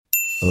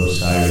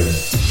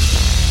Osiris.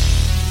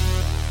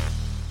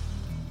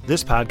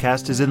 This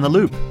podcast is in the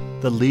Loop,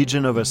 the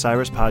Legion of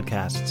Osiris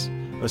podcasts.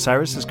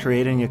 Osiris is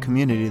creating a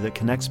community that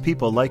connects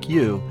people like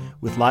you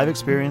with live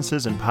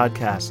experiences and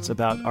podcasts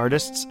about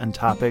artists and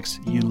topics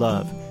you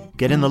love.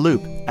 Get in the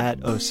loop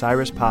at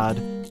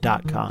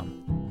osirispod.com.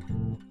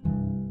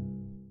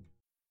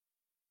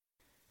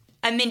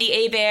 I'm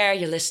Mindy Abair.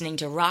 You're listening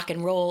to Rock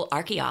and Roll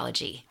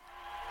Archaeology.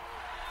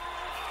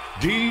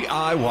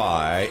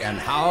 DIY and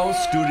How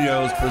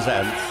Studios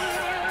presents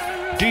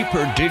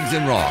Deeper Digs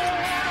in Rock,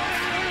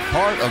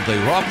 part of the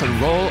Rock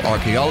and Roll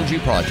Archaeology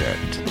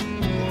Project.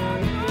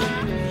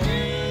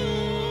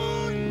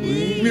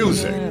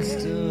 Music,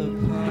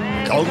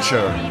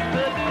 culture,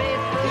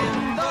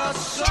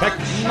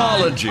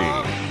 technology,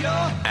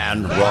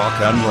 and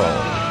rock and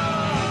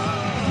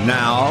roll.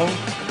 Now,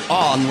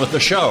 on with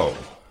the show.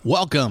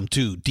 Welcome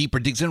to Deeper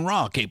Digs in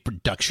Rock, a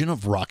production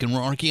of Rock and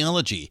Roll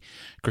Archaeology.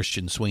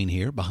 Christian Swain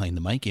here, behind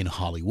the mic in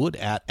Hollywood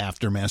at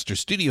Aftermaster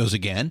Studios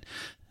again.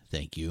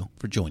 Thank you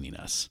for joining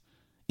us.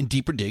 In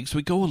Deeper Digs,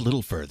 we go a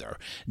little further,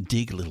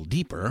 dig a little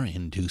deeper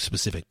into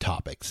specific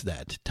topics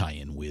that tie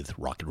in with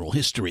rock and roll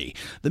history,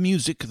 the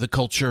music, the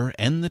culture,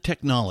 and the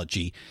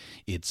technology.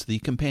 It's the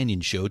companion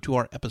show to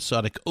our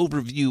episodic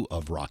overview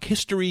of rock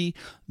history,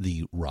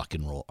 the Rock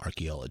and Roll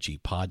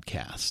Archaeology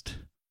podcast.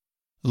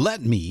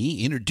 Let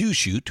me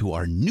introduce you to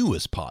our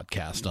newest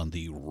podcast on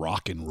the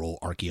Rock and Roll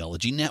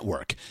Archaeology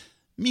Network,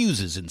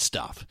 Muses and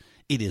Stuff.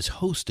 It is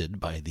hosted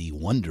by the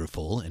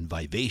wonderful and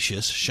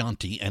vivacious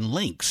Shanti and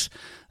Lynx.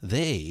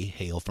 They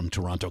hail from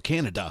Toronto,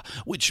 Canada,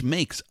 which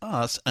makes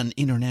us an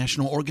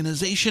international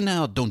organization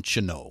now, don't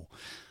you know?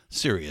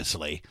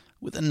 Seriously,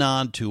 with a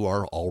nod to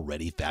our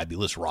already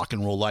fabulous rock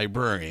and roll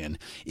librarian,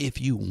 if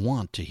you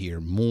want to hear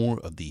more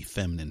of the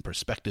feminine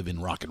perspective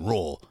in rock and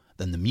roll,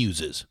 then the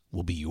Muses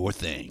will be your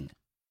thing.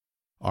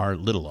 Our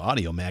little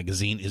audio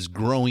magazine is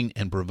growing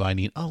and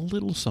providing a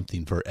little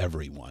something for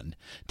everyone.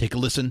 Take a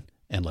listen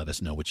and let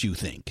us know what you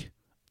think.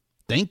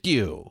 Thank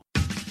you.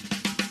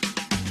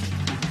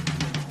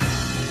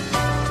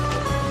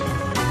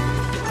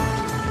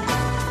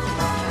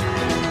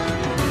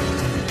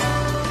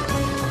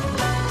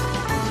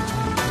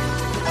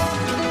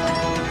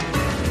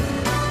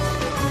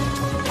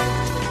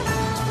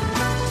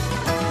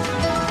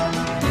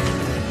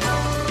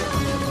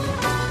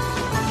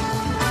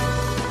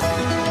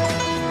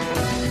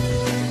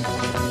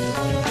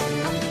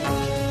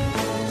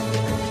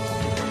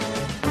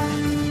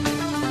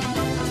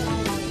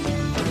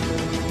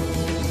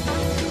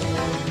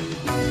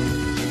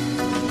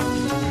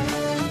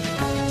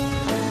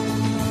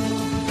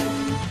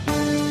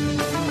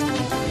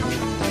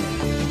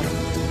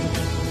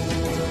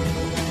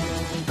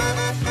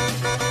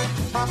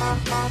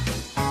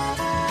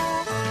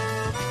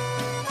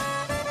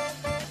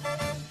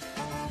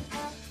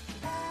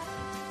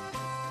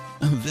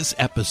 This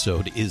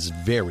episode is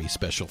very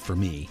special for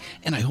me,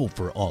 and I hope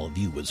for all of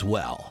you as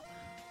well.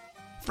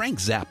 Frank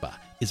Zappa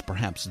is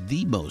perhaps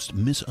the most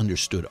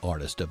misunderstood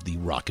artist of the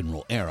rock and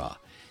roll era.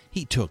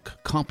 He took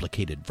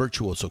complicated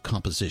virtuoso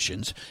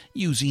compositions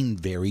using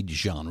varied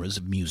genres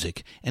of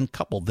music and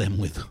coupled them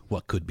with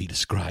what could be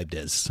described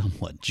as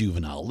somewhat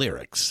juvenile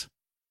lyrics.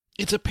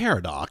 It's a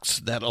paradox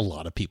that a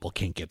lot of people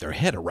can't get their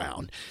head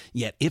around,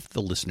 yet if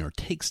the listener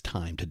takes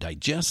time to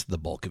digest the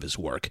bulk of his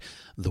work,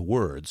 the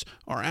words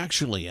are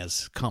actually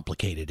as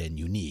complicated and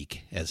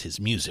unique as his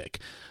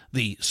music.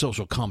 The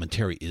social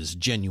commentary is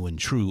genuine,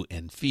 true,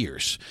 and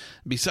fierce.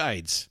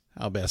 Besides,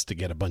 how best to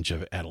get a bunch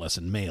of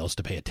adolescent males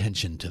to pay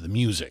attention to the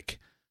music?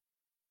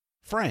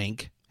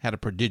 Frank had a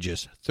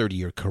prodigious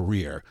 30-year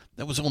career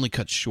that was only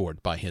cut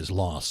short by his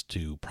loss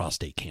to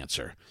prostate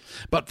cancer.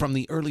 But from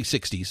the early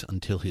 60s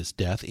until his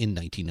death in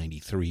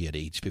 1993 at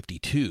age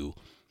 52,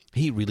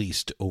 he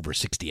released over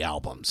 60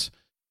 albums.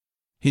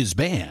 His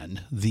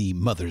band, the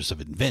Mothers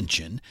of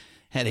Invention,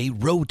 had a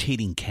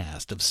rotating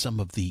cast of some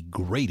of the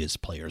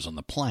greatest players on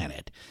the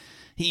planet.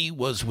 He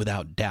was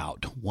without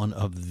doubt one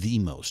of the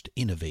most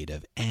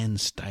innovative and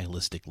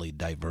stylistically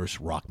diverse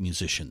rock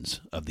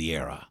musicians of the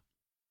era.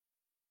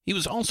 He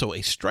was also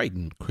a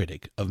strident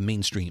critic of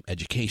mainstream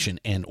education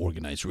and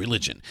organized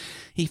religion.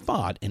 He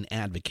fought and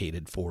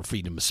advocated for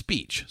freedom of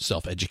speech,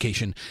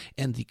 self-education,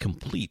 and the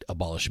complete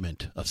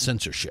abolishment of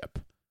censorship.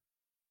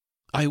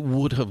 I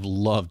would have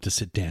loved to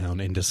sit down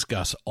and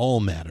discuss all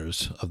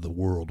matters of the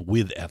world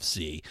with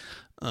FC,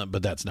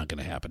 but that's not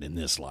going to happen in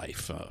this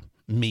life.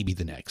 Maybe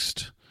the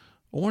next.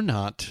 Or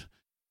not.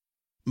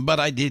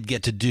 But I did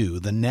get to do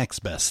the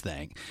next best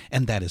thing,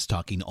 and that is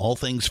talking all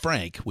things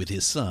Frank with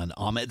his son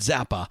Ahmet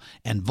Zappa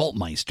and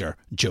Vaultmeister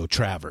Joe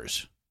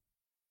Travers.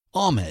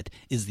 Ahmet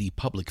is the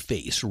public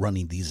face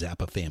running the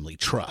Zappa Family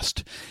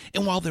Trust,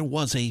 and while there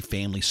was a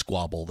family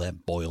squabble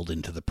that boiled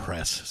into the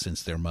press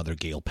since their mother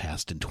Gail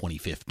passed in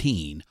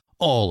 2015,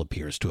 all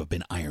appears to have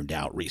been ironed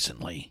out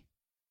recently.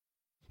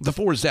 The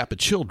four Zappa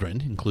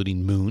children,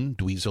 including Moon,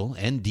 Dweezil,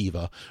 and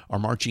Diva, are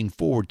marching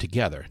forward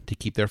together to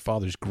keep their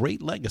father's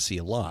great legacy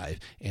alive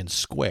and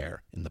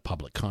square in the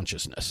public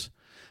consciousness.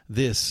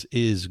 This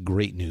is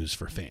great news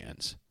for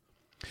fans.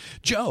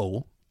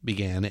 Joe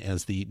began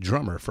as the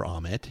drummer for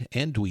Ahmet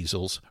and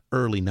Dweezil's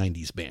early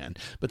 90s band,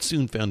 but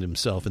soon found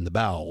himself in the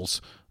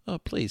bowels, a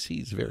place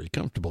he's very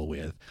comfortable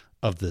with,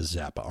 of the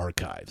Zappa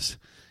archives.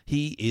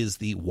 He is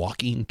the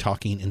walking,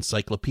 talking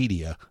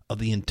encyclopedia of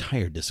the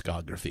entire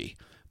discography.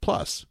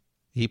 Plus,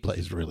 he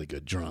plays really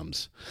good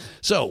drums.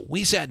 So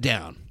we sat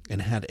down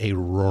and had a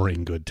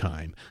roaring good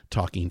time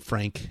talking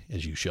Frank,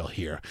 as you shall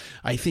hear.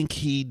 I think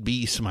he'd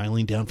be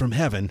smiling down from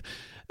heaven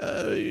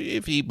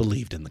if he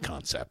believed in the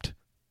concept.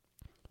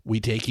 We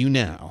take you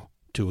now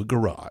to a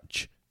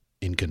garage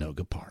in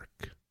Canoga Park.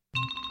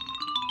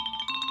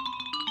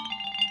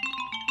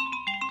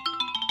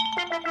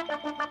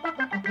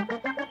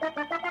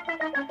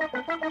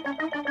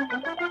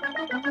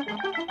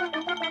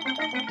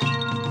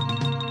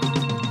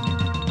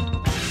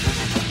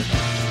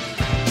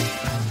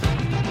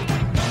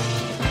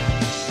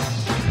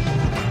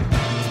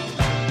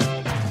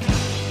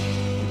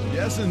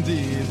 Yes,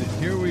 indeed.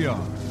 Here we are.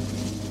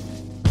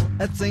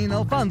 At St.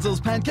 Alfonso's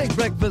Pancake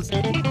Breakfast,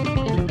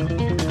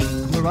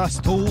 where I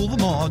stole the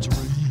margarine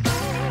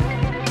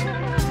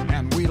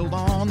and wheedled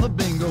on the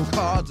bingo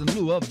cards and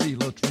blew a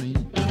vela tree.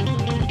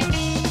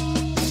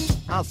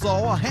 I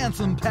saw a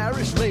handsome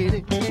parish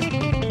lady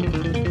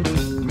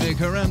make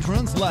her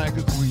entrance like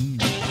a queen.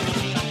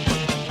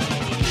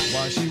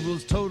 Why, she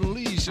was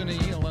totally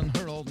chenille and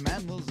her old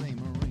man was a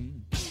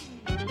Marine.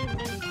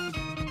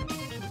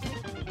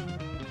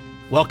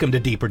 Welcome to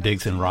Deeper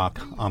Digs in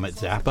Rock. Ahmet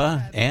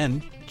Zappa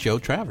and Joe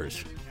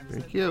Travers.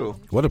 Thank you.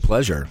 What a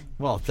pleasure.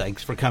 Well,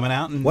 thanks for coming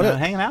out and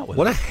hanging out with us.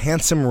 What a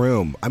handsome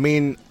room. I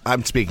mean,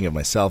 I'm speaking of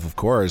myself, of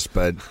course,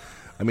 but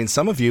I mean,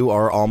 some of you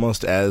are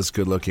almost as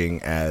good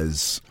looking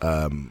as,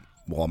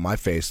 well, my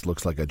face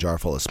looks like a jar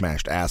full of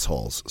smashed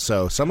assholes.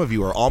 So some of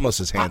you are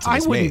almost as handsome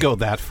as me. I wouldn't go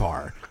that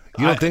far.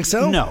 You don't think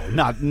so? No,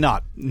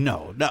 no,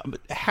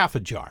 half a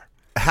jar.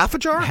 Half a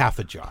jar? Half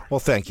a jar. Well,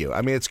 thank you.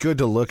 I mean, it's good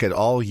to look at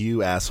all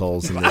you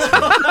assholes in this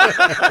room.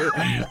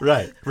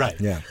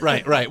 Right. Yeah.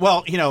 Right.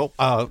 Well,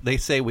 they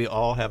say we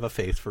all have a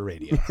face for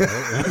radio.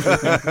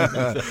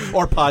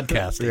 Or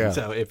podcasting,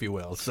 so if you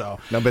will. So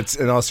No, but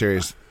in all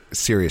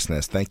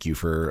seriousness, thank you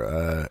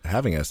for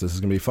having us. This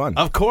is going to be fun.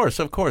 Of course.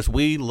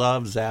 We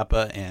love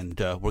Zappa, and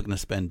we're going to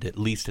spend at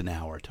least an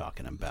hour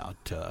talking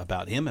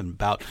about him and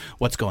about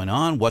what's going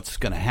on, what's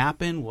going to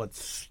happen.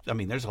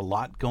 There's a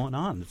lot going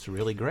on. It's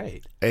really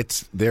great.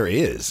 There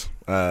is.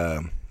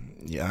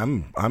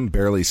 I'm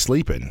barely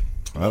sleeping.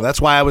 Well,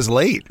 that's why I was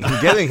late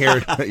getting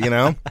here,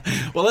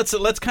 Well,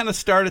 let's kind of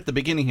start at the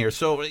beginning here.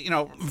 So,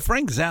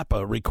 Frank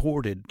Zappa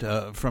recorded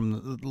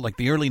from like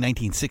the early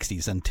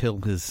 1960s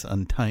until his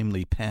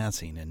untimely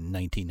passing in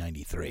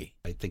 1993.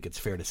 I think it's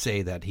fair to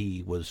say that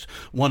he was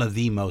one of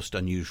the most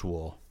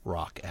unusual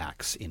rock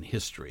acts in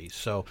history.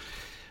 So,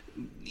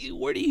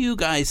 where do you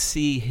guys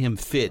see him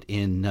fit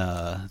in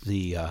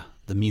the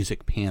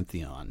music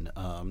pantheon?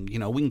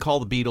 We can call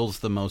the Beatles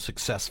the most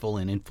successful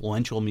and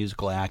influential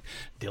musical act.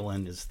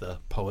 Dylan is the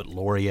poet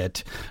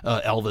laureate.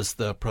 Elvis,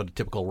 the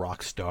prototypical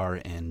rock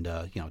star, and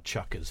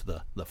Chuck is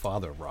the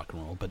father of rock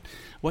and roll. But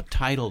what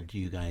title do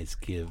you guys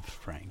give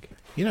Frank?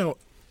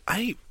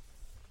 I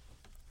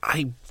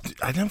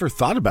never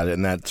thought about it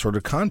in that sort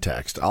of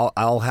context.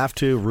 I'll have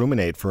to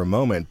ruminate for a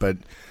moment, but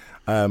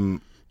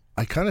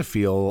I kind of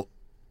feel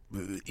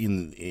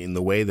in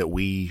the way that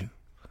we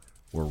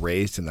were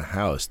raised in the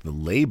house, the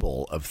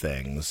label of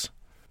things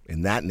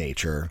in that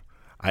nature,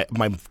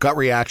 my gut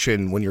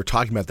reaction when you're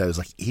talking about that is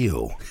like,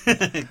 ew.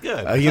 Good.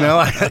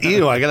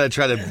 Ew, I got to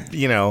try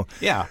to,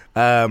 Yeah.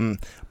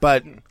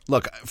 But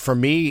look, for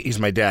me, he's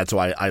my dad, so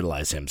I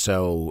idolize him.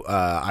 So,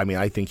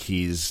 I think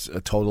he's a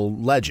total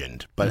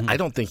legend, but I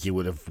don't think he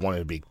would have wanted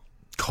to be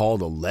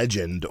called a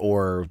legend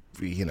or,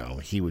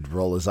 he would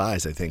roll his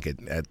eyes, I think,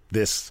 at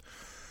this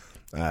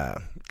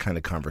kind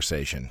of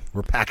conversation.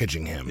 We're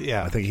packaging him.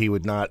 Yeah. I think he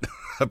would not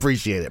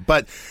appreciate it.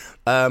 But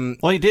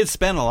he did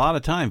spend a lot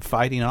of time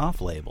fighting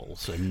off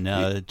labels and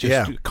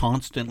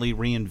constantly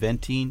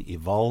reinventing,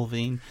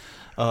 evolving.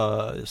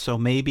 So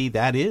maybe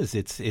that is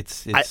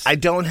it's. I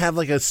don't have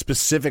like a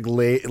specific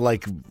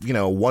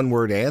one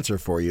word answer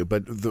for you.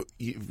 But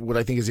what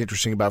I think is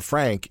interesting about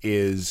Frank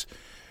is,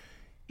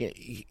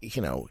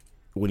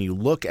 when you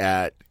look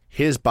at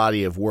his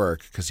body of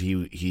work, because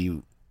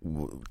he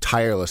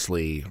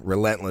tirelessly,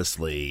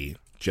 relentlessly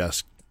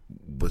just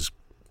was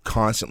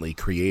constantly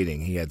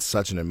creating. He had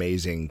such an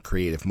amazing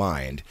creative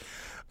mind.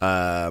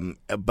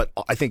 But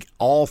I think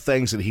all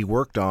things that he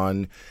worked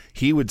on,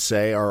 he would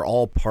say, are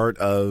all part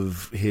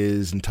of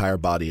his entire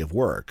body of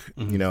work.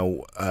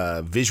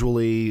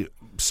 Visually,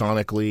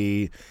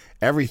 sonically,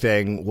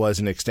 everything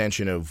was an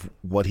extension of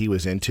what he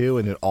was into,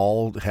 and it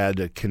all had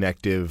a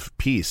connective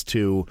piece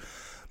to,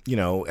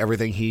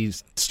 everything he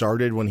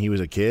started when he was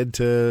a kid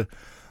to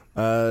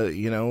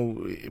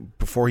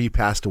before he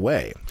passed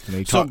away.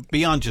 So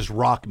beyond just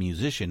rock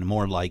musician,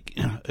 more like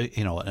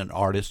an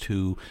artist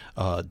who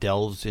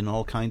delves in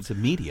all kinds of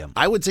medium.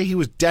 I would say he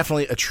was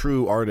definitely a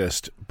true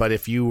artist, but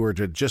if you were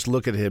to just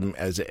look at him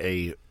as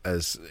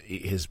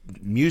his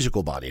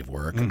musical body of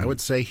work, I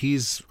would say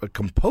he's a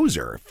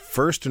composer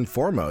first and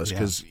foremost,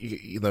 because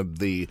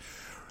the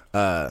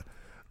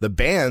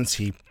bands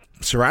he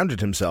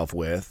surrounded himself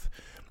with,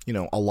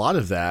 a lot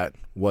of that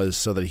was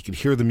so that he could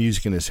hear the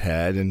music in his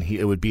head, and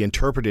it would be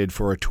interpreted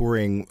for a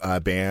touring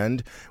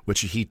band,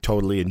 which he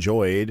totally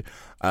enjoyed.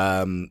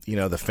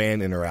 The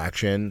fan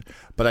interaction,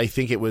 but I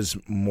think it was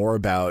more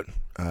about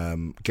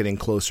getting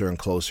closer and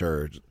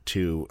closer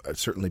to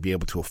certainly be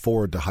able to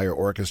afford to hire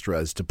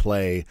orchestras to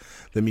play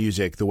the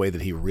music the way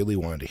that he really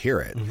wanted to hear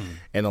it,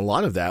 and a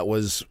lot of that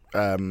was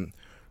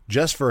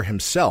just for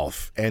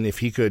himself. And if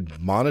he could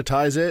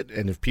monetize it,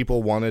 and if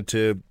people wanted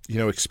to,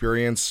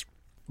 experience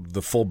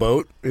the full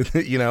boat,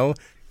 then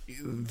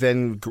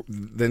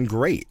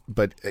great.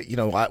 But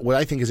what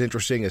I think is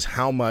interesting is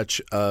how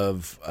much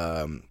of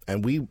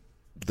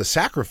the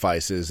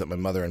sacrifices that my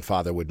mother and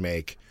father would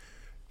make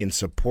in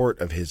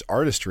support of his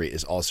artistry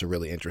is also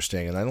really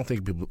interesting, and I don't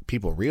think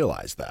people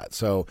realize that.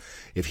 So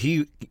if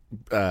he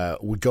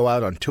would go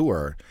out on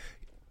tour,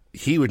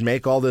 he would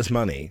make all this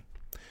money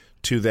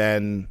to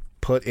then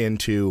put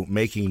into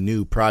making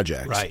new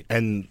projects, right?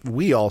 And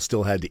we all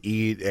still had to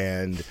eat,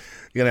 and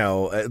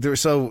there.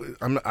 So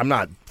I'm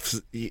not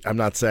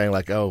saying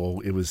like,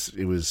 oh, it was.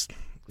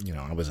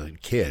 I was a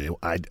kid.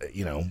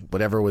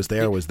 Whatever was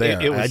there was there.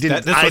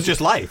 This was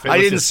just life. I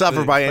didn't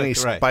suffer by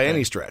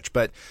any stretch,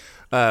 but.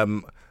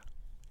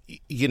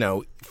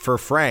 For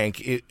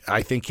Frank,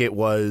 I think it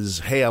was,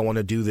 hey, I want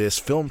to do this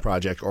film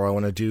project, or I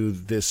want to do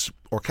this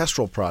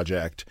orchestral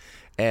project,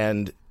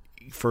 and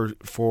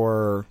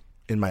for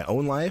in my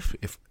own life,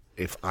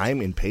 if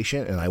I'm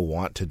impatient and I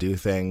want to do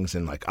things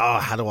and like, oh,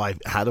 how do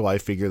I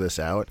figure this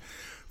out?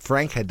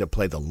 Frank had to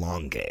play the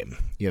long game,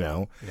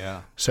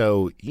 Yeah.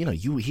 So,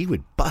 he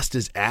would bust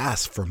his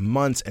ass for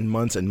months and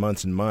months and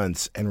months and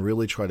months and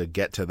really try to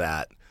get to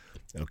that.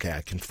 Okay,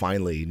 I can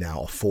finally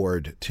now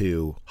afford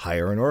to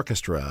hire an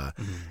orchestra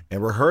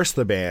and rehearse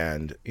the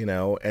band,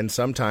 and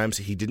sometimes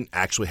he didn't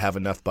actually have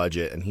enough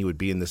budget, and he would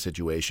be in the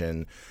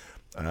situation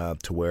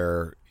to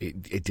where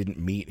it didn't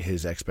meet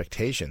his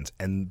expectations.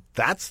 And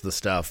that's the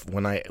stuff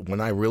when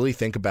I really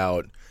think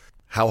about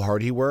how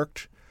hard he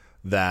worked,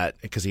 that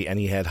because he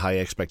had high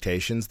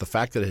expectations, the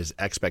fact that his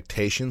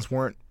expectations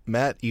weren't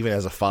met, even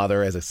as a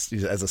father, as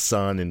a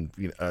son,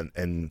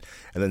 and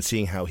then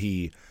seeing how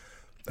he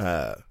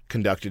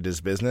conducted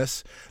his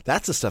business,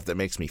 that's the stuff that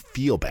makes me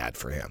feel bad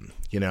for him,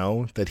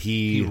 that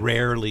he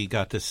rarely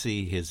got to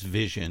see his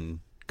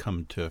vision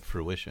come to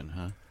fruition,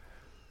 huh?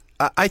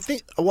 I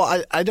think,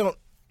 well, I don't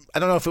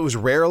know if it was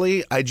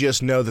rarely. I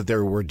just know that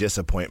there were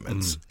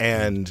disappointments,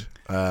 and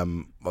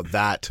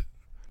that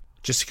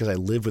just because I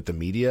live with the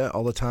media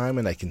all the time,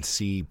 and I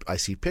see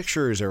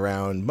pictures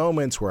around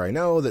moments where I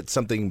know that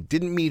something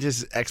didn't meet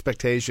his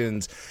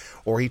expectations,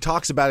 or he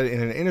talks about it in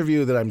an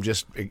interview that I'm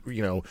just,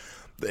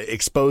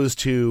 exposed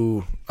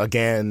to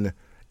again,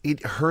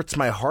 it hurts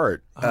my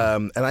heart.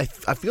 And I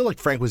feel like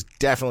Frank was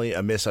definitely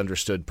a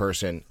misunderstood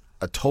person,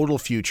 a total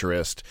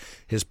futurist.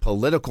 His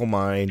political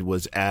mind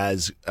was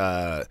as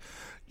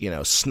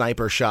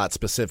sniper shot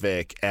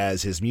specific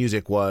as his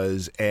music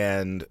was,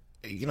 and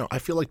I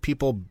feel like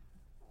people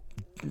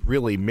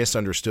really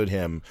misunderstood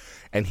him,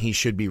 and he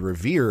should be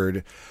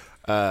revered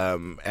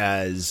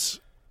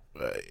as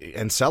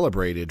and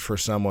celebrated for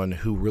someone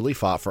who really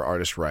fought for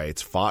artist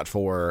rights, fought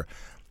for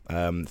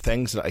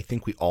things that I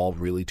think we all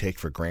really take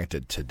for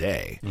granted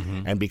today.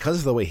 And because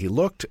of the way he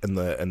looked,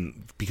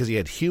 and because he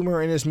had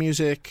humor in his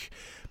music,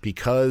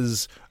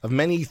 because of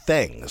many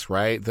things,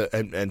 right?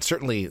 And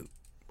certainly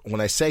when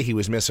I say he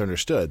was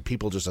misunderstood,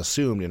 people just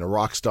assumed in a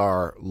rock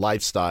star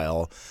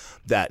lifestyle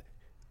that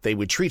they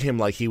would treat him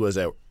like he was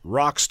a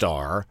rock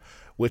star,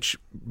 which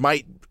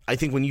I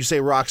think when you say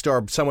rock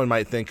star, someone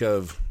might think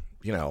of,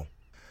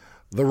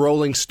 the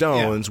Rolling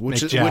Stones,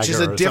 which is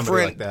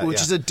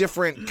a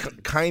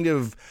different kind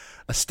of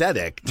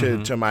aesthetic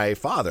to my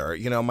father.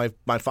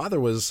 My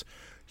father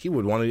he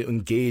would want to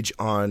engage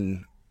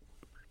on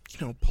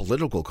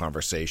political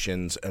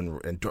conversations and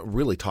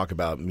really talk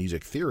about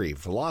music theory,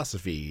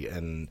 philosophy,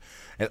 and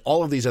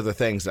all of these other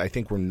things that I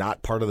think were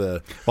not part of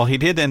the. Well, he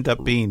did end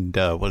up being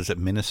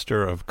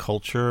Minister of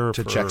Culture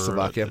to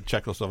Czechoslovakia.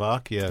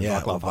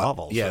 Václav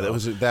Havel. Yeah,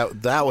 so.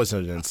 that was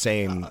an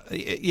insane.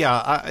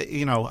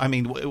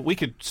 We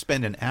could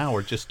spend an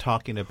hour just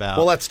talking about.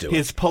 Well, let's do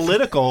his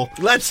political.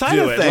 Let's side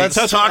do of it. Things.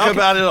 Let's talk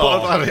about it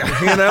all.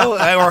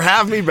 Or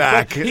have me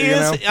back.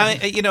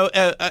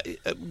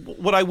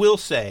 What I will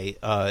say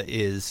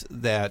is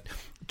that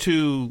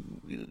to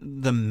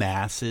the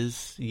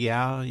masses,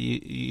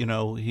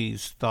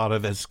 he's thought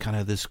of as kind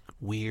of this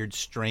weird,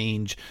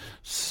 strange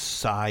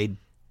side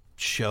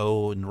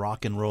show in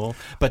rock and roll.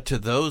 But to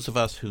those of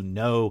us who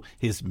know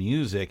his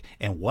music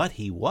and what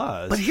he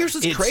was, But here's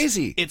what's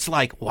crazy. It's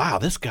like, wow,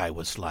 this guy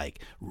was like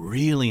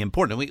really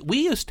important. We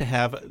used to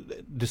have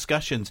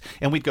discussions,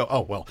 and we'd go,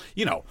 oh well,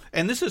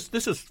 and this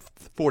is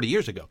 40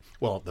 years ago.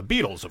 Well, the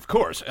Beatles, of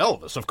course,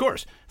 Elvis, of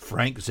course.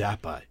 Frank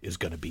Zappa is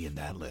going to be in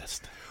that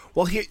list.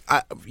 Well,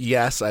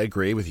 yes, I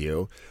agree with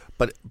you,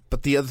 but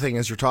the other thing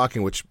is you're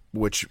talking,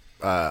 which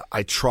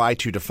I try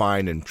to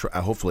define, and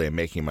hopefully I'm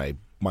making my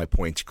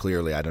points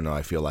clearly. I don't know.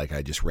 I feel like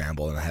I just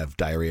ramble and I have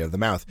diarrhea of the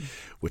mouth,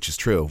 which is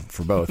true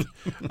for both.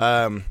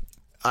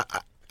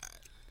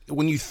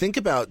 When you think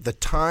about the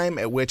time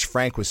at which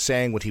Frank was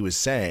saying what he was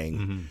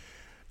saying,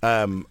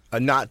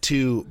 not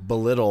to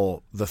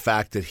belittle the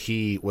fact that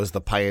he was the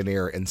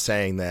pioneer in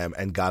saying them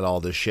and got all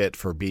the shit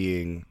for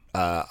being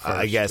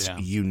I guess,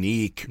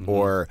 unique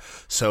or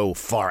so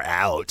far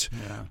out.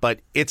 Yeah.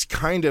 But it's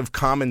kind of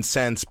common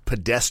sense,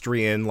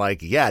 pedestrian,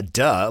 like, yeah,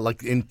 duh.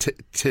 Like in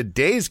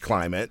today's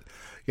climate,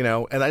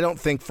 and I don't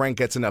think Frank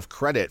gets enough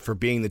credit for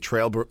being the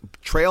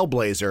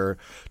trailblazer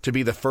to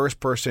be the first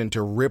person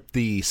to rip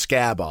the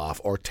scab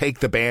off or take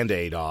the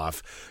Band-Aid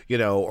off,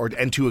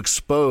 and to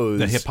expose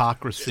the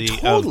hypocrisy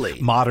of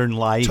modern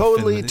life.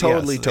 Totally.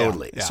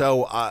 Yeah.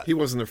 So he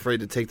wasn't afraid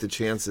to take the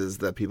chances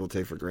that people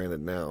take for granted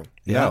now.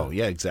 No,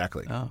 yeah,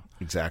 exactly. Oh.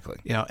 Exactly.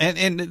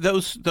 And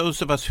those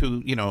of us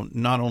who,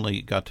 not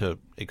only got to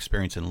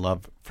experience and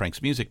love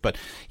Frank's music, but,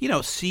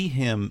 see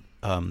him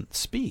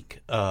speak.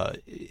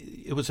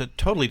 It was a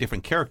totally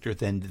different character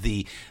than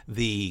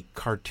the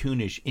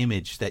cartoonish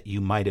image that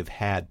you might have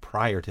had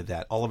prior to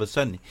that. All of a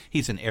sudden,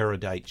 he's an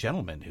erudite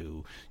gentleman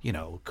who,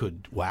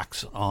 could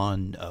wax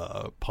on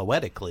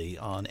poetically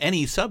on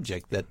any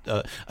subject that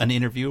an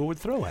interviewer would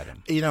throw at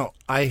him.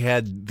 I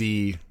had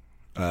the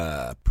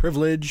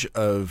privilege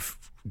of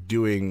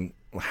doing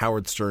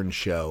Howard Stern's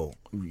show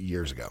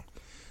years ago,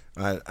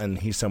 and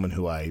he's someone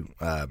who I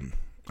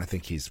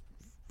think he's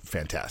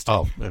fantastic.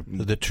 Oh,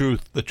 the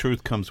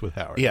truth comes with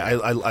Howard. Yeah,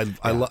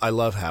 I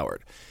love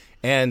Howard,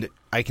 and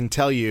I can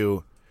tell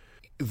you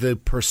the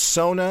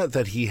persona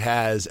that he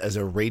has as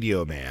a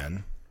radio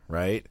man,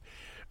 right,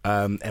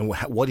 and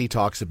what he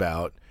talks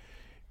about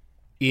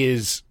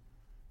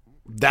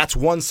that's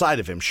one side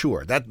of him.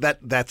 Sure,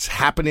 that's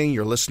happening.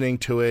 You're listening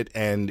to it,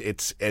 and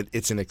it's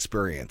an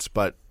experience,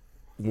 but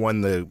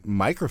when the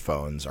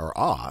microphones are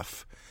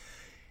off,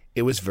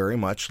 it was very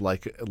much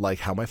like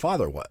how my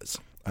father was.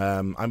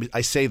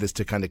 I say this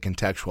to kind of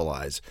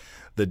contextualize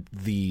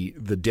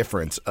the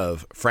difference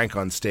of Frank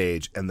on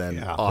stage and then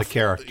the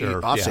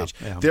character off stage.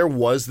 Yeah. There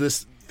was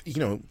this,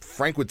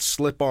 Frank would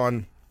slip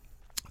on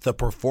the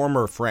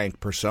performer Frank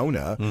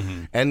persona,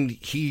 and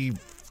he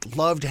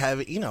loved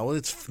having,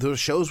 those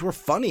shows were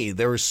funny.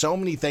 There were so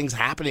many things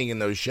happening in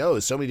those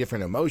shows, so many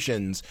different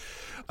emotions.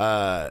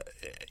 But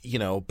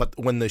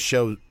when the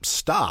show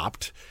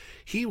stopped,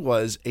 he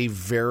was a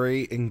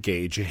very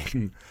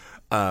engaging,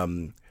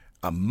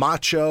 a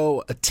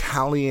macho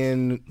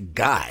Italian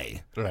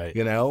guy, right?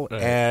 Right.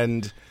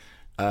 And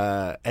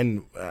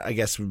I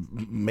guess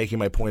making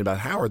my point about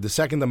Howard, the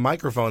second the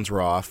microphones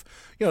were off,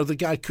 the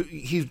guy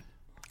he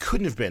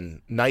couldn't have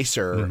been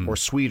nicer or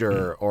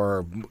sweeter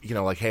or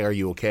like, hey, are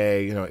you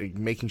okay?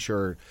 Making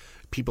sure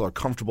people are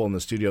comfortable in the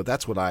studio.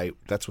 That's what I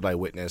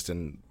witnessed,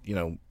 and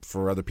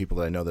for other people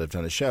that I know that have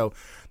done a show,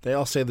 they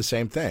all say the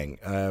same thing.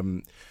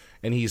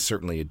 And he's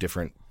certainly a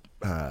different.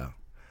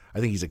 I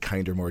think he's a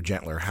kinder, more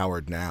gentler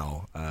Howard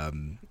now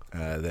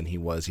than he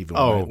was even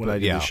when I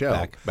did the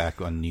show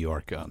back on New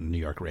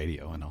York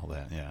radio and all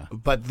that. Yeah.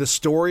 But the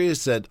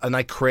stories and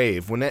I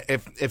crave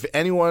if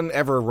anyone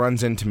ever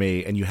runs into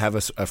me and you have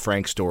a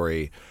Frank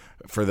story.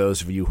 For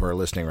those of you who are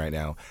listening right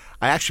now,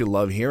 I actually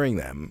love hearing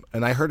them,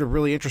 and I heard a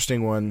really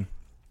interesting one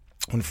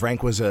when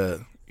Frank was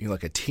a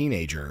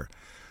teenager.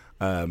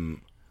 It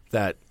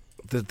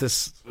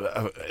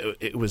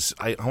was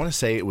I want to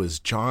say it was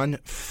John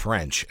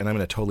French, and I'm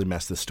going to totally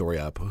mess this story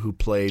up, who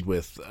played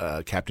with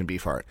Captain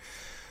Beefheart.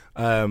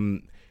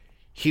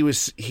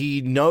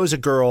 He knows a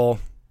girl.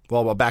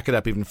 Well, I'll back it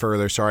up even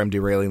further. Sorry, I'm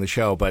derailing the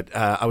show, but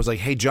I was like,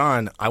 "Hey,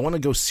 John, I want to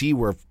go see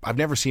I've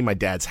never seen my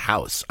dad's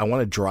house. I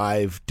want to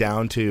drive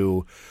down to."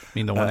 You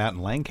mean the one out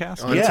in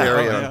Lancaster,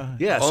 Ontario?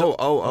 Yeah.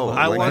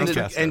 I wanted,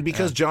 and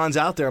because John's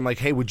out there, I'm like,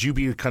 "Hey, would you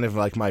be kind of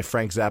like my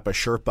Frank Zappa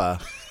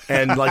Sherpa,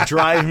 and like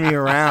drive me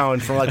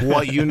around for like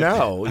what you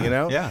know?"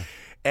 Yeah.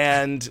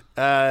 And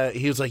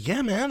he was like,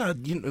 "Yeah, man,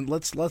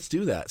 let's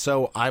do that."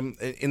 So I'm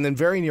in the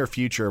very near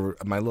future.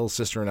 My little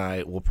sister and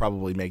I will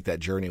probably make that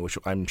journey, which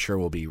I'm sure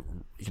will be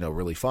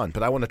really fun.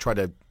 But I want to try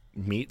to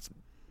meet.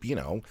 I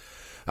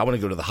want to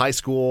go to the high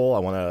school. I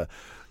want to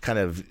kind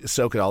of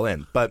soak it all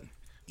in. But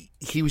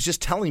he was just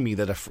telling me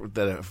that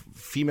a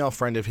female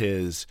friend of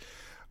his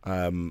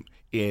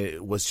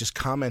was just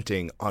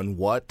commenting on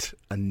what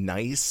a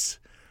nice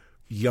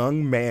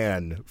young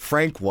man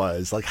Frank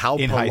was, like how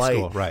in polite, high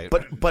school, right?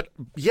 But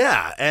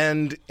yeah,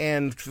 and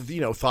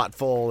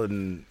thoughtful,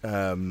 and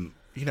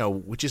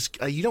which is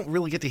you don't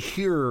really get to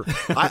hear.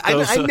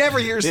 I never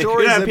hear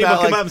stories people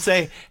about come up and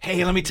say,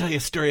 "Hey, let me tell you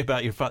a story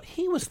about your father.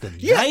 He was the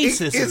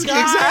nicest guy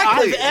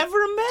exactly. I've ever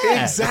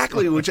met."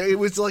 Exactly, which it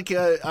was like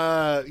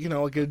a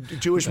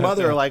Jewish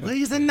mother, like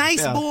he's a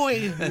nice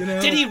boy.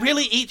 Did he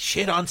really eat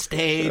shit on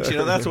stage?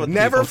 That's what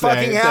never people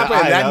fucking say. happened.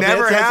 I know. That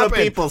never That's what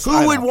happened.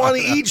 Who would want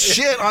to eat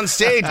shit on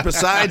stage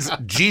besides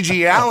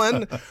Gigi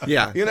Allen?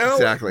 Yeah,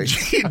 exactly.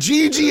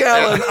 Gigi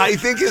Allen, I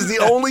think, is the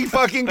only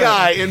fucking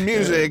guy in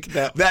music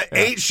that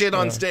ate shit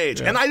on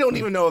stage, and I don't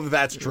even know if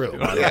that's true.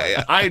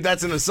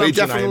 That's an assumption. He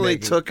definitely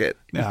took it.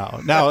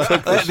 No.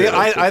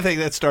 I think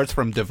that starts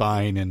from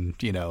Divine and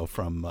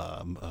from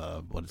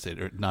what is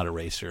it? Not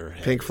Eraser.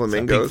 Pink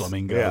Flamingos.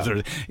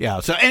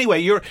 So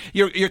anyway,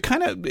 you're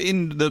kind of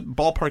in the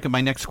ballpark of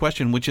my next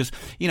question, which is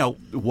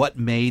what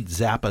made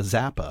Zappa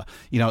Zappa?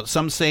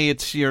 Some say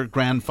it's your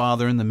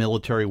grandfather in the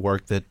military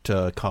work that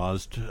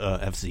caused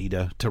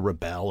FZ to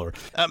rebel, or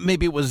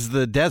maybe it was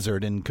the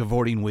desert and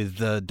cavorting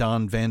with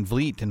Don Van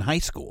Vliet in high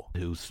school,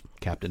 who's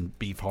Captain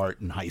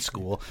Beefheart in high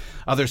school.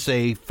 Others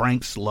say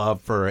Frank's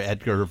love for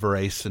Edgar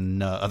Varese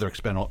and other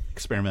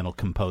experimental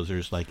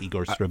composers like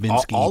Igor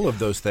Stravinsky. All of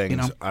those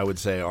things, I would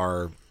say,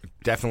 are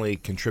definitely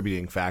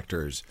contributing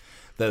factors.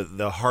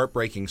 The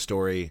heartbreaking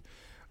story,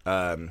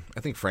 I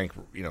think Frank,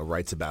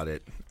 writes about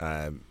it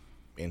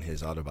in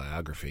his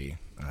autobiography,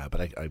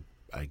 but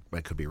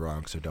I could be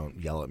wrong, so don't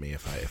yell at me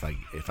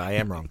if I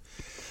am wrong.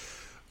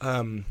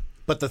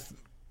 But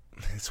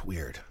it's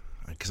weird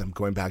because I'm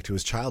going back to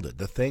his childhood.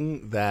 The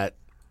thing that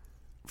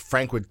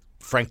Frank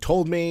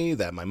told me,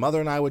 that my mother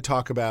and I would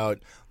talk about,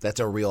 that's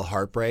a real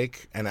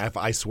heartbreak. And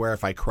I swear,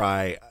 if I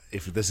cry,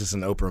 if this is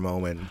an Oprah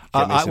moment,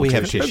 we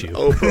have tissue.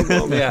 Oprah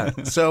moment.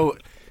 Yeah. So.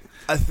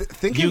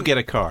 You get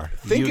a car.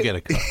 Get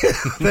a car.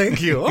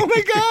 Thank you. Oh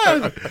my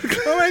god!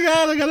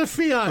 I got a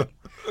Fiat.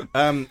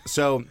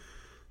 So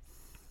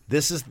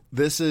this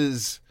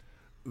is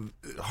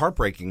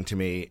heartbreaking to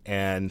me,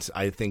 and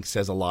I think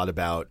says a lot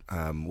about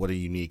what a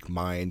unique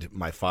mind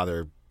my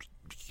father,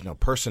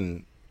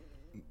 person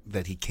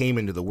that he came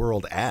into the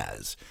world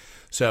as.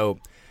 So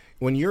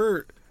when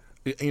you're,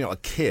 a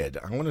kid,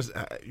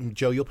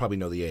 Joe, you'll probably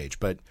know the age,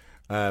 but.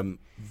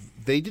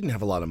 They didn't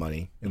have a lot of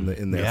money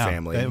in their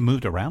family. They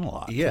moved around a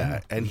lot.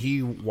 Yeah, and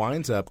he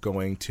winds up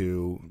going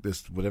to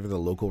this whatever the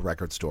local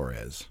record store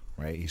is.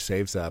 Right, he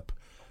saves up.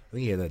 I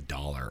think he had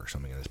 $1 or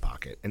something in his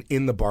pocket, and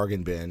in the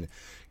bargain bin,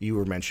 you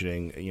were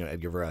mentioning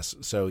Edgar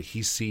Varese. So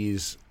he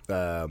sees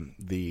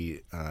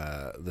this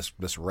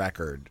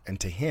record, and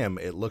to him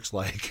it looks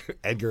like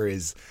Edgar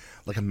is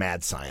like a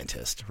mad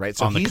scientist, right?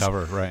 So on the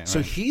cover, right?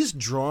 So he's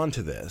drawn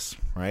to this,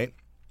 right?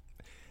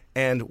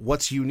 And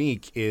what's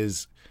unique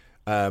is.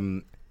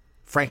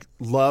 Frank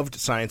loved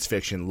science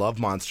fiction, loved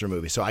monster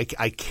movies. So I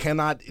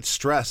cannot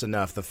stress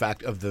enough the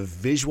fact of the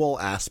visual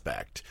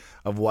aspect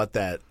of what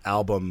that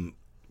album,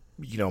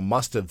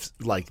 must have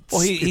like.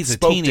 Well, he's a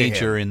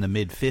teenager in the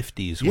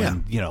mid-50s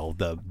when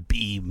the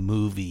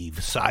B-movie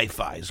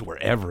sci-fis were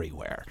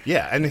everywhere.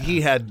 Yeah, and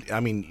he had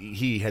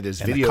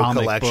his video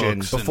collection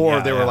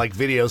before there were like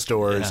video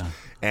stores. Yeah.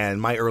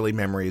 And my early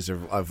memories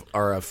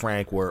are of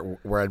Frank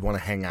where I'd want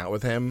to hang out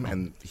with him,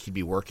 and he'd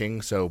be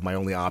working. So my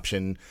only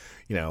option,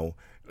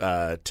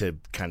 to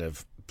kind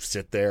of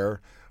sit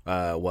there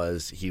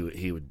was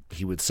he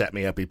would set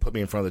me up. He'd put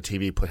me in front of the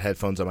TV, put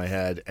headphones on my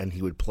head, and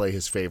he would play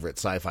his favorite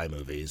sci-fi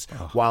movies.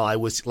 While I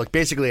was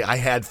basically I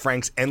had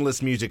Frank's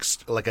endless music,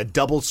 like a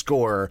double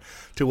score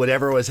to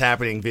whatever was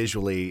happening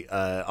visually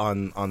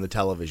on the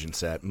television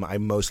set. I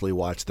mostly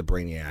watched The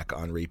Brainiac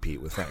on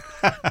repeat with Frank,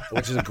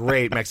 which is a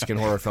great Mexican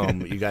horror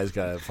film. You guys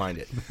gotta find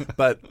it.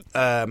 But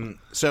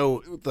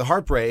so the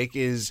heartbreak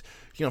is,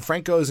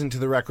 Frank goes into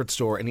the record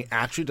store and he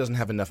actually doesn't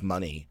have enough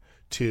money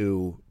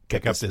to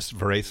pick up this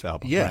Varese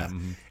album. Yeah. Right.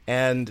 Mm-hmm.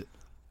 And,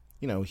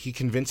 he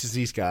convinces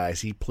these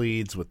guys, he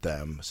pleads with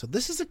them. So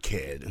this is a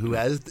kid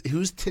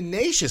who's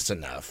tenacious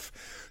enough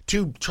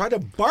to try to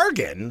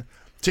bargain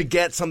to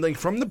get something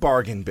from the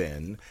bargain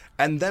bin,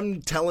 and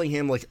them telling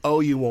him like, oh,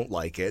 you won't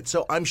like it.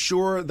 So I'm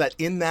sure that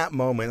in that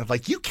moment of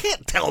like, you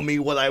can't tell me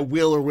what I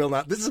will or will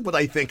not. This is what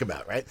I think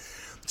about, right?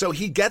 So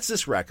he gets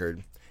this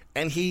record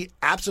and he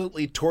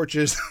absolutely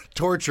tortures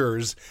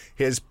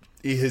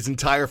his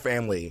entire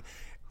family.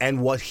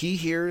 And what he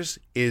hears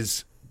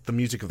is the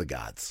music of the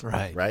gods.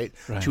 Right?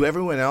 To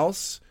everyone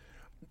else,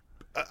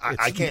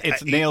 I can't.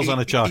 It's nails on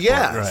a chalkboard.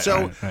 Yeah. Right,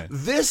 so right.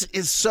 This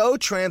is so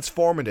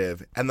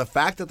transformative, and the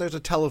fact that there's a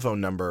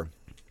telephone number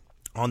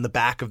on the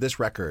back of this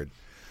record,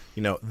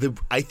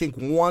 I think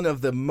one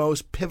of the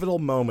most pivotal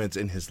moments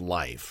in his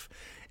life.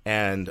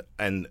 And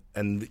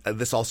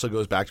this also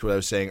goes back to what I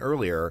was saying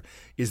earlier,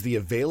 is the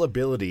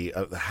availability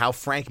of how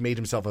Frank made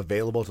himself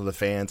available to the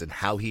fans and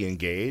how he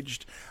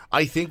engaged,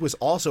 I think was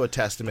also a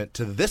testament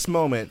to this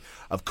moment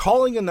of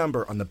calling a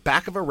number on the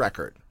back of a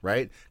record,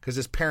 right? Because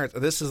his parents,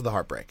 this is the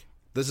heartbreak.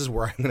 This is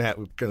where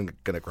I'm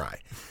gonna cry.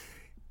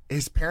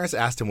 His parents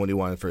asked him what he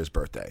wanted for his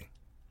birthday.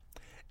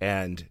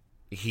 And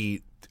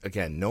he,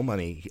 again, no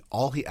money.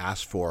 All he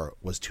asked for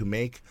was to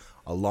make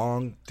a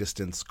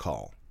long-distance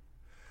call.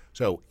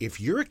 So if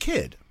you're a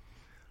kid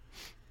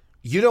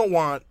you don't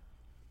want.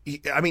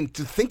 I mean,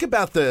 to think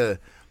about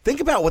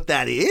what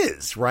that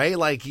is, right?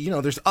 Like,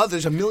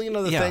 there's a million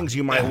other things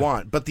you might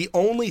want, but the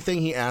only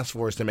thing he asked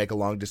for is to make a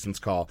long distance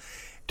call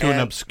to an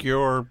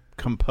obscure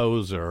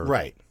composer,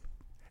 right?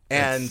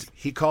 And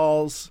he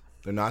calls,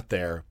 they're not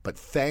there, but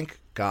thank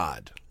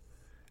God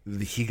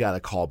he got a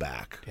call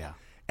back. Yeah.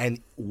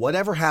 And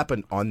whatever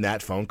happened on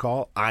that phone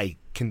call, I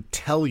can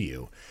tell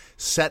you,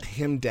 set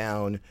him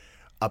down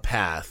a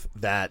path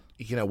that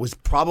was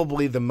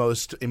probably the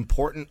most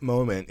important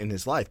moment in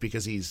his life,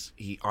 because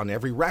he on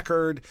every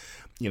record,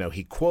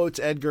 he quotes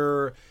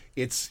Edgar.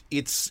 It's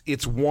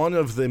one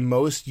of the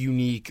most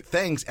unique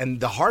things, and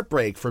the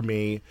heartbreak for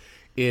me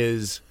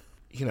is,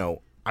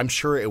 I'm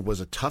sure it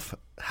was a tough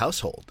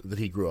household that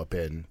he grew up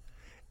in,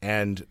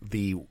 and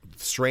the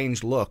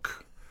strange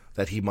look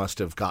that he must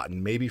have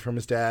gotten, maybe from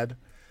his dad,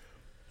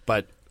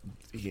 but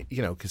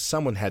because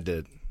someone had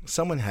to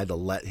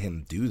let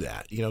him do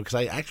that, because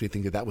I actually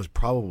think that was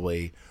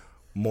probably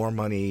more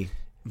money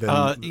than...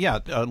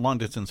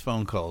 long-distance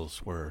phone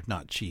calls were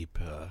not cheap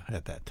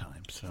at that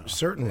time. So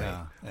certainly.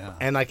 Yeah.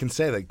 And I can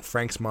say that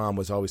Frank's mom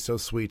was always so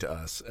sweet to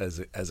us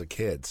as a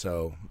kid.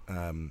 So,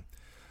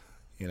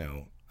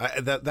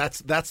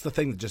 that's the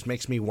thing that just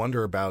makes me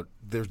wonder about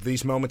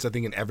these moments, I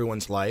think, in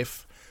everyone's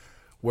life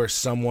where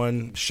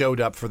someone showed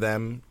up for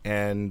them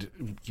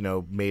and,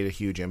 made a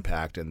huge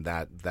impact. And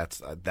that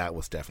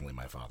was definitely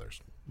my father's.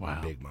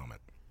 Wow. Big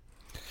moment.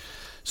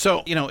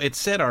 So, it's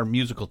said our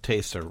musical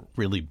tastes are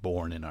really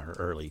born in our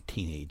early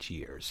teenage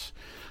years.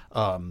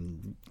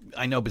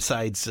 I know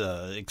besides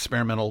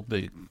experimental,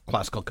 the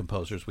classical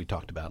composers we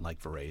talked about,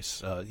 like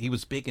Varese, he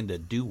was big into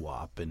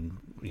doo-wop and,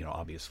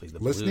 obviously the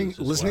blues as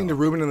Listening to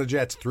well. Reuben and the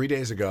Jets 3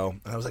 days ago,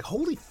 and I was like,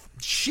 holy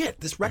shit,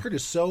 this record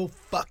is so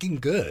fucking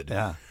good.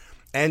 Yeah.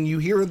 And you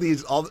hear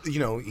these,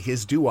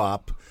 his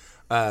doo-wop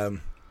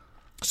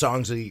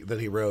songs that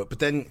he wrote, but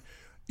then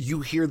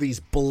you hear these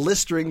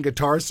blistering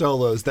guitar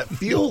solos that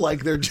feel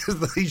like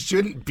they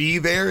shouldn't be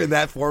there in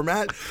that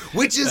format,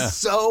 which is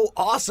so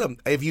awesome.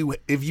 If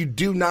you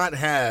do not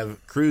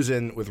have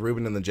Cruisin' with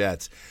Reuben and the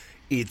Jets,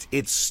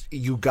 it's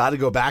you got to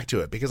go back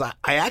to it, because I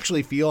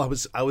actually feel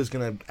I was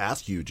going to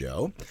ask you,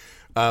 Joe.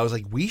 I was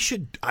like, we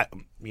should,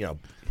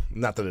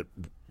 not that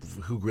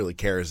who really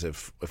cares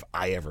if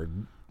I ever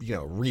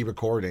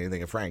re-record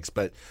anything of Frank's,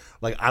 but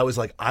like I was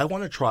like, I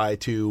want to try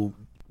to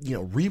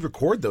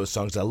re-record those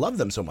songs. I love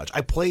them so much.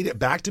 I played it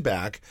back to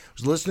back. I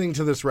was listening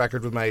to this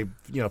record with my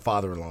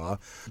father-in-law.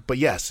 But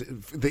yes,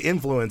 the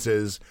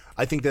influences,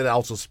 I think that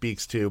also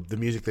speaks to the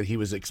music that he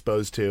was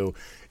exposed to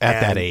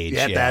at that age.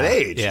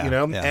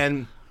 Yeah.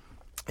 And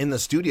in the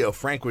studio,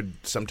 Frank would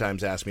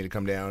sometimes ask me to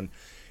come down, and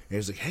he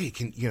was like, "Hey,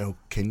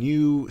 can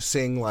you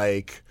sing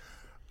like?"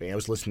 I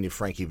was listening to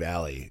Frankie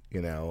Valli,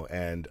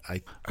 and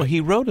Well,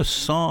 he wrote a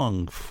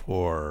song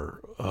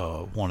for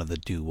one of the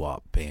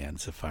doo-wop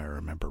bands, if I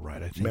remember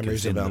right. I think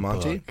Memories of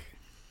Belmonte?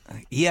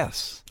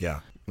 Yes. Yeah.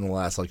 In the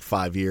last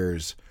 5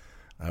 years,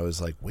 I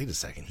was like, wait a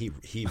second,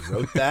 he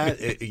wrote that?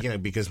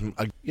 Because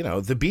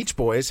the Beach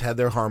Boys had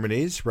their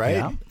harmonies, right?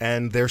 Yeah.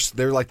 And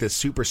they're like this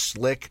super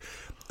slick.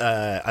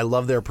 I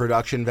love their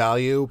production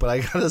value, but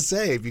I gotta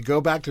say, if you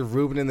go back to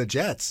Reuben and the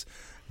Jets,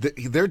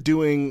 they're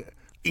doing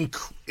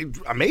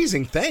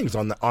amazing things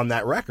on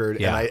that record.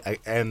 Yeah.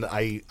 And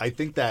I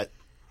think that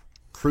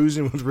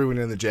Cruisin' with Reuben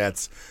and the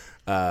Jets.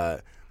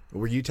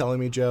 Were you telling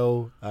me,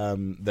 Joe,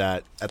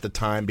 that at the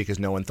time, because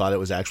no one thought it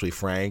was actually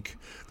Frank,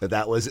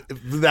 that was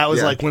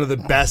like one of the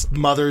best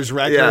Mothers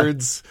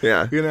records?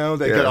 Yeah.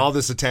 They got all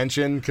this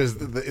attention because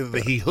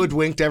he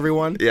hoodwinked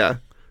everyone. Yeah.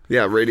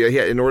 Yeah, radio.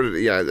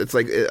 Yeah, it's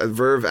like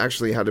Verve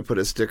actually had to put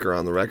a sticker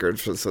on the record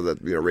so that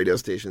radio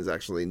stations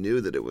actually knew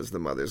that it was the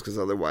Mothers, because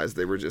otherwise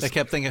they were just... They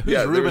kept thinking,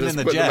 who's Reuben and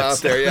the Jets?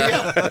 There,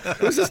 yeah.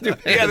 Who's this new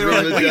band? Yeah, they were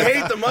like, we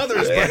hate the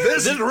Mothers, but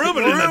this is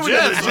Reuben and the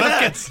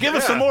Jets. Give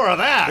us some more of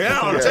that. Yeah,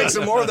 I'll take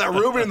some more of that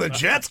Reuben and the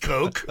Jets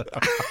Coke.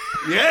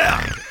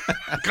 Yeah.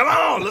 Come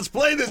on, let's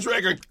play this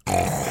record.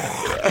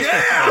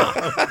 Yeah.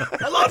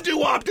 I love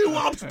doo-wop.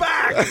 Doo-wop's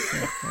back.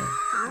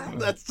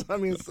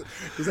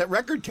 Because that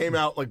record came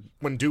out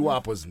when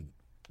doo-wop was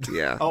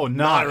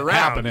not around.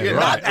 happening. Yeah,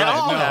 right. not at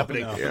all No,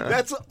 happening. no. Yeah.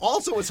 That's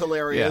also what's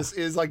hilarious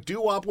is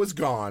doo-wop was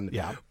gone.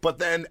 Yeah. But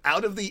then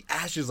out of the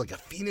ashes, like a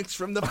phoenix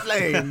from the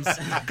flames,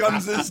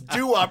 comes this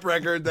doo-wop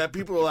record that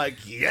people are like,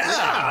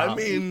 I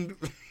mean...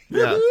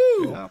 Yeah.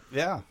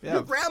 Yeah.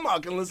 Your grandma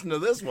can listen to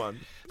this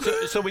one.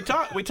 So we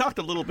talked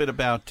a little bit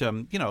about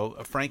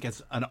Frank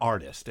as an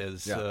artist,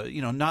 as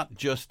not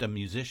just a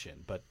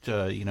musician, but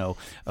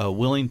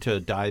willing to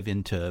dive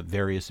into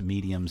various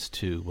mediums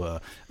to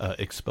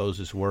expose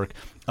his work,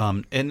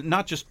 and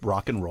not just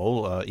rock and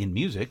roll in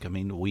music. I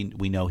mean,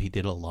 we know he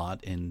did a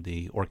lot in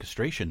the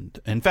orchestration.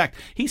 In fact,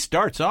 he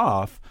starts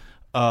off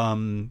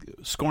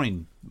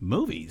scoring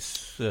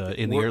movies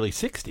in the early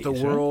 60s. The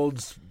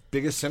world's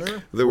biggest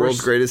sinner? The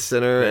World's Greatest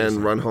Sinner and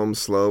Run Home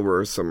Slow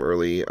were some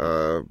early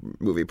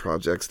movie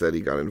projects that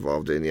he got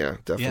involved in. Yeah,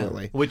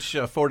 definitely. Yeah, which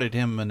afforded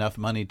him enough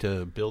money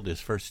to build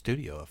his first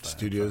studio.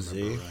 Studio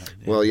Z. Right.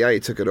 Well, yeah, he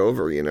took it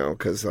over,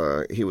 because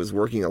he was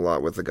working a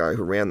lot with the guy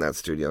who ran that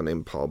studio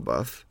named Paul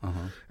Buff.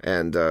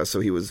 And so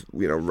he was,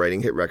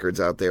 writing hit records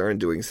out there and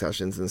doing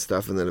sessions and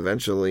stuff. And then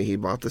eventually he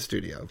bought the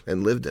studio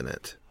and lived in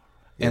it.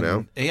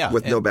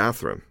 With no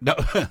bathroom. No,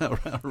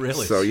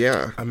 really. So,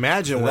 yeah.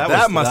 Imagine what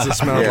that must have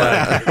smelled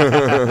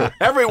like.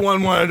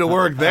 Everyone wanted to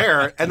work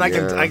there. And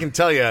I can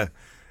tell you,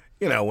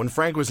 when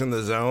Frank was in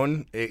the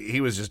zone,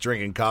 he was just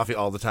drinking coffee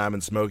all the time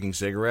and smoking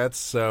cigarettes.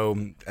 So,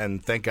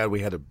 and thank God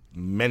we had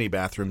many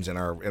bathrooms in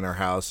our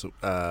house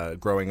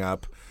growing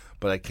up.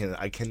 But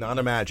I cannot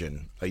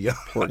imagine a young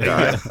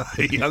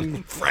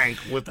Frank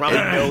with probably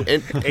no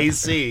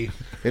AC.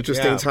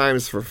 Interesting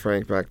times for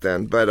Frank back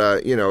then.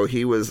 But,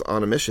 he was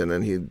on a mission,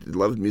 and he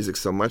loved music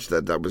so much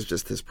that was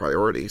just his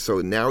priority.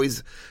 So now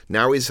he's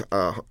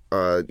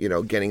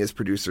getting his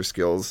producer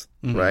skills,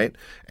 right?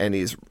 And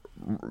he's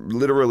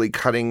literally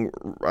cutting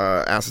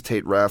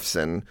acetate refs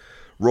and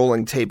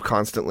rolling tape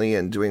constantly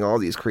and doing all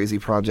these crazy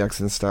projects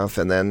and stuff.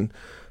 And then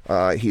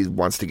he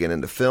wants to get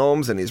into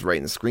films, and he's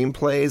writing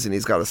screenplays, and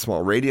he's got a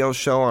small radio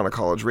show on a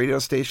college radio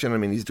station. I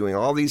mean, he's doing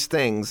all these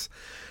things.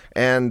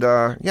 And,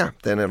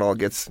 then it all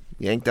gets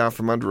yanked out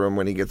from under him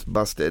when he gets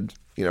busted,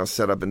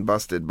 set up and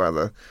busted by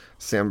the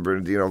San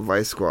Bernardino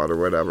Vice Squad or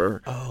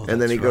whatever. Oh,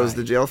 and then he goes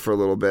to jail for a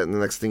little bit, and the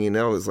next thing you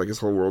know is like his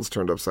whole world's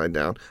turned upside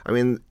down. I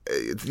mean,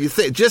 you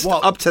think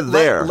up to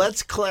there.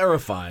 Let's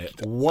clarify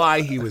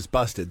why he was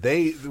busted.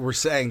 They were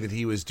saying that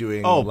he was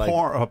doing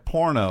a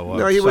porno.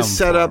 No, he was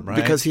set up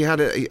because he had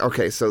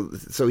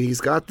so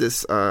he's got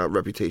this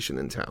reputation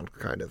in town,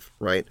 kind of,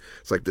 right?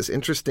 It's like this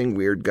interesting,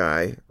 weird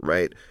guy,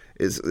 right?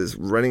 Is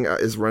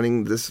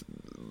running this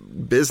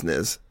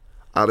business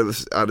out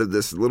of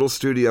this little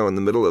studio in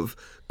the middle of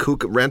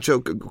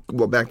Rancho.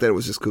 Well, back then it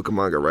was just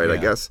Cucamonga, right? Yeah. I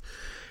guess.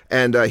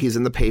 And he's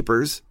in the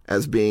papers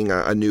as being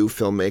a new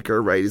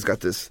filmmaker, right? He's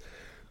got this,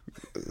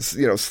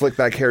 slick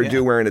back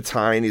hairdo, wearing a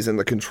tie, and he's in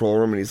the control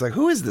room, and he's like,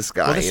 "Who is this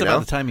guy?" Well, this is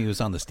about the time he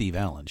was on the Steve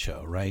Allen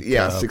Show, right?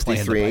 Yeah,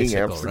 63.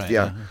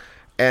 Yeah.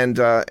 And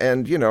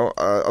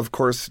of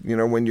course,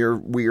 when you're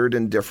weird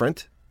and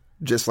different,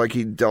 just like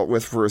he dealt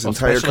with for his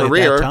entire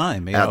career.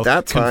 At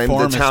that time,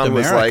 the town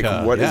was like,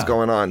 "What is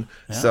going on?"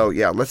 Yeah. So,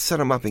 let's set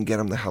him up and get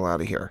him the hell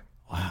out of here.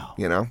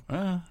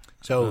 Wow.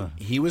 So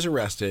he was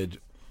arrested.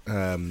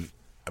 I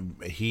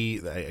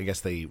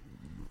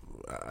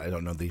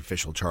don't know the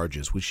official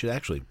charges. We should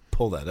actually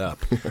pull that up.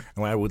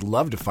 And I would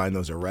love to find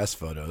those arrest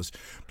photos.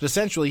 But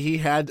essentially, he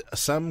had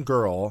some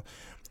girl.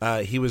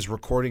 He was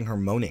recording her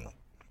moaning,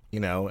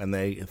 and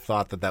they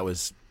thought that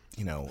was,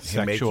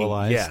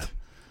 sexualized.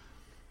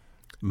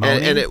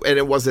 And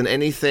it wasn't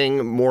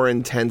anything more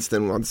intense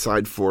than on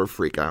side 4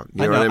 Freak Out.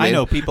 You know what I mean? I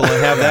know people that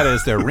have that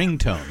as their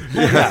ringtone.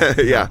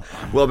 Yeah.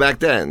 Well, back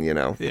then,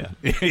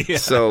 Yeah.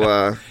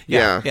 So,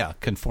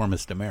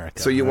 conformist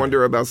America. So you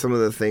wonder about some of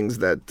the things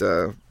that,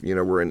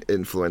 were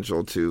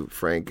influential to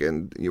Frank,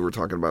 and you were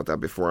talking about that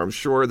before. I'm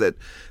sure that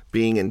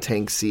being in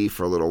Tank C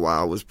for a little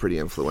while was pretty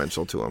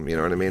influential to him. You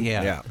know what I mean?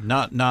 Yeah.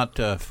 Not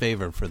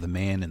favored for the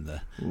man in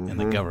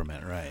the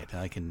government, right?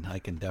 I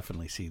can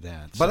definitely see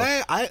that. But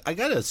I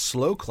got a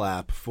slow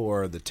clap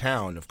for the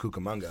town of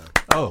Cucamonga.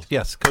 Oh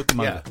yes,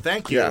 Cucamonga. Yeah,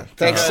 thank you. Yeah,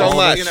 thanks so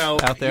much.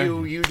 Out there,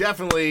 you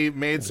definitely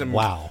made some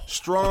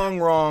strong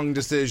wrong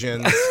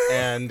decisions,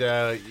 and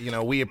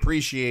we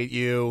appreciate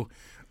you.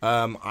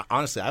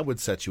 Honestly, I would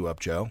set you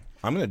up, Joe.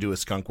 I'm going to do a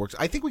Skunk Works.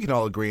 I think we can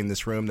all agree in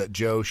this room that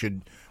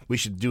we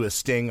should do a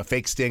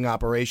fake sting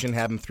operation,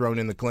 have him thrown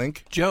in the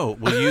clink. Joe,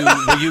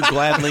 will you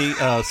gladly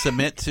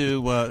submit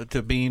to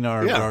being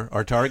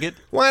our target?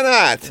 Why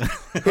not?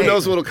 Who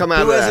knows what'll come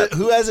out of that?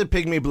 Who has a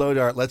pygmy blow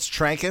dart? Let's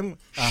trank him,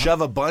 shove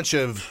a bunch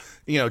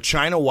of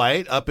China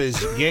White up his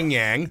yin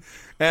yang,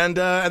 and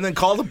then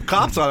call the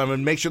cops on him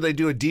and make sure they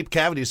do a deep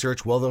cavity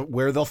search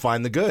where they'll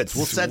find the goods.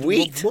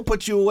 We'll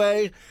put you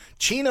away.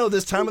 Chino,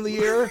 this time of the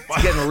year,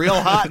 it's getting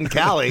real hot in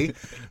Cali.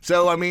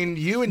 So, I mean,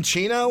 you and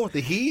Chino, the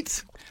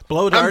heat.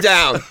 Blow darts, I'm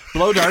down.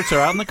 Blow darts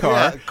are out in the car.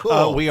 Yeah,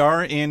 cool. We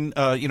are in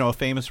a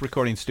famous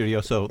recording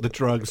studio, so the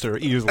drugs are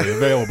easily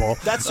available.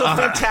 That's so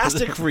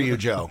fantastic for you,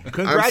 Joe.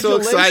 Congratulations. I'm so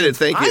excited.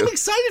 Thank you. I'm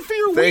excited for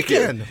your Thank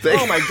weekend. You.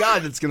 Oh, my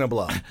God, it's going to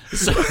blow.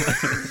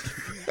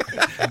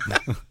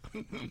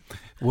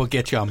 We'll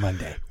get you on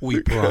Monday.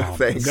 We promise.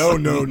 Thanks. No.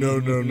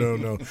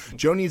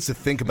 Joe needs to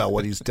think about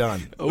what he's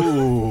done.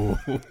 Ooh.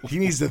 He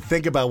needs to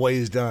think about what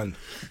he's done.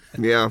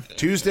 Yeah.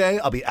 Tuesday,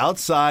 I'll be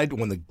outside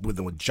when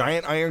the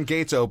giant iron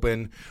gates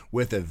open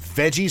with a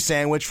veggie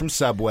sandwich from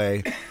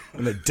Subway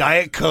and a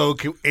Diet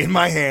Coke in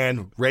my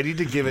hand, ready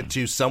to give it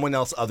to someone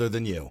else other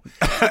than you.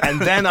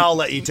 And then I'll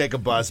let you take a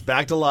bus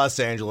back to Los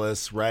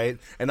Angeles, right?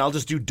 And I'll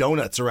just do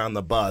donuts around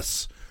the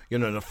bus,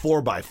 in a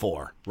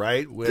 4x4,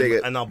 right? Dig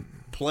it. And I'll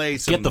play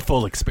some. Get the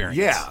full experience.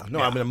 Yeah, no,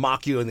 I'm going to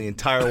mock you in the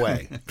entire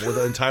way, or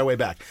the entire way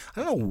back.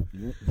 I don't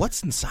know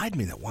what's inside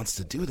me that wants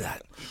to do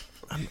that.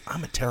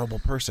 I'm a terrible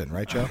person,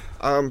 right, Joe?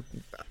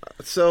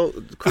 So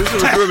Cruiser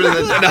was rumored in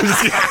the. No, I'm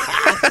just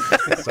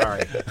kidding.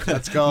 Sorry.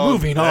 Let's go.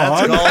 Moving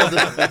That's on.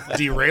 called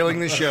derailing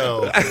the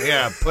show.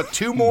 Yeah, put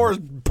 2 more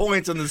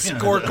points on the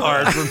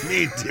scorecard for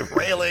me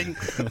derailing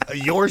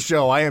your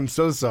show. I am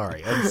so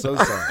sorry. I'm so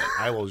sorry.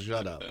 I will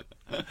shut up.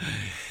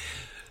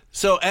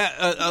 So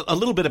a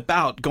little bit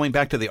about going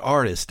back to the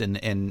artist and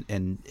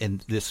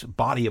this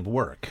body of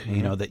work,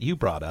 you know, that you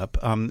brought up.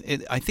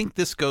 I think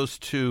this goes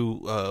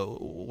to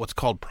what's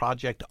called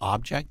Project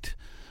Object.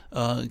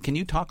 Can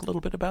you talk a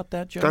little bit about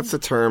that, Joe? That's the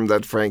term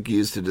that Frank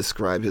used to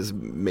describe his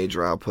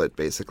major output,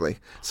 basically.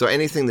 So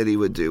anything that he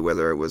would do,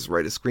 whether it was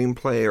write a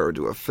screenplay or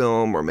do a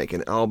film or make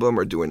an album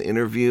or do an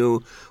interview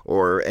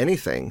or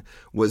anything,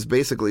 was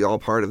basically all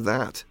part of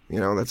that. You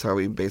know, that's how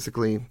he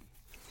basically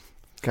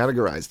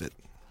categorized it.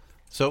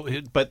 So,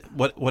 but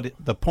what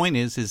the point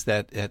is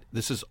that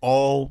this is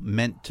all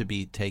meant to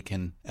be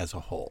taken as a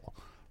whole,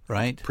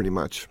 right? Pretty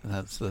much.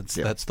 That's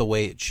the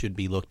way it should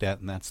be looked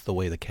at, and that's the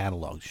way the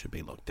catalog should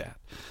be looked at.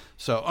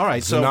 So, all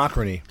right. So,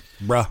 Xenochrony,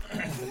 bruh.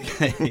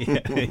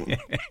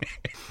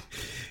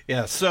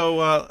 Yeah.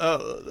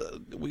 So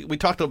we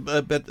talked a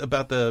bit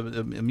about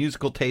the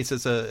musical taste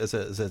as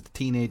a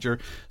teenager.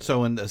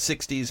 So in the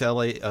 '60s,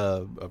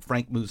 LA,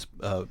 Frank moves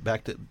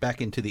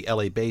back into the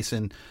LA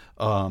basin,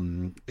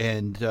 and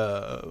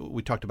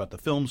we talked about the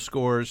film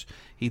scores.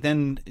 He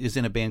then is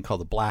in a band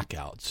called the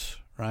Blackouts,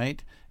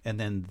 right? And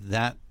then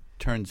that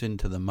turns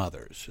into the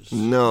Mothers.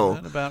 No,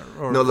 the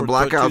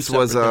Blackouts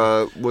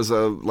was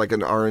a like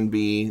an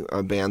R&B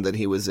band that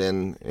he was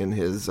in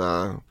his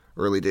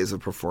early days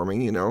of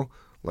performing. You know,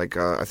 like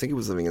I think he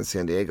was living in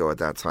San Diego at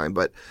that time.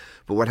 But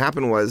what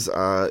happened was,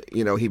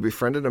 he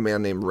befriended a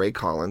man named Ray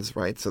Collins,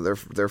 right? So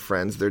they're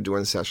friends. They're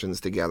doing sessions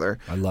together.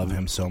 I love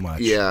him so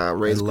much. Yeah,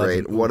 Ray's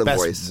great. Him. What a Best,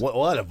 voice!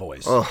 What a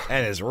voice! Oh.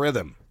 And his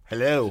rhythm.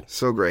 Hello.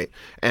 So great.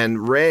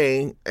 And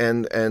Ray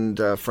and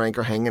Frank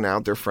are hanging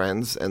out. They're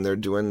friends, and they're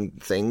doing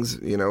things,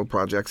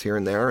 projects here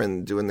and there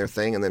and doing their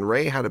thing. And then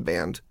Ray had a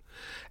band,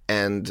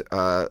 and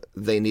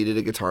they needed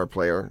a guitar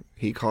player.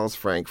 He calls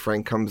Frank.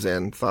 Frank comes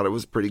in, thought it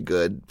was pretty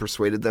good,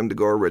 persuaded them to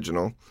go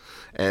original.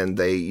 And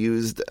they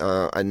used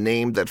a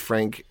name that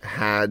Frank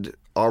had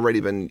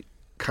already been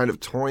kind of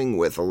toying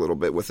with a little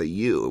bit with a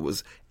U. It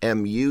was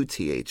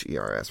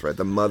Muthers, right?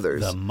 The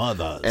Mothers. The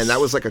Mothers. And that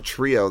was like a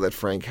trio that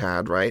Frank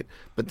had, right?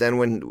 But then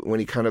when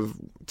he kind of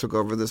took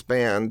over this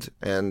band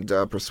and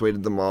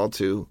persuaded them all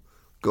to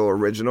go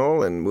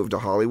original and move to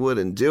Hollywood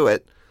and do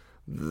it,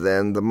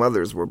 then the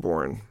Mothers were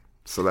born.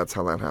 So that's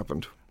how that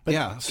happened. But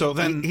yeah, so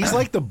then he's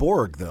like the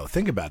Borg, though.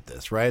 Think about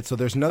this, right? So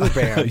there's another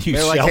band. You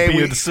they're shall like,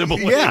 be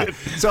assimilated. Yeah.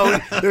 So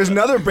there's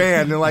another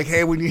band. They're like,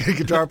 hey, we need a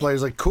guitar player.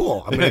 He's like,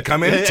 cool. I'm going to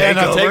come in, take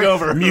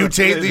over,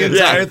 mutate the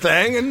entire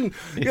thing, and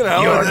you're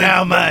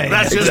now mine.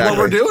 That's just what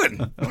we're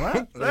doing.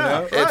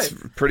 It's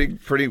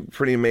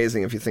pretty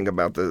amazing if you think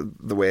about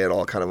the way it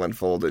all kind of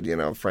unfolded.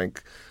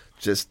 Frank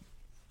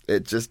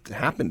it just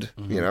happened.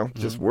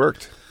 Just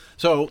worked.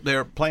 So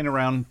they're playing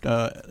around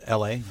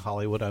L.A.,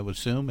 Hollywood, I would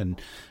assume,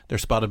 and they're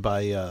spotted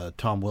by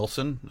Tom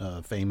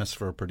Wilson, famous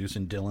for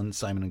producing Dylan,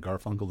 Simon and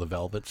Garfunkel, The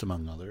Velvets,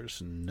 among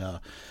others, and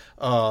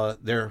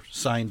they're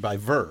signed by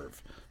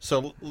Verve.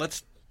 So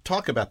let's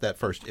talk about that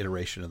first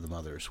iteration of the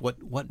Mothers.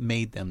 What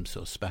made them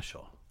so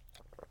special?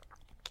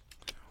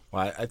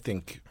 Well, I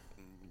think,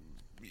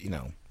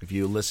 if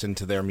you listen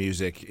to their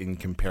music in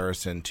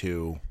comparison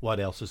to what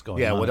else is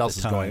going on, what else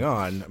is going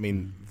on? I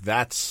mean,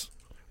 that's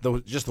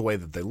just the way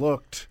that they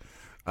looked.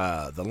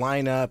 The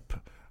lineup,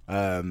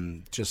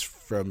 just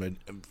from an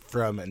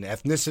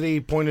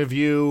ethnicity point of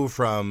view,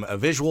 from a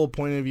visual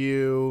point of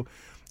view,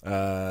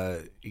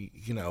 and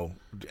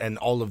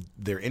all of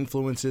their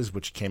influences,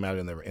 which came out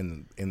in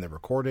the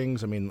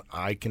recordings. I mean,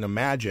 I can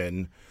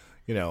imagine,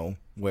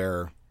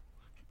 where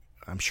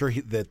I'm sure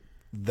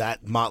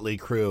that motley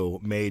crew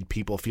made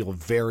people feel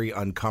very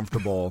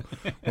uncomfortable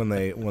when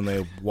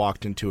they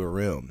walked into a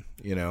room,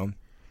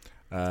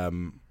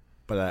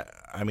 But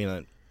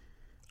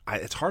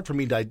it's hard for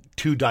me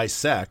to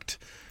dissect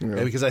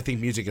because I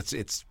think music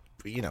it's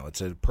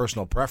a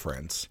personal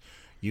preference.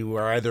 You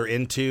are either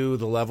into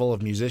the level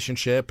of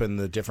musicianship and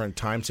the different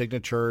time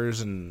signatures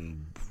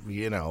and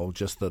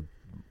just the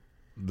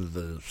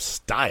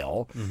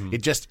style.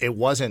 Mm-hmm. It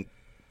wasn't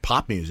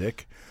pop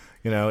music.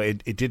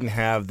 It didn't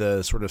have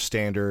the sort of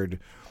standard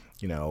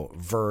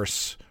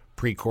verse,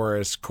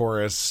 pre-chorus,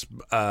 chorus.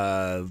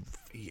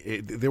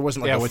 There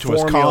wasn't like a which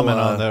formula. Was common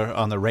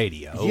on the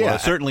radio. Yeah.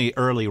 Certainly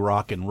early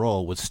rock and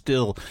roll was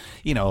still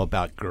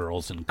about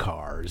girls and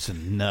cars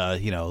and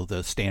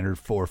the standard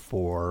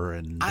 4/4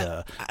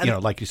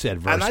 and like you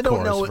said, verse, and I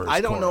don't chorus, know. I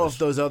don't know chorus. if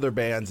those other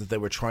bands that they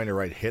were trying to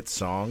write hit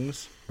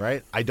songs,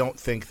 right? I don't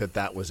think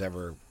that was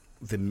ever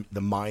the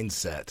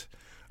mindset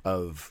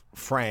of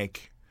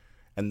Frank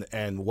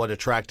and what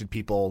attracted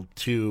people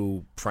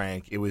to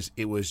Frank. It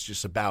was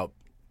just about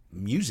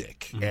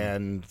music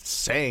and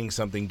saying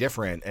something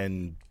different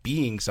and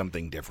being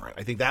something different.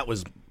 I think that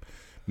was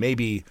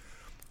maybe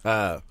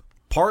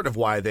part of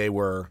why they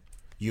were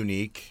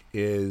unique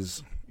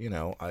is,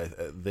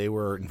 they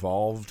were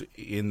involved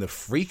in the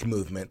freak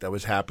movement that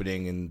was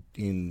happening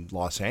in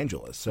Los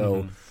Angeles.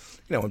 So,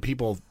 when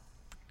people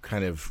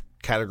kind of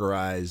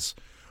categorize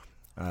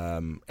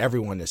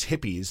everyone as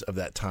hippies of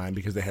that time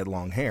because they had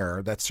long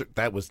hair,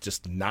 that was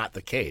just not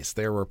the case.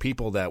 There were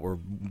people that were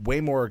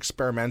way more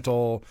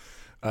experimental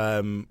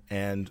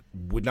and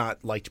would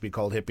not like to be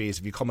called hippies.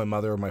 If you call my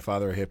mother or my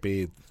father a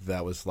hippie,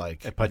 that was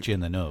like... It put you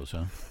in the nose,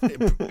 huh?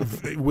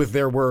 With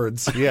their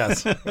words,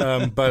 yes.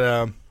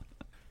 But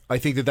I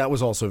think that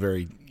was also a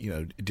very,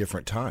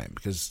 different time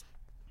because,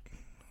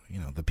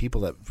 the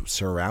people that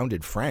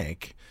surrounded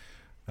Frank,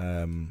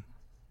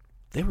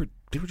 they were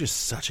just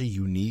such a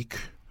unique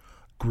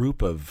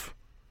group of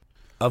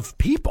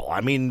people.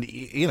 I mean,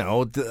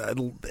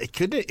 it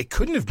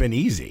couldn't have been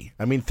easy.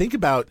 I mean, think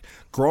about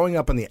growing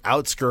up on the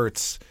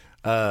outskirts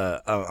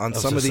on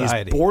some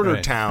society, of these border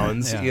right.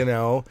 towns,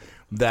 Yeah.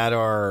 that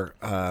are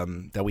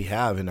that we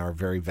have in our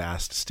very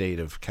vast state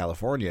of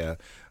California.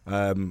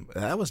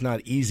 That was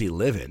not easy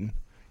living,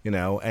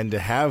 and to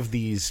have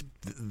these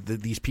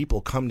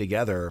people come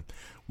together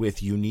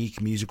with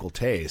unique musical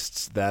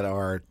tastes that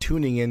are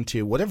tuning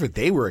into whatever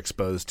they were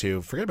exposed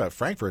to. Forget about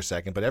Frank for a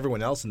second, but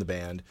everyone else in the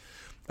band.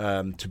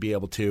 To be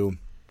able to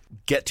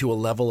get to a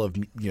level of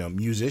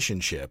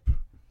musicianship,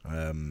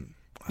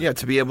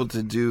 to be able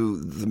to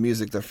do the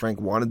music that Frank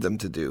wanted them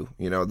to do.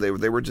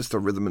 They were just a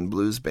rhythm and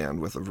blues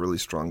band with a really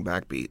strong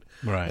backbeat.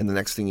 Right. And the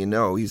next thing you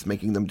know, he's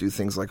making them do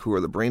things like Who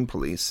Are the Brain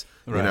Police,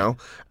 Right.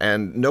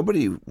 And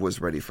nobody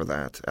was ready for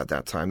that at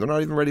that time. They're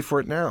not even ready for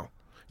it now.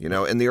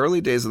 And the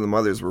early days of the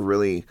Mothers were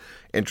really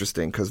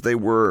interesting because they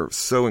were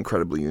so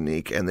incredibly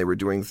unique and they were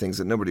doing things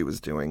that nobody was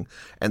doing,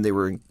 and they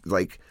were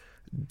like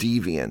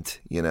deviant,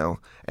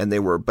 and they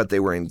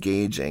were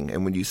engaging,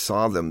 and when you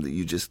saw them, that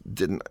you just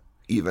didn't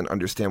even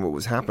understand what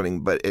was happening,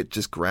 but it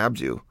just grabbed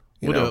you.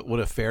 Would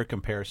a fair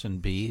comparison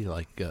be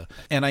like,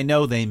 and I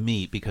know they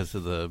meet because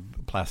of the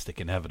Plastic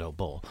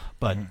Inevitable,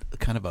 but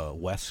kind of a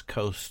West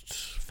Coast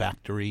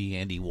Factory,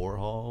 Andy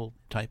Warhol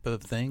type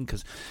of thing?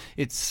 Because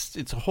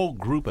it's a whole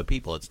group of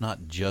people. It's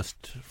not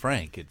just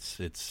Frank. It's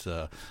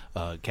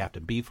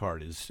Captain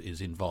Beefheart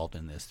is involved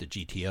in this. The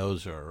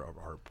GTOs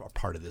are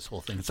part of this whole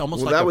thing. It's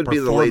almost like that a would be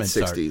the late performance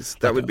art. '60s.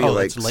 That would be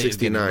like it's late,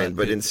 '69,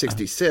 but in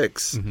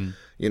 '66,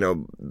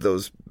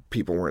 those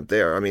people weren't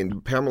there. I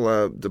mean,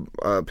 Pamela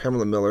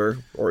Miller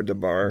or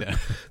DeBar,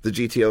 the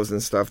GTOs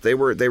and stuff, they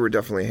were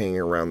definitely hanging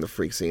around the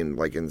freak scene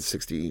like in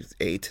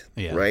 '68,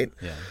 right?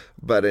 Yeah.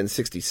 But in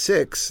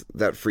 '66,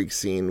 that freak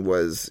scene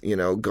was,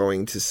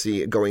 going to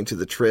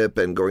the Trip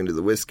and going to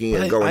the Whiskey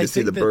and going to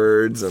see the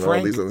Birds and Frank,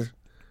 all these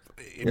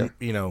other.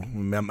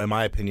 In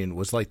my opinion,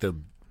 was like the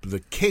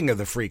king of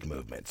the freak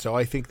movement. So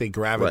I think they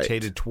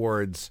gravitated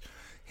towards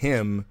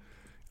him.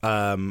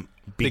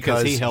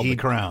 Because he held the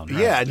crown.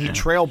 Right? Yeah, and he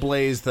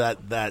trailblazed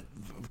that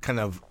kind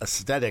of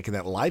aesthetic and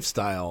that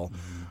lifestyle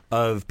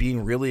of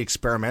being really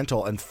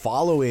experimental and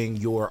following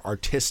your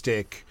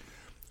artistic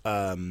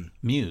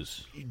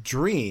muse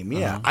dream.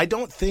 Yeah, I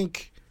don't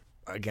think.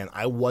 Again,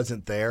 I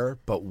wasn't there,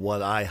 but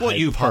what I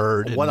you've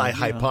heard, what I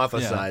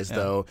hypothesized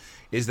though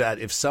is that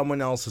if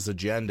someone else's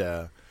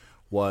agenda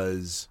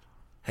was,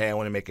 "Hey, I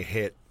want to make a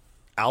hit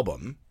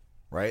album."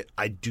 Right,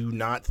 I do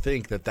not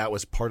think that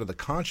was part of the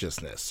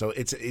consciousness. So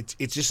it's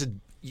just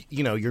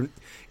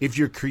if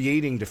you're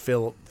creating to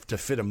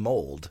fit a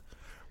mold,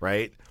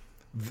 right?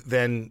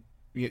 Then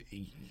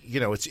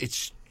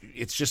it's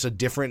just a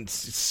different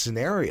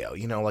scenario.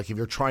 Like if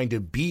you're trying to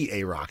be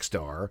a rock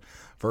star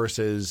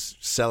versus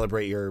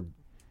celebrate your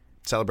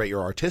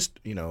your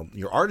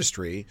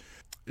artistry.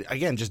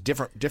 Again, just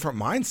different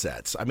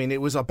mindsets. I mean,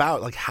 it was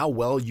about like how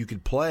well you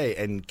could play,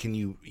 and can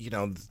you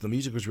the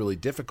music was really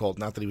difficult.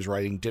 Not that he was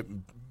writing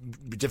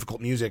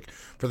difficult music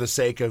for the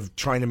sake of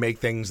trying to make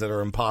things that are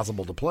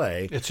impossible to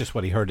play. It's just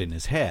what he heard in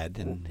his head,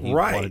 and he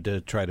wanted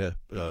to try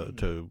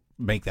to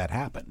make that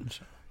happen.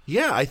 So.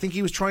 Yeah, I think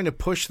he was trying to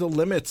push the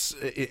limits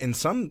in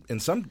some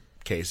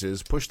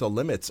cases, push the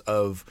limits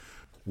of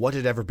what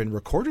had ever been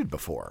recorded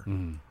before.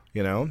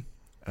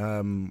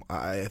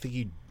 I think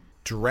he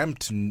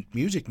dreamt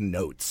music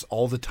notes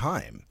all the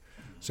time.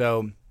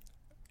 So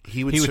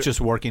he was just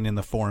working in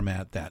the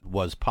format that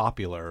was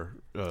popular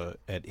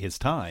at his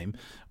time,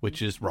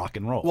 which is rock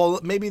and roll. Well,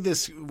 maybe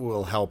this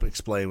will help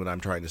explain what I'm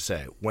trying to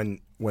say.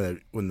 When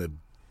the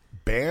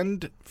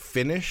band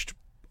finished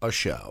a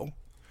show,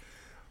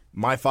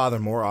 my father,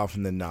 more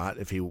often than not,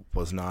 if he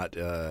was not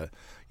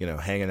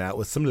hanging out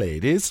with some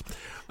ladies,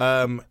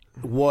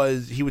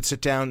 he would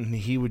sit down and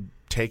he would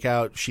take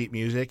out sheet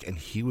music and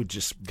he would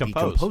just be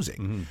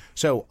composing.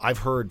 So I've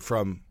heard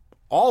from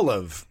all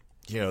of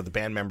the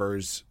band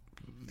members,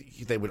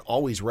 they would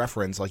always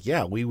reference like,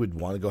 we would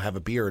want to go have a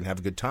beer and have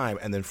a good time,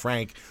 and then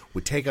Frank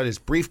would take out his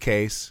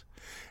briefcase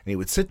and he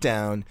would sit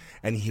down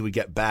and he would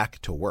get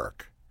back to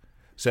work.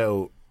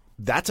 So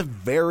that's a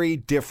very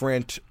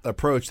different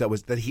approach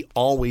that he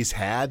always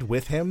had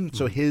with him.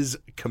 So his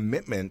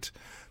commitment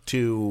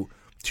to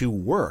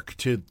work,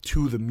 to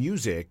the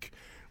music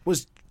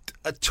was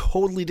a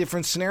totally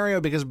different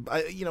scenario because,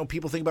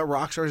 people think about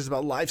rock stars as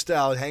about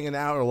lifestyle and hanging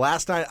out. Or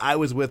last night I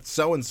was with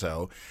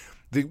so-and-so.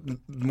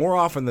 More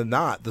often than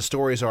not, the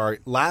stories are,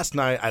 last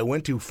night I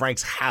went to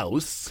Frank's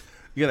house,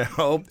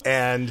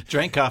 and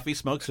drank coffee,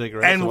 smoked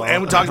cigarettes. And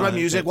we talked about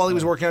music while he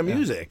was working on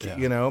music,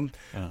 Yeah.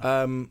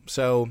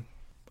 So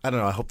I don't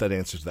know. I hope that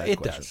answers that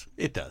question.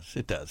 It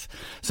does.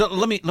 So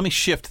let me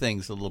shift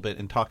things a little bit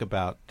and talk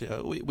about,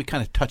 we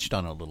kind of touched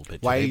on it a little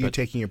bit. Why today, are you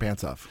taking your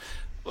pants off?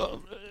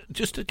 Well,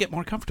 just to get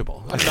more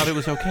comfortable. I thought it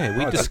was okay.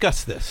 We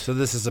discussed this. So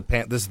this is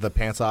the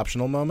pants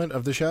optional moment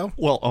of the show?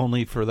 Well,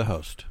 only for the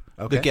host.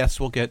 Okay. The guests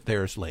will get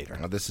theirs later.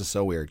 Oh, this is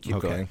so weird. Keep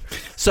going.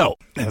 So,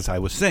 as I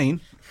was saying,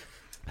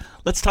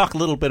 let's talk a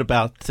little bit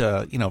about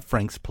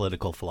Frank's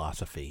political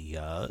philosophy.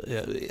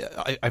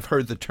 I've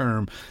heard the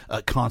term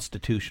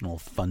constitutional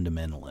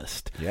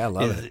fundamentalist. Yeah, I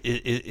love it.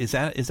 Is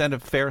that a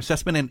fair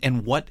assessment?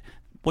 And what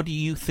do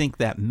you think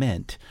that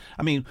meant?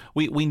 I mean,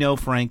 we know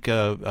Frank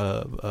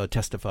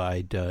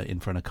testified in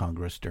front of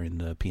Congress during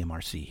the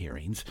PMRC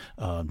hearings,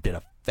 did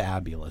a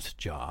fabulous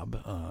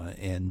job,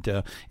 and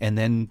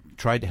then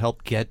tried to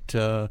help get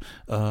the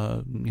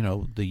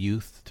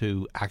youth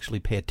to actually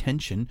pay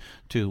attention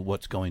to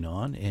what's going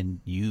on and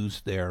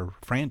use their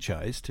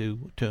franchise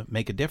to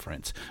make a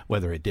difference.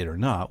 Whether it did or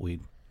not,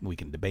 we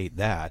can debate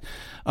that.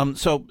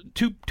 So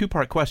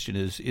two-part question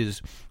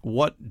is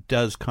what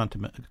does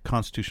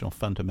constitutional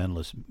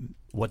fundamentalist,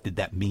 what did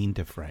that mean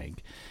to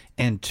Frank?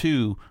 And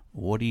two,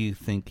 what do you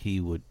think he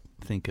would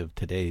think of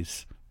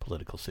today's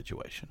political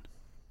situation?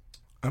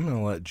 I'm going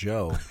to let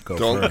Joe go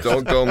first.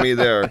 Don't go me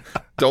there.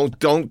 Don't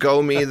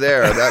go me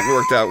there. That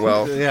worked out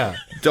well. Yeah.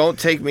 Don't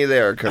take me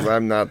there because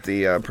I'm not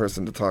the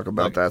person to talk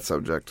about that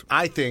subject.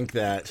 I think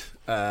that...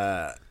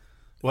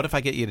 What if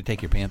I get you to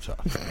take your pants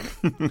off?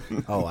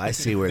 Oh, I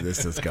see where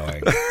this is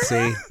going.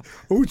 See?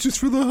 Oh, it's just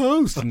for the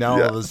host. Now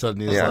all of a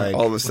sudden he's like...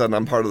 all of a sudden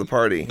I'm part of the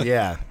party.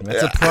 Yeah,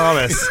 that's a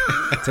promise.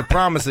 It's a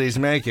promise that he's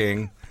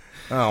making.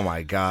 Oh,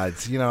 my God.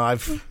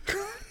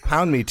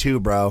 Pound me too,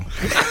 bro.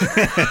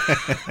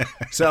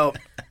 So,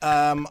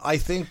 I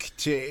think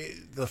to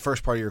the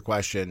first part of your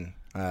question,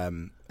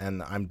 and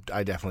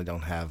I definitely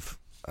don't have...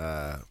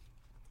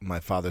 my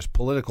father's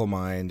political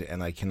mind,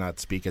 and I cannot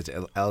speak as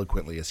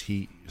eloquently as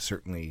he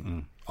certainly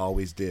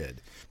always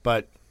did.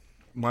 But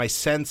my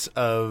sense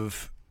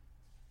of,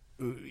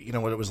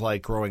 what it was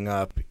like growing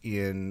up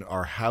in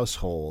our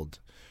household,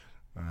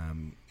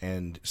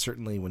 and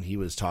certainly when he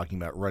was talking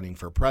about running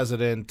for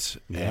president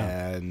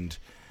and...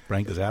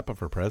 Frank Zappa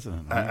for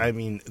president. Right? I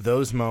mean,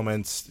 those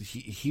moments,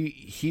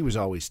 he was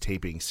always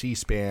taping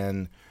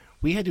C-SPAN.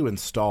 We had to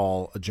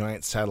install a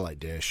giant satellite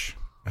dish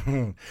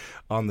on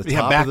the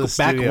top of the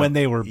studio. Back when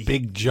they were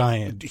big,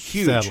 giant,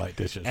 huge satellite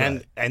dishes.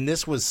 And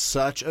this was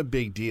such a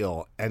big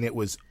deal, and it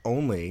was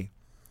only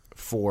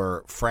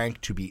for Frank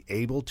to be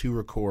able to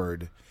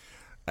record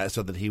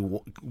so that he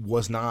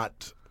was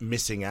not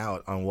missing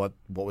out on what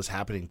was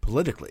happening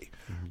politically,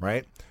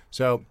 right?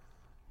 So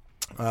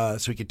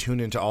he could tune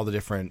into all the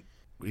different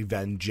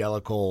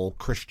evangelical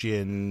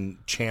Christian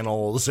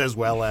channels as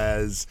well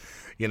as,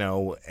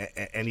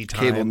 anytime.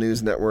 Cable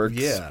news networks.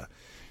 Yeah.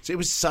 So it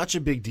was such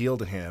a big deal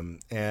to him,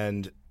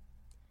 and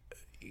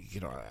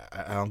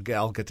I'll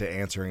get to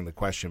answering the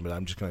question, but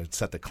I'm just going to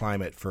set the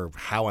climate for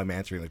how I'm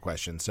answering the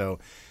question. So,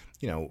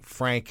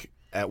 Frank,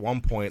 at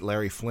one point,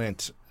 Larry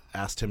Flynt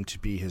asked him to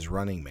be his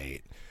running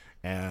mate,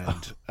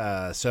 and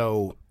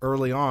so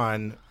early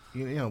on,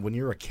 when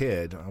you're a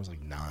kid, I was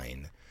like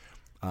 9,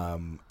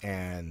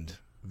 and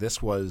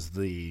this was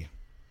maybe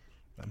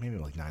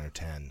like 9 or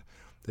 10.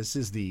 This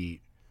is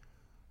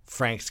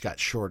Frank's got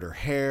shorter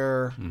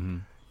hair. Mm-hmm.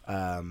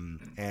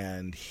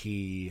 And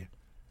he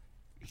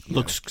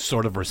looks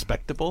sort of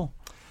respectable.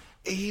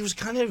 He was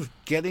kind of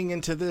getting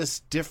into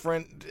this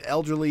different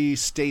elderly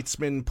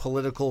statesman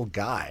political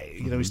guy.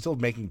 He's still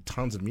making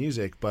tons of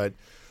music, but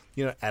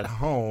at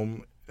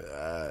home,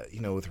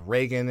 with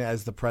Reagan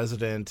as the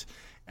president,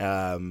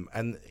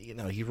 and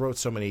he wrote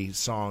so many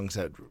songs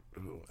that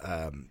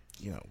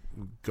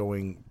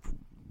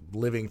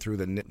living through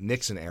the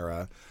Nixon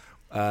era.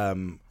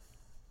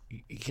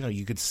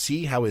 You could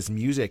see how his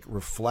music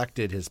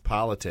reflected his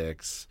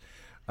politics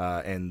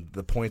and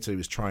the points that he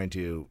was trying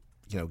to,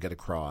 get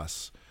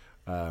across,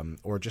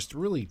 or just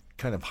really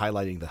kind of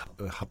highlighting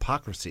the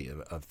hypocrisy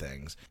of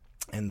things.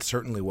 And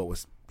certainly what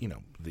was,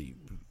 the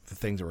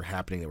things that were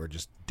happening that were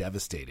just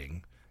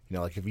devastating.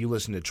 Like if you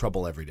listen to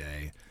Trouble Every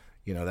Day,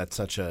 that's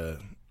such a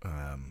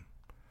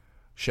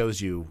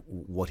shows you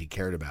what he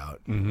cared about,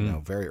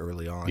 very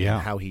early on,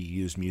 and how he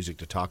used music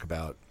to talk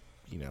about,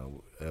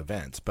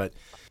 events. But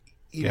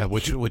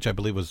which I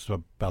believe was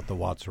about the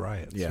Watts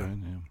riots. Yeah. Right?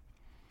 Yeah.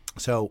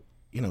 So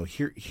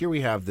here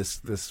we have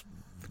this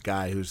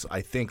guy who's,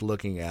 I think,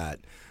 looking at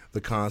the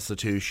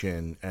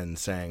Constitution and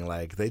saying,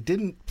 like, they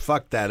didn't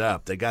fuck that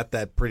up. They got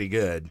that pretty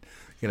good,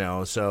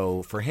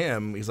 So for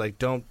him, he's like,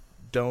 don't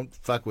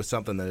fuck with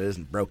something that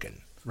isn't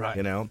broken. Right.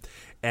 You know,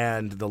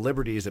 and the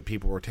liberties that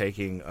people were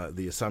taking,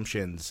 the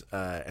assumptions,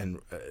 and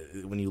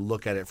when you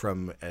look at it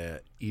from an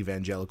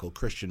evangelical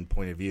Christian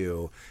point of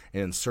view,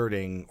 and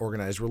inserting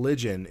organized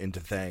religion into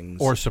things,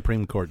 Or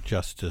Supreme Court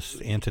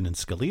Justice Antonin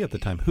Scalia at the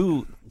time,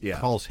 who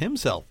calls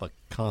himself a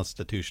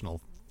constitutional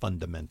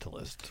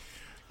fundamentalist.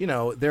 You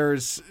know,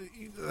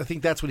 I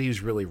think that's what he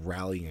was really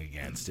rallying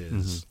against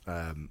is.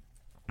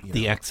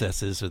 The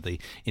excesses or the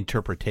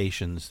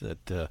interpretations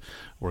that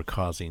were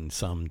causing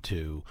some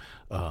to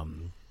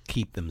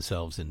keep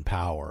themselves in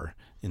power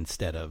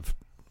instead of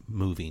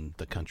moving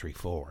the country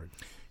forward.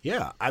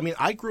 Yeah. I mean,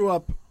 I grew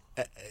up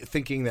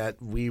thinking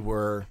that we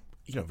were,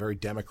 very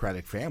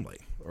democratic family,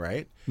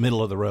 right?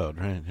 Middle of the road,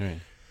 right.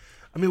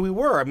 I mean, we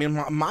were. I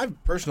mean, my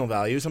personal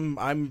values,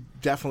 I'm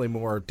definitely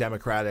more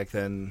democratic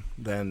than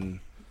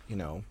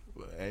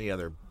any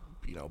other,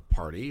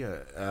 party.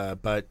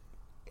 But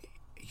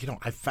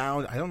I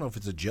found, I don't know if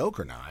it's a joke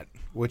or not,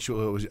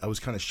 I was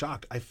kind of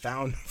shocked. I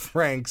found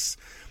Frank's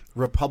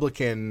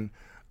Republican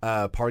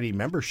Party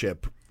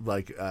membership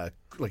like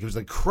it was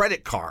a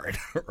credit card,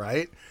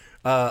 right?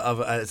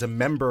 As a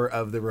member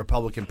of the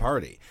Republican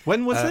Party.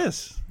 When was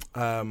this?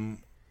 I might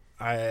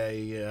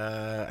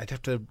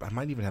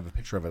even have a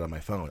picture of it on my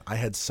phone. I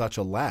had such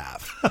a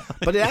laugh,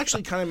 but it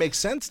actually kind of makes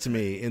sense to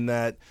me in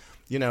that,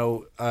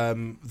 the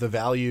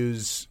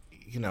values,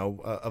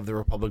 of the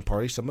Republican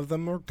Party, some of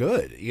them are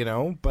good,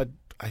 but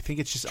I think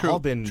it's just all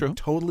been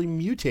totally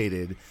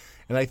mutated.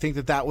 And I think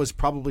that was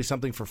probably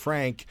something for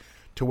Frank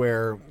to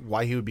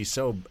why he would be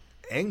so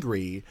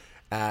angry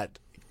at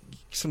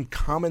some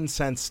common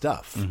sense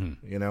stuff,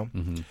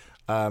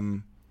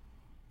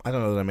 I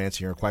don't know that I'm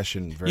answering your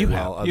question very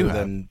well. Other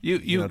than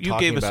you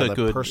gave us a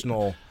good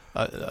personal,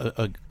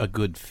 a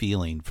good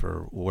feeling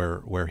for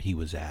where he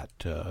was at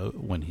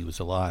when he was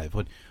alive.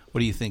 What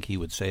do you think he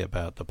would say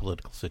about the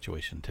political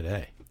situation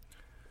today?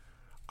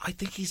 I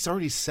think he's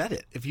already said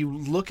it. If you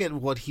look at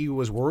what he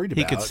was worried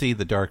about, he could see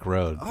the dark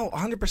road. Oh,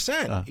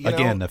 100%.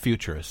 Again, a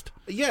futurist.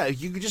 Yeah,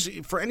 you could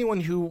just, for anyone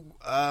who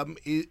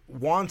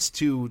wants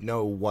to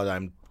know what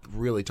I'm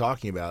really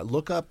talking about,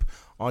 look up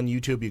on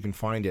YouTube. You can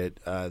find it.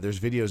 There's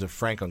videos of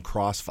Frank on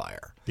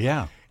Crossfire.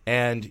 Yeah.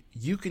 And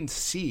you can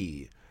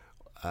see,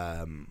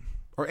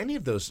 or any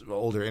of those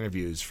older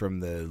interviews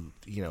from the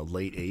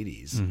late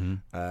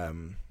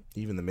 80s,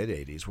 even the mid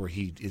 80s, where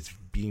he is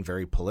being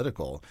very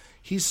political.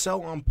 He's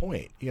so on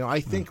point. I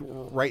think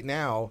right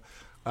now,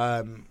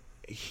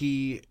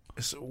 he,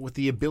 with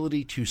the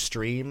ability to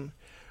stream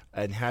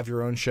and have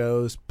your own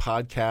shows,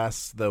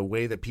 podcasts, the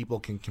way that people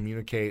can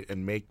communicate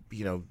and make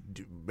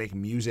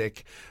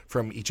music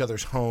from each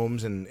other's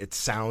homes, and it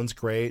sounds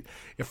great.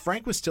 If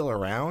Frank was still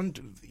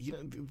around,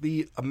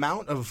 the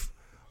amount of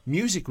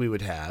music we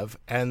would have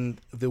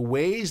and the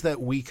ways that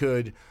we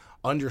could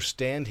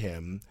understand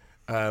him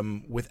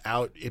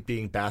without it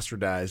being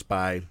bastardized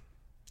by,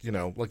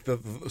 like the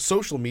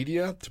social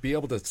media, to be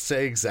able to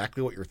say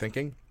exactly what you're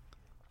thinking,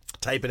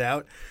 type it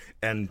out,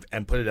 and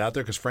put it out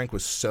there, because Frank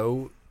was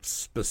so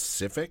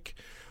specific,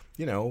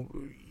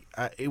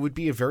 it would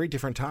be a very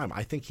different time.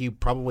 I think he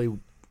probably,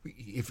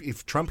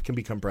 if Trump can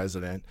become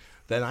president,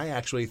 then I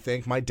actually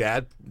think my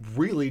dad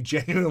really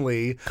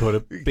genuinely could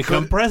have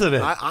become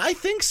president. I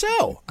think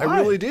so. I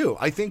really do.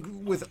 I think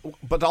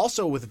but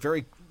also with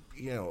very,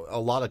 a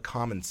lot of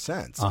common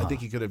sense. I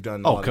think he could have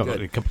done a lot of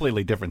good. A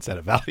completely different set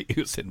of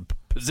values and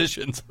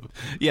positions.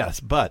 Yes,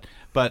 but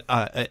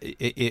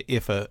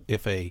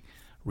if a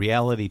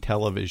reality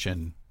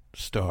television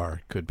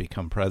star could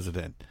become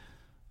president,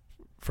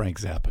 Frank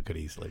Zappa could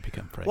easily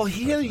become president. Well,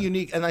 he had a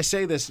unique, and I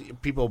say this,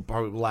 people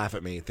probably laugh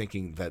at me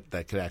thinking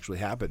that could actually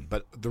happen,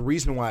 but the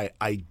reason why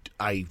I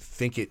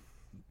think it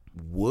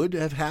would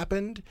have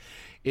happened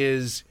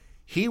is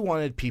he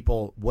wanted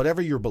people,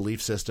 whatever your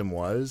belief system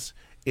was,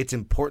 it's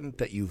important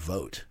that you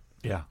vote.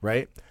 Yeah.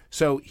 Right?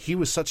 So he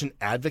was such an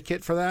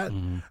advocate for that,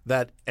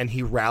 and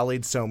he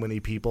rallied so many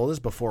people. This is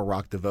before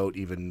Rock the Vote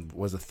even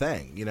was a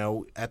thing.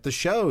 At the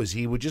shows,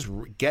 he would just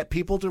get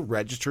people to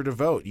register to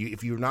vote.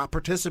 If you're not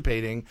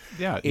participating,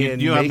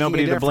 you have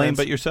nobody to blame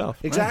but yourself.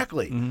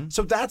 Exactly. Right.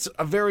 So that's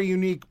a very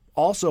unique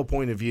also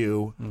point of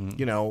view,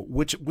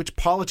 which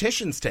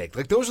politicians take.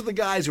 Like, those are the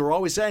guys who are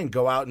always saying,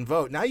 go out and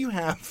vote. Now you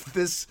have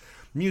this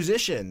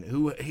musician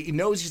who he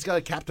knows he's got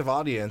a captive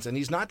audience, and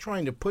he's not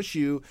trying to push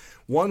you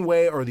one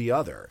way or the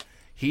other.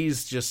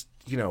 He's just,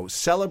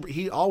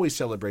 he always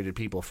celebrated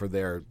people for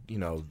their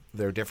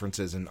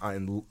differences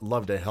and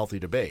loved a healthy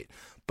debate.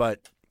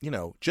 But,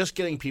 just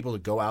getting people to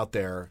go out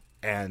there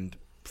and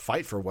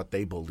fight for what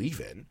they believe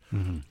in,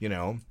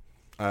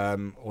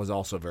 was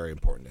also very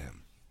important to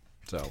him.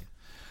 So,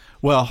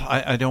 well,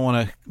 I don't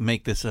want to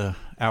make this a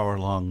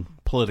hour-long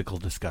political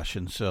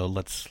discussion, so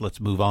let's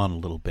move on a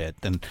little bit.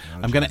 And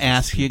I'm going to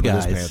ask you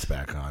guys. Put his pants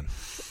back on.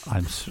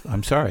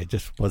 I'm sorry, I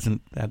just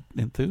wasn't that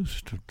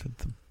enthused.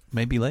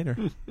 Maybe later.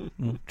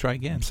 We'll try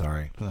again. I'm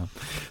sorry.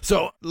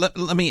 So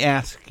let me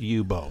ask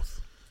you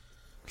both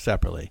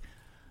separately.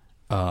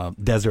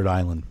 Desert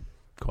Island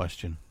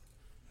question.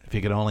 If you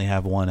could only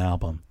have one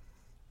album,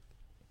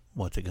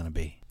 what's it going to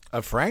be?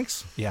 Of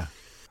Frank's? Yeah.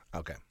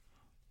 Okay.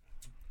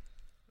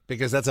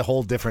 Because that's a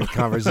whole different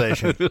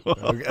conversation.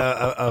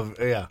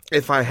 Yeah.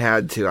 If I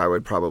had to, I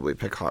would probably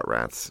pick Hot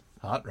Rats.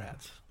 Hot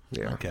Rats.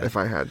 Yeah, Okay. if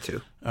I had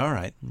to. All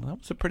right. Well, that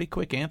was a pretty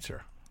quick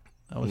answer.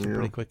 I'm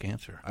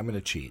going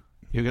to cheat.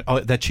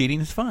 That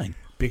cheating is fine.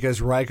 Because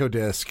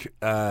Rykodisc,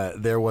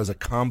 there was a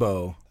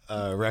combo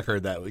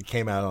record that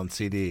came out on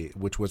CD,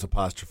 which was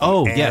Apostrophe.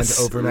 Oh, and yes.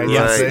 Overnight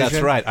Yes, Sensation. that's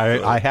right.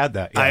 I had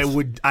that.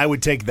 Yes. I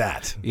would take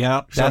that.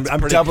 Yeah, So I'm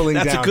doubling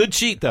down. That's a good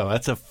cheat, though.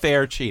 That's a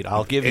fair cheat.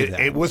 I'll give you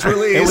that. It was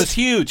released. It was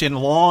huge and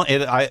long.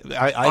 I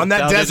on that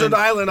found desert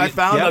island, I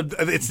found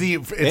yep. it's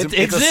It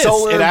a exists.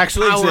 solar It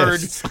actually powered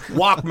exists.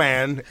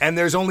 Walkman, and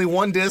there's only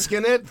one disc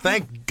in it.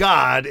 Thank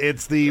God,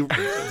 it's the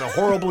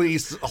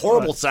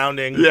horrible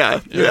sounding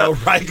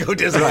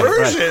Rykodisc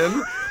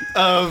version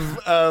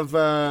of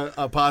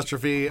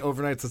Apostrophe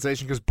Overnight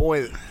Sensation. Because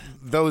boy,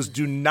 those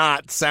do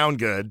not sound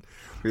good.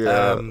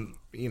 Yeah.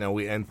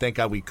 And thank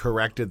God we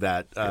corrected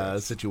that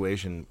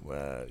situation.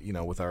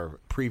 With our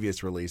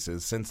previous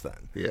releases since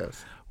then.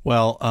 Yes.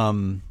 Well,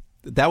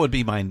 that would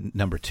be my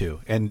number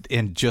 2,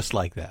 and just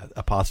like that,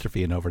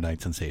 Apostrophe and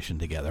Overnight Sensation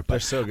together. But they're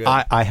so good.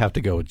 I have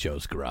to go with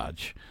Joe's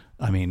Garage.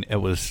 I mean, it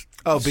was.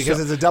 Oh, because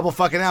it's a double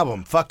fucking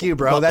album. Fuck you,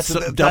 bro. That's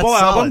double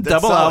album. That's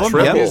Double solid. album.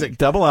 Trip Yep. music.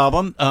 Double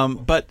album.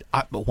 But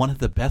one of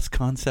the best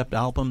concept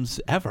albums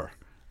ever.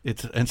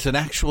 It's an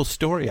actual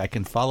story I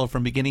can follow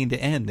from beginning to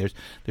end.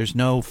 There's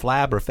no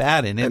flab or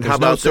fad in it. And There's how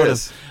no about sort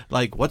this? of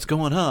like what's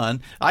going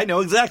on. I know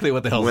exactly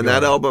what the hell's When going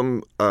that on.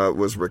 album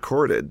was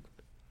recorded,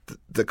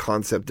 the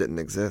concept didn't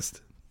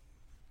exist.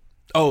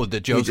 Oh, the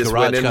He Joe's just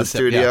Garage went in the concept,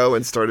 studio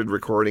and started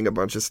recording a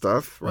bunch of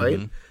stuff,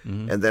 right?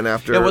 And then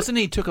after, Yeah, wasn't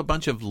he took a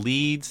bunch of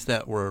leads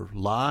that were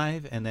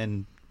live and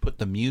then put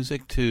the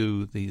music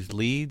to these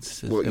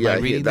leads? Am I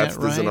reading that's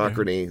that the right?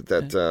 Xenochrony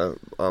that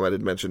Ahmed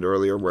had mentioned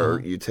earlier, where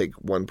you take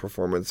one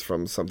performance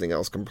from something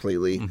else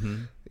completely,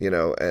 and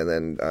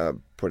then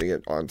putting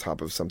it on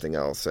top of something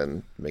else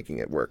and making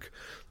it work.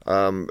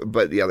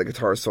 But the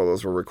guitar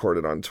solos were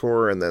recorded on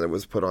tour, and then it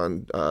was put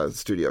on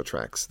studio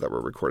tracks that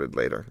were recorded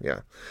later.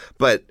 Yeah,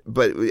 but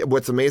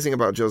what's amazing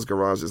about Joe's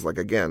Garage is, like,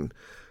 again,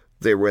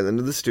 they went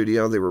into the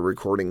studio, they were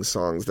recording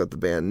songs that the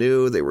band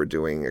knew, they were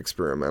doing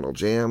experimental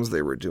jams,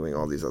 they were doing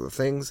all these other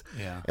things.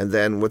 Yeah. And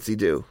then what's he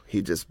do?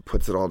 He just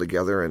puts it all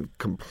together and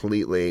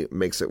completely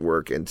makes it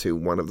work into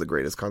one of the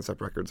greatest concept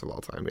records of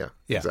all time. Yeah,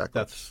 Yeah, exactly.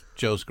 that's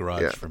Joe's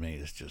Garage Yeah. for me.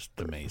 It's just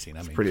amazing.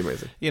 I mean, pretty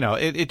amazing.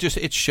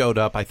 It showed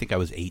up. I think I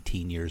was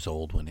 18 years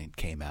old when it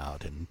came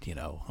out, and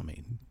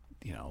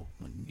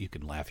when you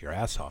can laugh your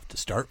ass off to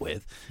start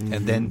with,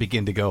 and then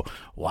begin to go,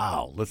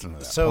 wow, listen to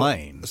that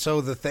plane.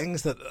 So the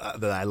things that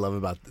I love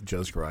about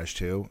Joe's Garage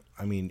too.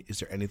 I mean, is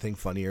there anything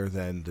funnier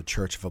than the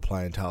Church of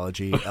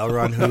Appliantology, L.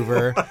 Ron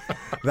Hoover?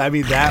 I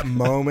mean, that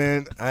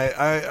moment.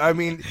 I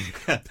mean,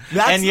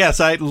 And yes,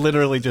 I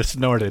literally just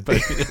snorted.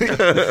 But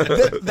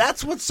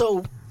that's what's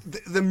so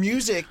the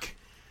music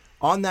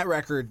on that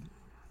record.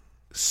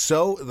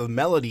 So the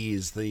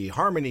melodies, the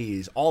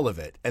harmonies, all of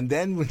it. And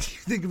then when you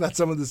think about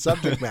some of the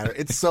subject matter,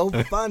 it's so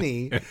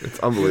funny. It's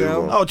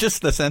unbelievable. oh,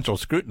 just the Central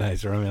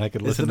Scrutinizer. I mean, I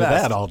could It's listen the to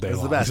best. that all day It's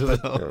long. the best.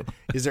 But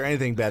is there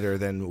anything better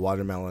than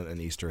Watermelon and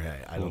Easter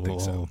Hay? I don't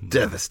think so.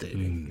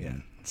 Devastating. Yeah,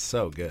 it's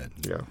so good.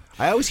 Yeah.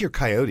 I always hear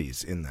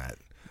coyotes in that.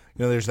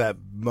 There's that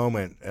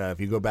moment, if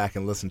you go back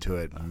and listen to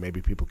it,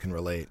 maybe people can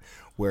relate,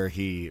 where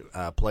he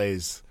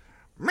plays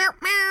meow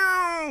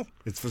meow.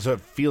 So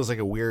it feels like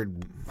a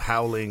weird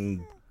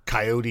howling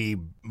coyote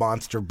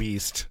monster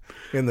beast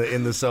in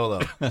the solo.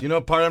 Do you know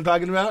what part I'm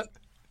talking about?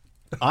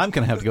 I'm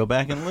going to have to go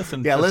back and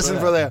listen. Yeah, just listen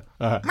for that.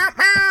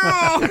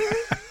 the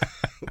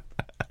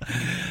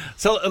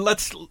So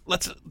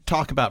let's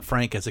talk about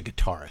Frank as a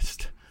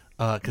guitarist,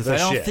 because The I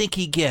don't shit. think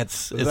he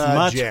gets as The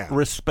much jam.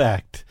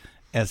 respect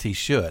as he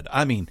should.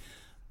 I mean,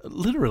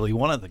 literally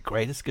one of the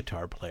greatest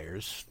guitar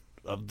players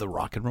of the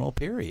rock and roll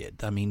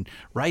period. I mean,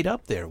 right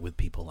up there with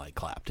people like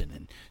Clapton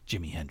and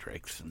Jimi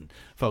Hendrix and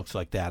folks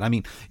like that. I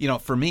mean,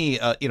 for me,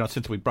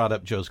 since we brought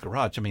up Joe's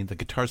Garage, I mean, the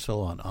guitar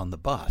solo on the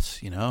bus,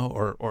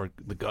 or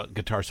the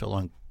guitar solo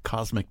on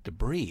Cosmic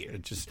Debris.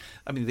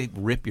 They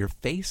rip your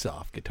face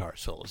off, guitar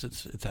solos.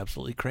 It's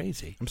absolutely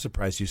crazy. I'm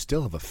surprised you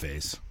still have a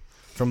face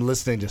from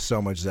listening to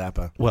so much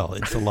Zappa. Well,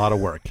 it's a lot of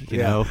work, you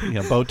Yeah. know,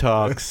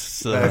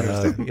 Botox.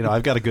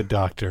 I've got a good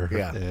doctor.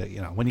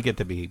 Yeah. When you get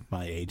to be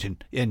my age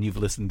and you've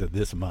listened to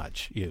this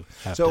much, you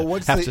have So to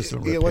what's have the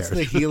some what's the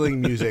repairs.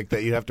 healing music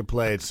that you have to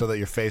play so that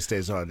your face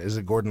stays on? Is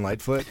it Gordon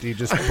Lightfoot? Do you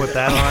just put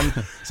that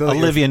on? So that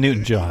Olivia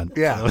Newton-John.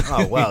 Yeah.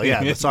 Oh well.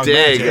 Yeah. The song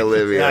Dig, Magic.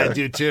 Olivia. Yeah, I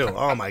do too.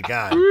 Oh my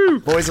God.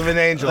 Voice of an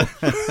angel.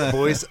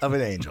 Voice of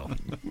an angel.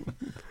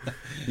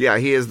 Yeah,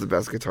 he is the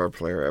best guitar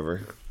player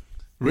ever.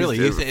 Really,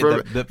 He's- he's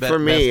for, the for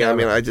me, best I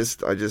mean,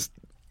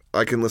 ever.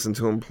 I can listen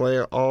to him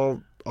play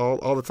all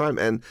the time.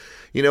 And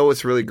you know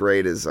what's really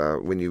great is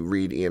when you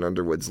read Ian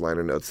Underwood's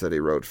liner notes that he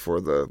wrote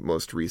for the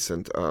most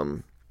recent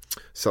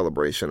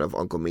celebration of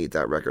Uncle Meat,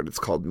 that record. It's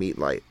called Meat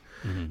Light.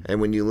 Mm-hmm. And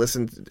when you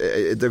listen,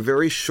 they're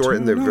very short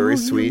and they're very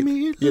sweet,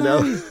 you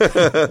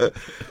know.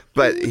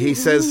 But he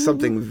says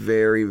something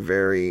very,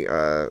 very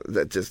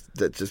that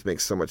just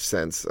makes so much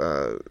sense.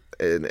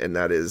 and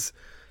that is,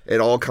 it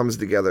all comes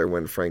together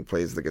when Frank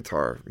plays the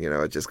guitar.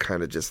 It just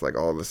kind of just like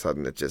all of a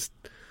sudden it just,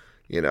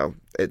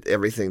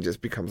 everything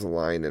just becomes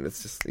aligned, and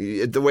it's just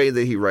the way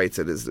that he writes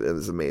it is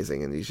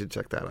amazing, and you should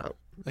check that out.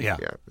 Yeah.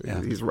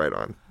 He's right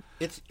on.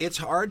 It's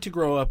hard to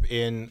grow up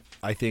in,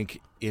 I think,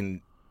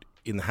 in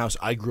the house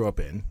I grew up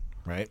in,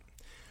 right?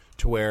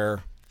 To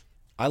where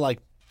I like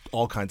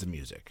all kinds of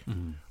music.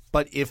 Mm-hmm.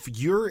 But if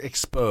you're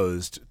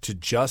exposed to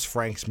just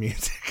Frank's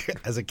music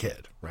as a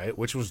kid, right,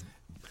 which was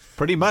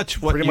pretty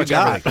much what you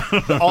got,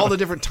 all the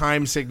different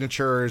time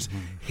signatures,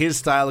 his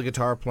style of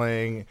guitar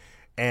playing,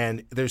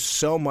 and there's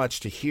so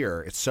much to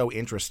hear. It's so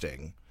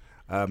interesting,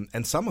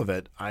 and some of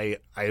it,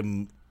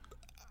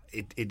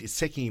 it's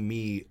taking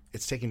me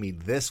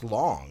this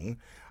long,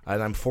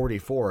 and I'm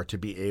 44 to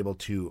be able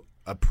to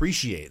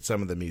appreciate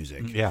some of the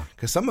music. Yeah,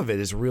 because some of it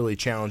is really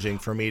challenging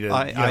for me to.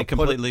 I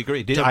completely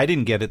agree. I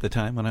didn't get it at the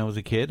time when I was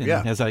a kid,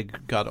 and as I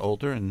got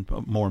older and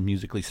more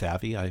musically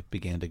savvy, I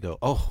began to go,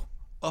 oh,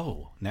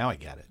 now I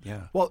get it.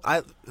 Yeah. Well,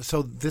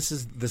 so this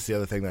is the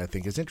other thing that I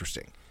think is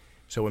interesting.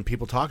 So when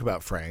people talk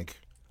about Frank,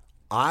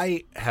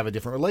 I have a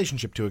different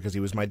relationship to it because he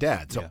was my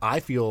dad. So I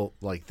feel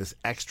like this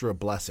extra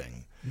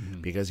blessing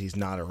because he's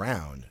not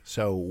around.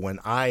 So when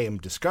I am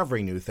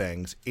discovering new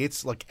things,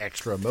 it's like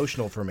extra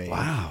emotional for me.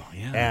 Wow,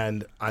 yeah.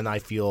 And I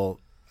feel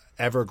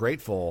ever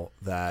grateful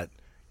that,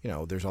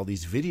 there's all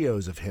these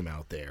videos of him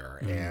out there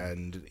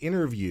and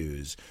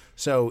interviews.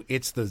 So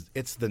it's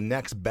the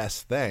next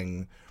best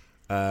thing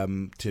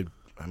having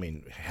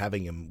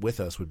him with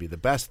us would be the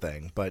best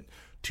thing, but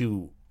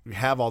to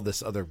have all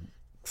this other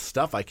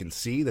stuff I can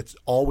see that's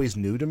always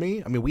new to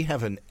me. I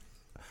mean,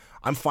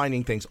 I'm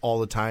finding things all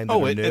the time that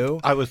are new.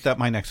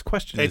 My next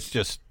question is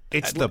just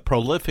the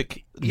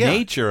prolific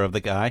nature of the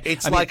guy.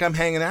 It's like I'm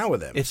hanging out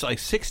with him. It's like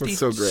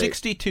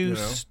 62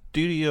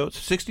 studio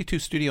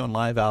and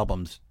live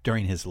albums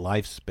during his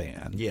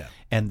lifespan. Yeah.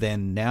 And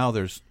then now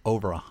there's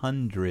over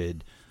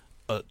 100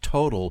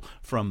 total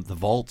from the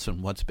vaults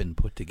and what's been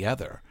put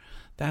together.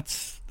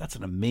 That's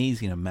an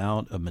amazing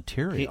amount of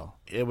material.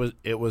 It was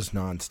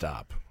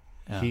nonstop.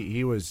 Yeah.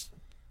 He was,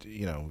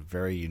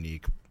 very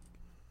unique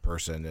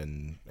person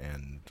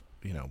and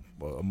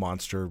a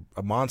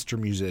monster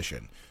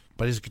musician.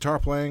 But his guitar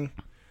playing,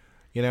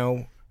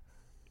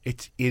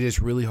 it is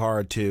really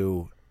hard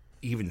to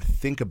even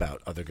think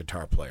about other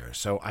guitar players.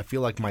 So I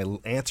feel like my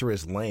answer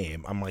is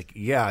lame. I'm like,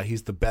 yeah,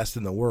 he's the best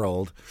in the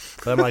world.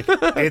 But I'm like,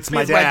 it's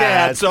my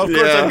dad. So of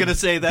course I'm going to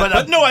say that.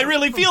 But no, I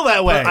really feel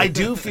that way. I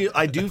do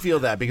feel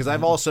that because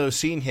I've also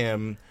seen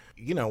him,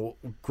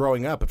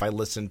 growing up. If I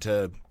listen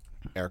to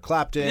Eric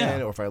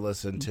Clapton or if I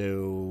listen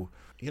to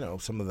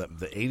some of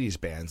the 80s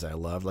bands I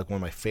love, like one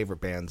of my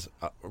favorite bands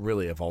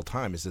really of all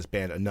time is this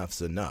band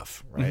Enough's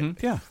Enough, right?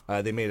 Mm-hmm.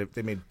 Yeah. They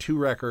made 2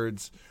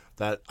 records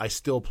that I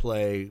still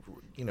play,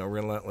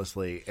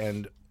 relentlessly.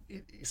 And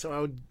so I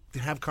would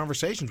have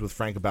conversations with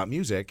Frank about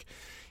music.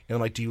 And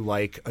I'm like, do you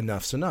like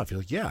Enough's Enough? He's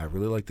like, yeah, I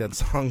really like that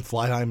song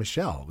Fly High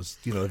Michelle. It was,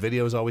 the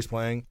video was always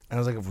playing. And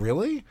I was like,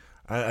 really?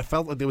 I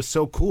felt like it was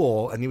so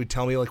cool. And he would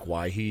tell me like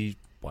why he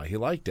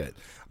liked it.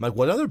 I'm like,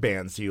 what other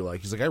bands do you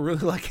like? He's like, I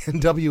really like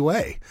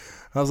NWA.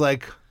 I was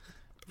like,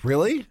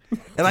 really?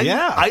 And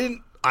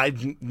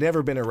I'd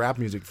never been a rap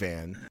music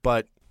fan,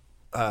 but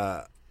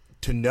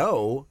to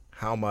know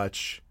how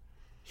much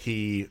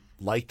he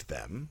liked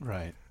them,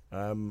 right,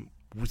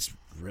 was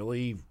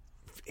really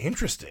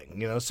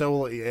interesting.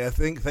 So I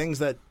think things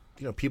that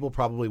people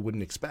probably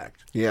wouldn't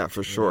expect. Yeah,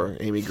 for sure.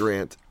 Amy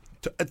Grant.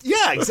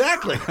 Yeah,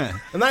 exactly.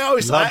 And I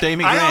always loved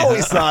Amy Grant. I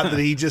always thought that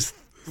he just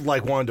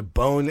wanted to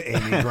bone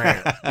Amy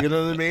Grant. You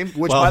know what I mean?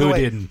 Which, well, by the who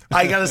way, didn't?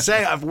 I gotta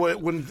say,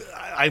 when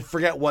I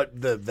forget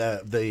what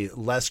the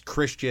less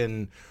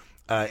Christian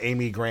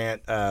Amy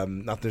Grant.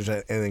 Not that there's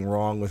anything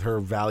wrong with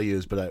her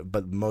values,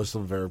 but most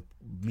of her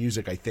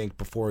music, I think,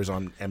 before is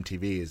on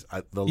MTV. Is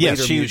the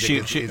later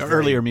music. She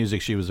earlier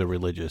music. She was a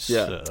religious,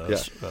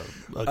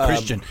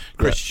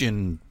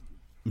 Christian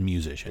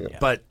musician. Yeah.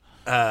 But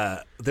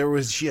there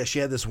was she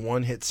had this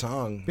one hit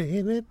song.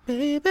 Baby,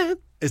 baby.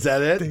 Is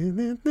that it?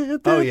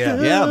 Oh yeah,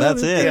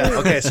 that's it. Yeah.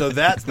 Okay, so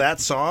that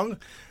song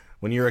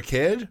when you're a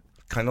kid,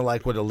 kind of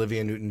like what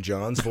Olivia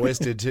Newton-John's voice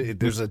did to.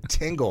 There's a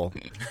tingle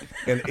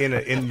in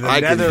the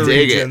nether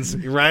regions,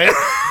 right?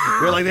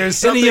 We're like there's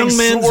something young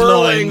man's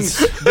swirling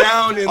loins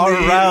down in are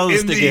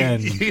aroused the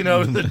again.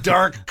 The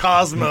dark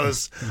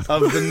cosmos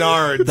of the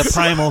Nards, the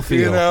primal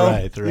feel,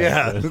 right?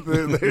 Yeah,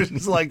 right.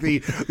 There's like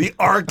the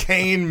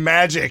arcane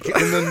magic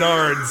in the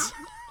Nards.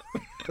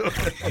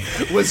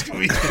 Was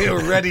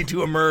ready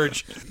to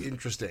emerge.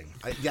 Interesting.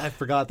 I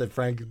forgot that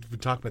Frank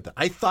would talk about that.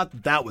 I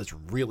thought that was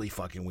really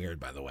fucking weird,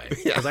 by the way,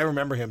 because I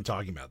remember him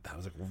talking about that. I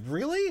was like,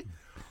 really?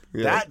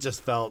 Yeah. That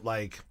just felt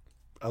like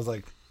I was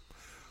like,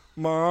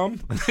 Mom.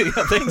 One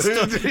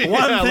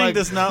thing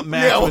does not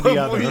match with the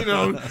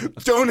other.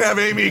 Don't have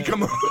Amy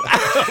come over.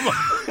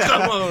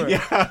 Come over.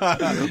 Yeah.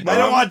 I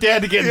don't want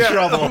Dad to get in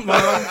trouble.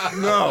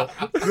 Mom, no.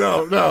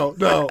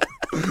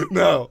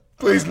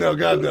 Please, no.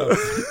 God, no.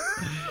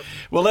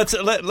 Well,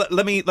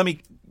 let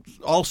me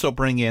also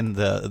bring in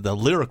the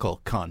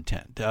lyrical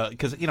content,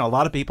 because a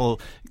lot of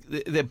people,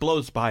 it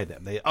blows by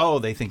them.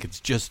 They think it's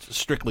just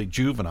strictly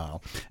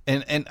juvenile,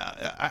 and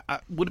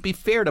would it be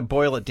fair to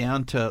boil it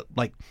down to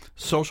like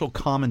social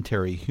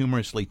commentary,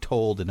 humorously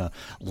told in a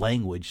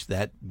language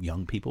that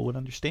young people would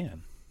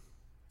understand?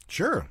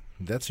 Sure,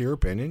 that's your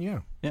opinion. Yeah.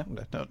 Yeah.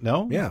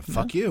 No. Yeah.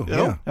 Fuck you.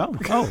 No? Yeah.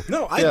 Oh.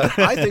 No,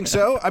 I think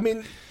so. I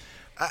mean,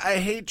 I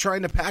hate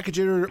trying to package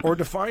it or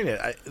define it.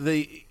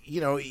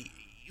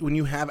 When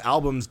you have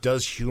albums,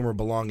 does humor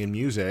belong in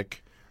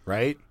music?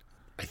 Right?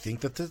 I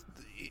think that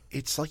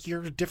it's like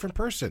you're a different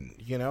person.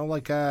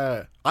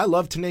 I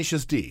love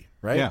Tenacious D.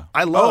 Right? Yeah.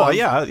 I love. Oh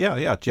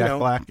yeah. Jack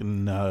Black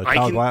and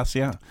Kyle Glass.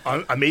 Yeah.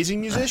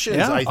 Amazing musicians.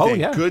 Yeah. I think. Oh,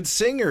 yeah. Good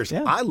singers.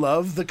 Yeah. I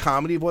love the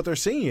comedy of what they're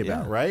singing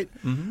about. Yeah. Right?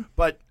 Mm-hmm.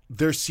 But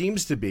there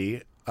seems to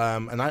be,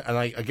 and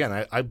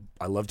I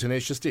love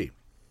Tenacious D.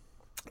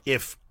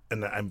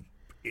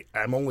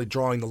 I'm only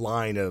drawing the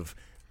line of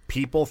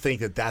people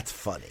think that that's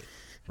funny,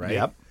 right?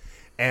 Yep.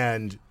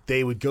 And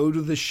they would go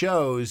to the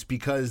shows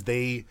because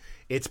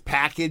it's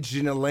packaged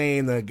in a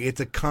lane. It's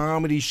a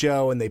comedy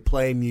show, and they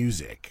play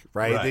music,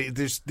 right?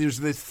 There's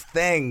this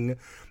thing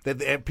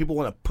that people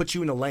want to put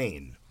you in a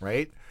lane,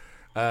 right?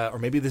 Or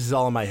maybe this is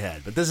all in my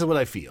head, but this is what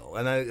I feel.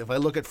 And if I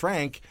look at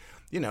Frank,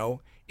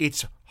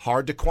 it's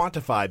hard to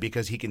quantify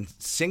because he can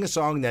sing a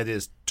song that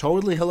is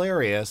totally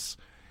hilarious,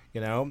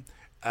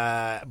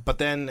 but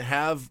then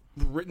have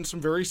written some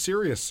very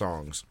serious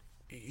songs.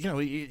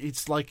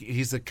 It's like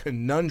he's a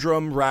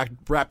conundrum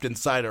wrapped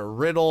inside a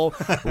riddle,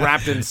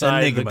 wrapped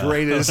inside the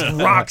greatest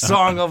rock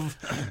song of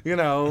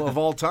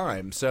all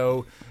time.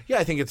 So yeah,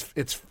 I think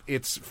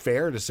it's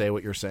fair to say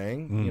what you're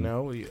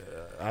saying.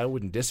 I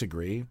wouldn't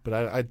disagree, but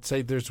I'd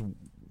say there's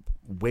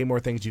way more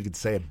things you could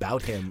say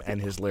about him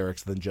and his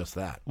lyrics than just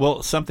that.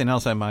 Well, something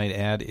else I might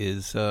add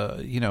is,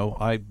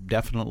 I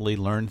definitely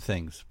learned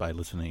things by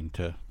listening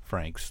to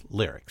Frank's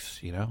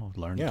lyrics,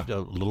 learned a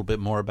little bit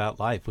more about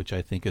life, which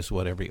I think is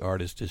what every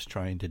artist is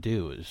trying to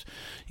do, is,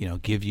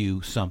 give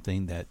you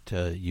something that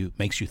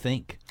makes you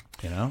think,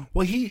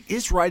 Well, he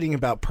is writing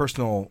about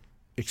personal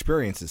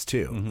experiences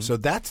too. Mm-hmm. So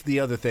that's the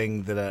other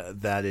thing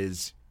that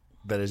is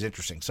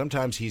interesting.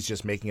 Sometimes he's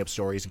just making up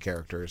stories and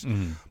characters,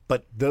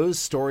 but those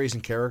stories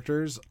and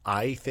characters,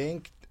 I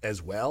think, as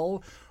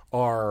well,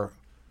 are,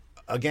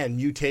 again,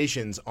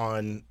 mutations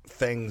on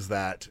things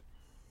that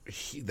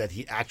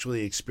he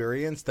actually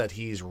experienced, that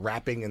he's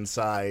wrapping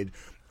inside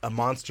a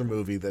monster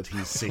movie that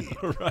he's seen.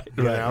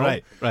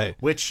 Right.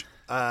 Which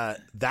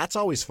that's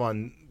always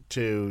fun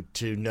to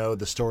know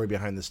the story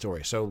behind the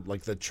story. So,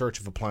 like the Church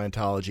of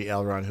Appliantology,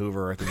 L. Ron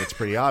Hoover, I think it's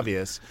pretty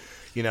obvious,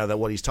 that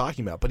what he's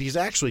talking about. But he's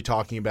actually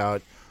talking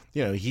about,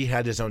 he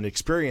had his own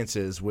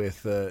experiences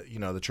with, the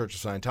Church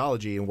of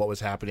Scientology and what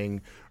was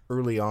happening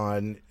early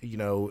on,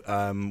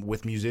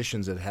 with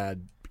musicians that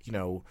had,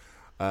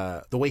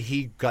 the way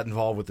he got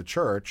involved with the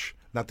church,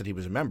 not that he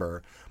was a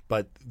member,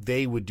 but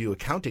they would do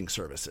accounting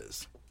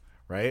services,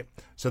 right?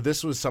 So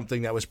this was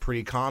something that was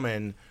pretty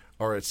common,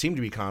 or it seemed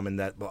to be common,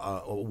 that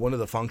one of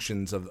the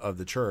functions of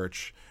the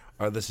church,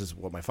 or this is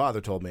what my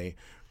father told me,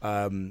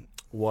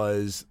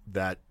 was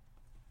that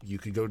you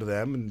could go to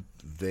them and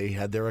they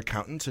had their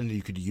accountants and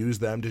you could use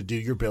them to do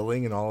your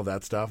billing and all of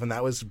that stuff. And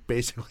that was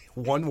basically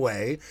one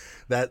way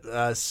that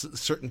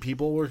certain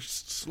people were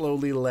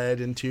slowly led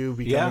into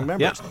becoming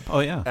members. Yeah. Oh,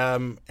 yeah.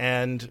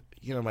 And,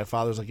 my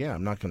father's like, yeah,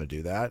 I'm not going to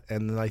do that.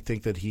 And then I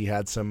think that he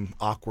had some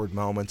awkward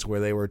moments where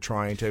they were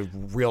trying to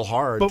real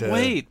hard. But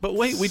wait,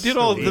 we did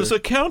all this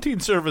accounting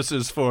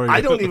services for you.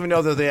 I don't even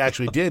know that they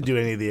actually did do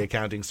any of the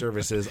accounling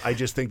services. I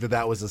just think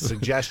that was a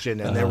suggestion,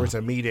 and there was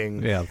a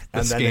meeting. Yeah,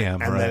 and scam,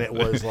 then it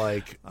was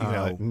like,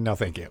 no,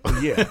 thank you.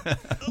 Yeah.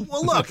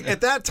 Well, look,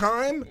 at that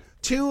time,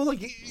 too,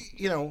 like,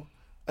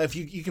 if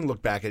you can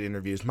look back at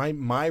interviews,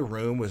 my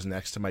room was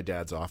next to my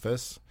dad's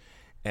office,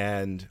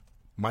 and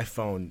my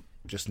phone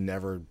just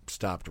never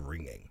stopped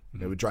ringing.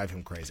 It would drive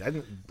him crazy. I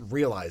didn't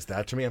realize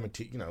that. To me, I'm a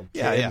kid,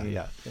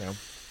 Yeah.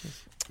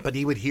 But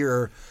he would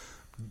hear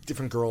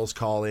different girls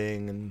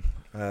calling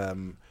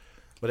and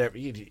whatever.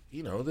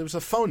 There was a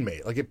phone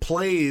mate. Like, it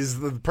plays,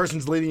 the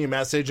person's leaving a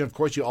message, and of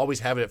course you always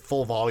have it at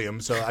full volume.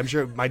 So I'm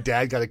sure my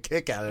dad got a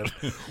kick out of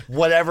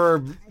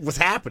whatever was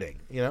happening.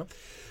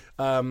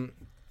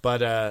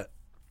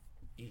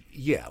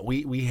 Yeah,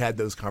 we had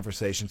those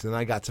conversations, and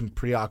I got some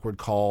pretty awkward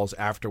calls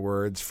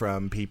afterwards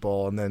from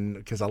people, and then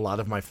because a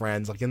lot of my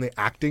friends, like in the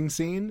acting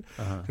scene,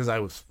 because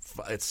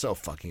it's so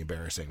fucking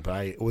embarrassing, but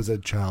I was a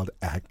child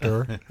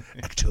actor.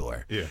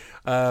 Yeah.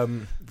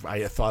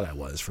 I thought I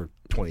was for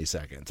 20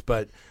 seconds,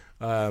 but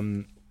a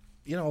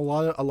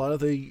lot of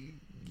the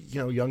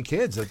young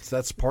kids,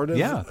 that's part of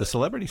the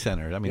Celebrity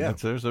Center. I mean,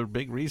 there's a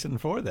big reason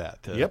for that.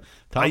 Yep.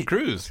 Tom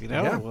Cruise.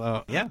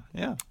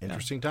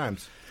 Interesting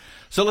times.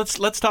 So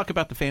let's talk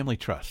about the family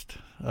trust.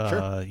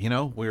 Sure.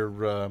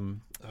 We're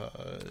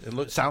It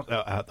looks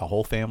the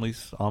whole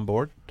family's on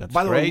board. That's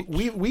By the great.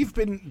 way, we've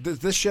been.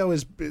 This show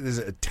is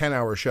a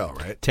 10-hour show,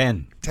 right?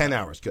 10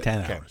 hours. Good.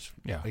 10 Okay. hours.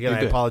 Yeah. Again, You're I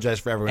good. apologize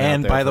for everyone.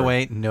 And out there by the for-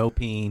 way, no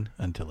peeing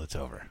until it's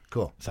over.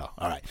 Cool. So,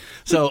 all right.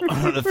 So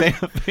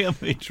the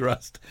family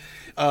trust.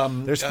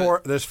 There's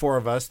four. There's four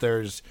of us.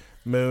 There's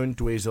Moon,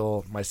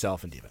 Dweezil,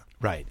 myself, and Diva.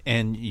 Right,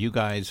 and you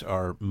guys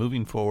are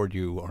moving forward.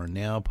 You are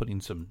now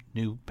putting some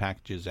new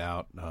packages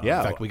out. Yeah.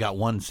 In fact, we got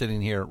one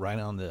sitting here right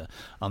on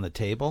the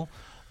table.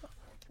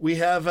 We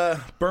have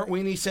a burnt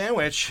weenie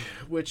sandwich,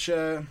 which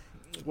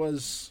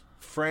was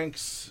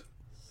Frank's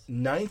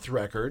 9th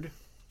record,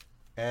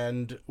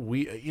 and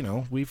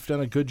we've done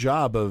a good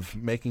job of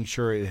making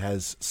sure it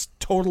has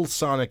total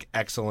sonic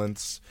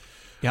excellence.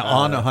 Yeah,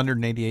 on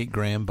 188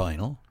 gram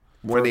vinyl.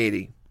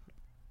 180.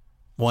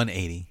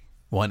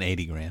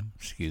 180 gram.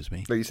 Excuse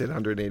me. No, you said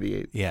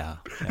 188. Yeah,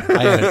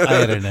 I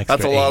had an extra.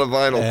 That's a lot of 8.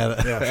 vinyl.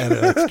 I had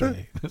an extra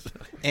 8.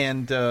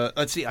 And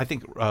let's see. I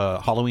think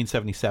Halloween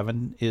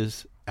 '77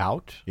 is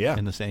out. Yeah.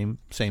 in the same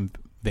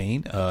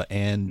vein.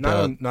 And Not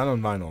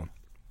on vinyl.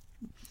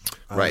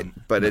 Right,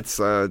 but it's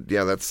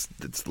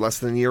it's less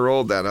than a year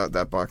old,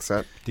 that box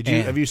set.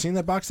 Have you seen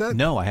that box set?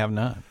 no, I have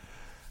not.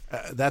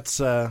 That's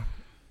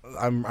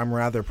I'm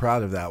rather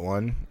proud of that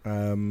one.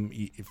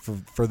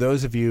 For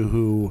those of you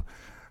who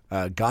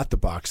got the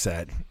box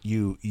set,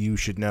 you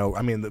should know.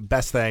 I mean, the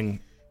best thing.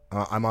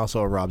 I'm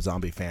also a Rob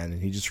Zombie fan,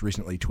 and he just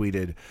recently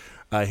tweeted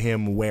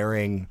him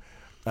wearing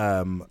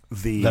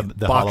the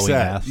box Halloween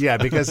set. mask. Yeah,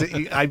 because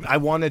I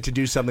wanted to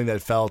do something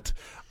that felt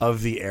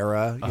of the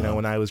era. You know,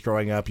 when I was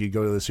growing up, you'd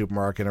go to the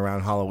supermarket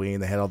around Halloween.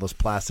 They had all those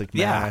plastic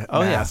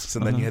masks,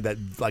 and then you had that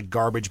like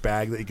garbage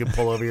bag that you could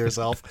pull over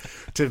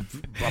yourself to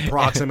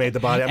approximate the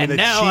body. I mean, And the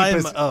now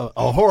cheapest. I'm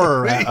a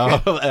horror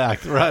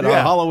act right on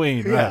Yeah.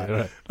 Halloween.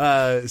 Yeah.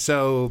 Right.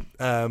 So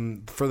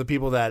for the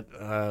people that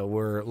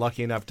were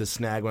lucky enough to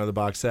snag one of the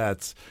box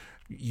sets,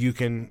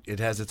 it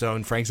has its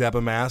own Frank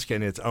Zappa mask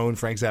and its own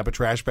Frank Zappa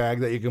trash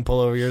bag that you can pull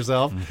over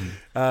yourself,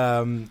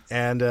 and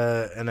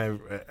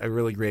a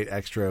really great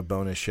extra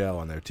bonus show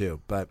on there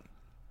too. But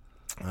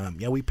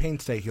we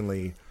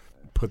painstakingly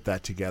put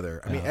that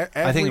together. I mean,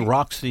 I think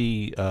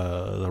Roxy,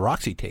 the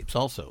Roxy tapes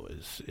also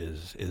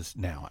is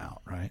now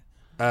out, right?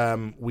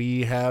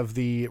 We have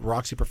the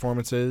Roxy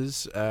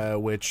performances,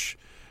 which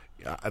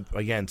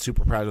again,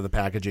 super proud of the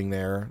packaging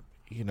there.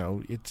 You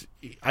know,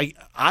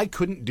 I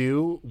couldn't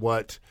do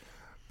what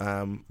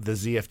the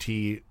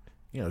ZFT,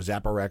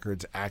 Zappa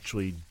Records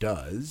actually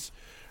does.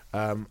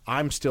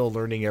 I'm still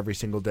learning every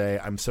single day.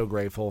 I'm so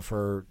grateful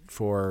for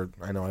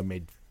I know I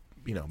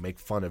make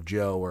fun of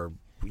Joe, or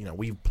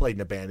we've played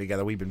in a band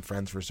together. We've been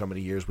friends for so many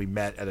years. We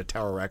met at a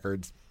Tower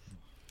Records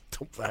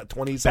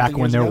 20 Back when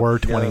years there ago. were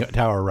 20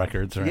 Tower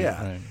Records, right?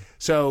 Yeah. Right.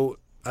 So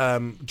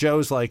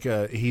Joe's like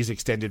he's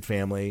extended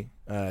family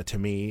to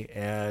me,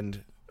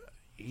 and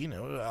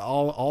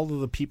all of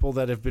the people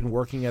that have been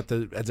working at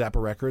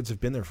Zappa Records have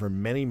been there for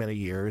many, many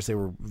years.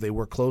 They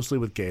work closely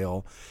with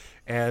Gail,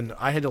 and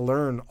I had to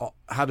learn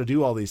how to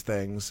do all these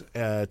things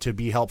to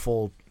be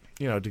helpful,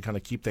 to kind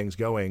of keep things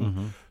going.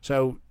 Mm-hmm.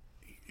 So,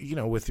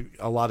 with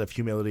a lot of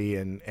humility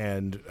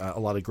and a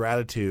lot of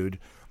gratitude,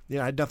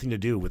 I had nothing to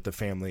do with the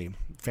family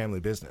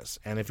business.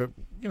 And if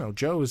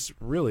Joe is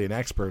really an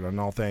expert on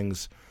all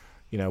things.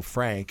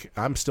 Frank,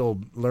 I'm still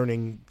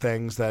learning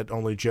things that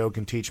only Joe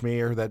can teach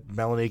me, or that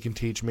Melanie can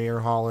teach me,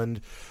 or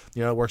Holland,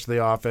 works at the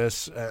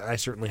office. I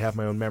certainly have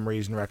my own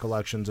memories and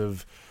recollections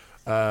of,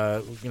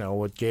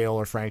 what Gail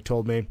or Frank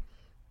told me.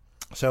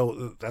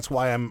 So that's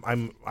why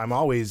I'm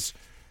always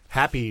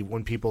happy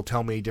when people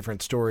tell me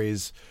different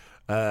stories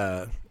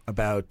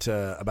about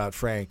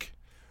Frank,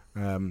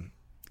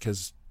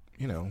 because.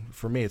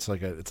 For me, it's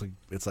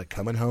like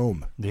coming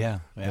home.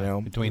 Yeah.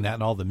 Between that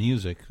and all the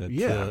music that's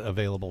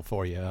available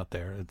for you out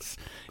there, it's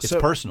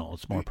personal.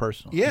 It's more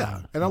personal.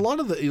 Yeah, and a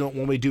lot of the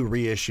when we do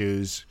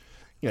reissues,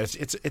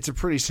 it's a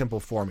pretty simple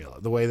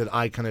formula. The way that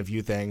I kind of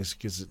view things,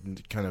 because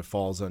it kind of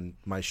falls on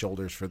my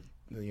shoulders for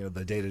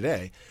the day to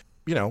day.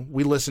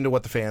 We listen to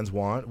what the fans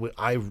want.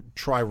 I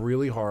try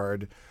really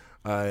hard.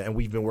 And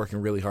we've been working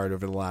really hard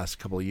over the last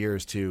couple of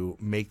years to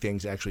make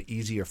things actually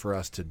easier for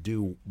us to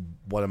do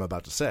what I'm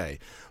about to say.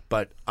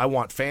 But I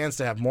want fans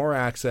to have more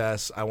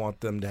access. I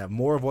want them to have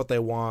more of what they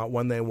want,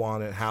 when they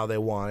want it, how they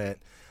want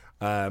it.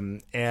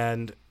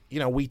 And,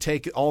 we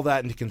take all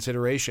that into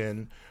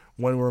consideration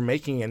when we're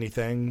making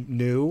anything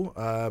new,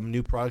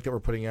 new product that we're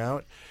putting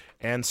out.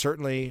 And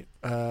certainly,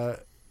 as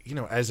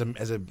a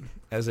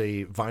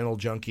vinyl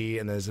junkie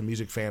and as a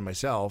music fan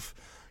myself,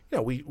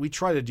 we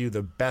try to do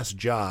the best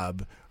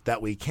job that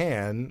we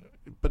can,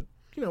 but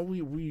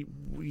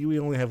we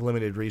only have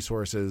limited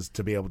resources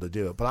to be able to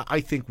do it. But I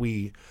think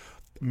we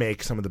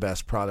make some of the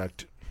best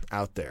product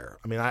out there.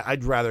 I mean,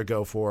 I'd rather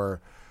go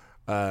for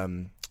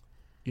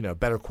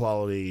better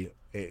quality,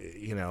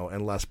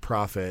 and less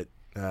profit,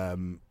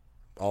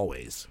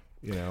 always.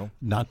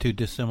 Not too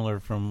dissimilar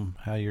from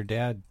how your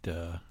dad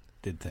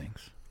did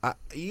things.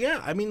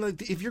 Yeah, I mean,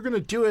 like, if you're going to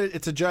do it,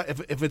 it's a job.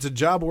 If it's a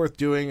job worth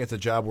doing, it's a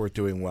job worth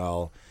doing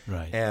well.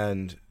 Right.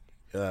 And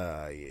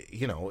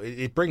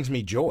it brings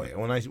me joy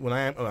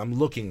I'm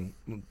looking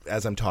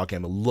as I'm talking.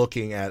 I'm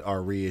looking at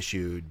our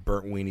reissued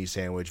Burnt Weenie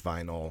Sandwich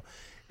vinyl,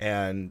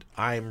 and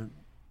I'm,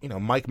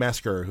 Mike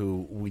Mesker,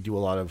 who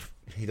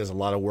he does a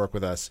lot of work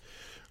with us,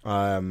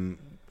 on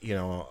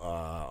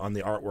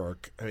the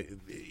artwork. I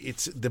mean,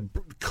 it's the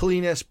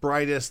cleanest,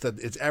 brightest that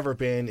it's ever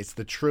been. It's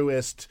the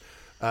truest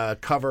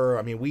cover.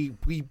 I mean,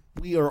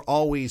 we are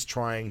always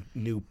trying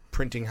new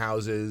printing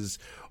houses,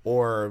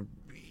 or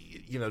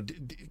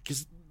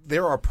because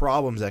there are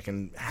problems that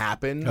can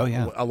happen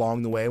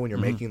along the way when you're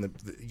making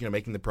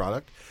the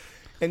product.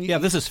 And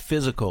this is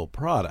physical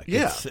product.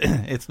 Yeah,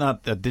 it's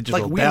not a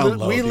digital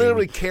download. We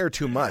literally care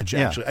too much.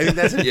 Actually, I mean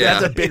that's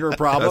a bigger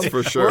problem. That's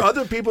for sure. Where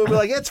other people will be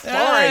like, "It's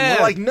fine."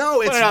 We're like,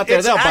 "No, it's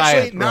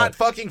actually not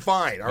fucking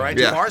fine." All right,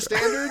 to our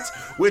standards,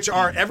 which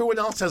are everyone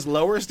else has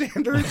lower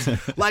standards.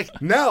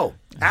 No,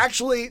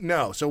 actually,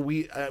 no. So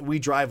we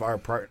drive our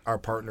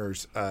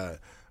partners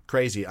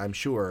crazy, I'm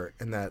sure,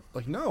 and that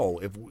no,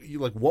 if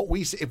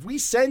we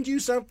send you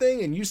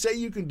something and you say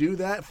you can do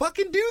that,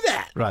 fucking do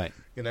that. Right.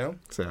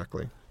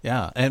 Exactly.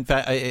 Yeah, in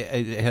fact,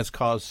 it has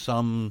caused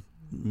some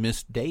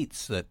missed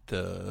dates that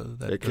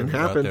it can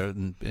happen. Out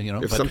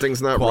there, if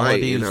something's not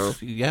right,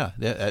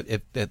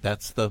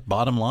 that's the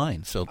bottom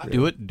line. So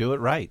do it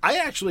right. I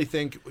actually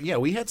think,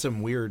 we had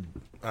some weird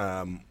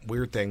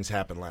things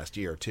happen last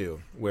year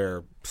too,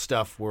 where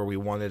we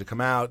wanted to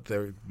come out,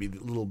 there would be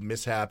little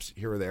mishaps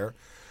here or there,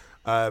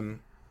 and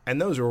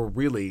those were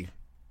really,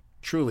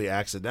 truly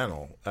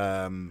accidental,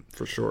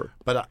 for sure.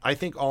 But I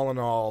think all in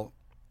all,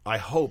 I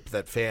hope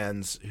that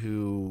fans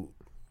who,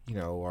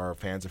 are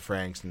fans of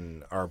Frank's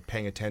and are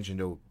paying attention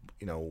to,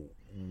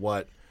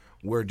 what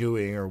we're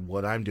doing or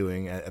what I'm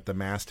doing at the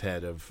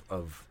masthead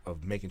of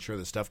making sure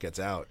this stuff gets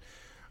out.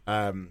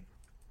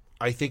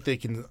 I think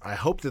I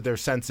hope that they're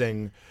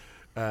sensing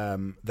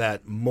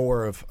that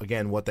more of,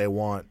 again, what they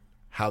want,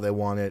 how they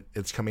want it,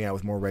 it's coming out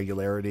with more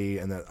regularity,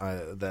 and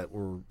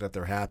that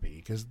they're happy.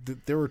 Because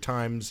there were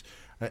times,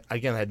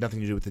 again, it had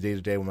nothing to do with the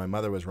day-to-day when my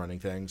mother was running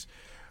things,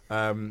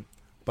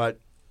 but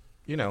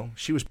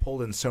she was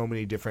pulled in so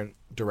many different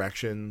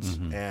directions,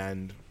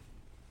 and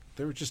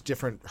there were just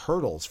different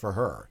hurdles for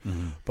her.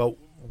 But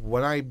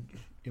when I,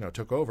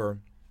 took over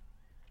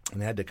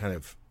and had to kind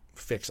of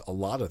fix a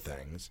lot of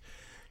things,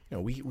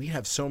 we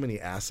have so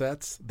many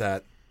assets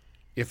that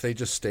if they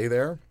just stay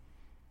there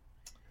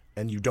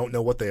and you don't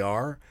know what they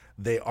are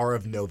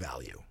of no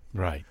value.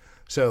 Right.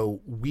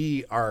 So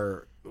we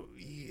are,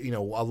 a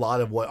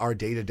lot of what our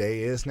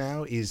day-to-day is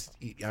now is,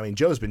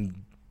 Joe's been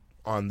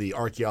on the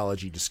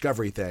archaeology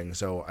discovery thing.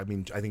 So, I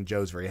think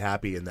Joe's very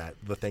happy in that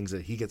the things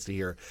that he gets to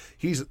hear.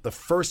 He's the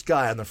first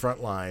guy on the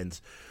front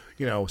lines,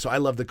 so I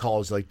love the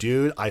calls like,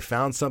 dude, I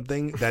found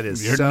something that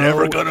is You're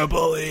never going to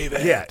believe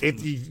it. Yeah,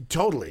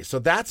 totally. So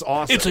that's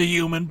awesome. It's a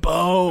human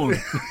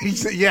bone.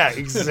 Yeah,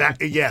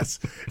 exactly. Yes.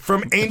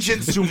 From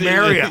ancient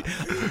Sumeria.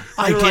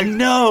 I didn't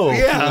know.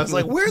 Yeah, I was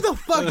like, where the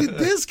fuck did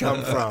this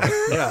come from?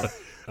 Yeah.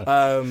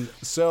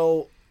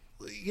 So,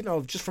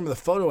 just from the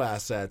photo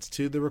assets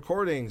to the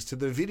recordings to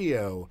the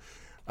video,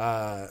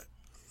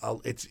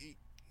 it's,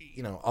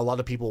 a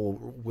lot of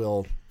people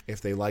will,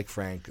 if they like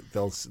Frank,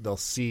 they'll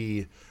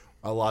see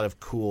a lot of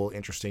cool,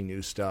 interesting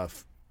new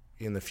stuff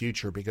in the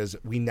future because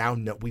we now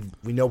know we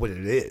know what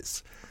it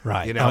is.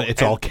 Right.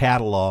 It's all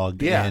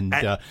cataloged and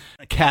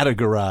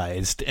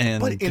categorized,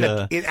 and but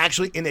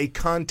in a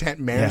content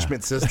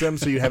management system,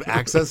 so you have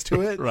access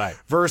to it. Right.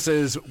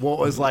 Versus what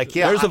was like,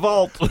 there's a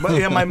vault.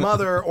 My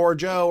mother or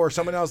Joe or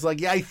someone else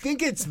like, I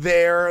think it's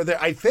there.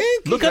 I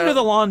think look under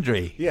the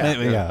laundry.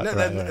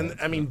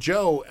 And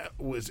Joe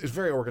is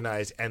very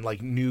organized and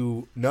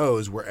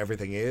knows where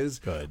everything is.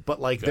 Good. But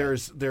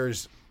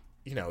there's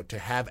to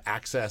have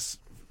access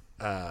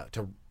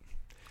to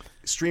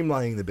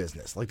streamlining the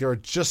business. There are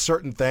just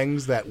certain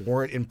things that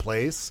weren't in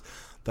place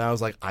that I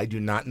was like, I do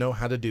not know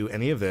how to do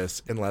any of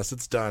this unless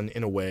it's done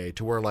in a way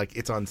to where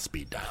it's on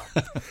speed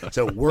dial.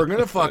 So we're going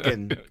to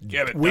fucking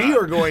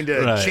are going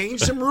to change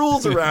some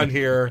rules around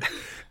here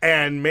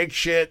and make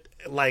shit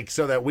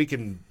so that we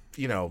can,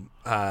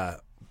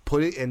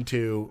 put it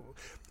into,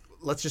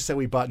 let's just say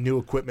we bought new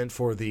equipment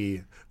for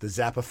the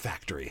Zappa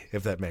factory,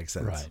 if that makes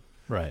sense. Right.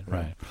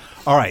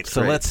 All right,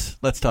 so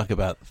let's talk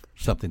about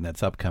something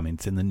that's upcoming.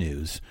 It's in the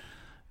news,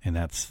 and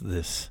that's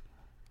this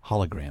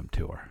hologram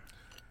tour.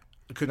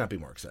 I could not be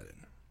more excited.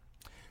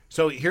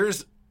 So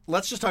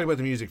let's just talk about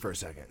the music for a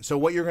second. So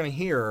what you're going to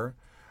hear,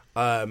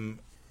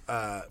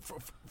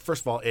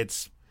 first of all,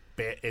 it's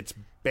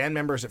band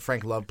members that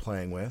Frank loved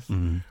playing with,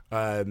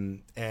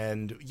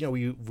 and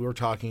we were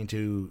talking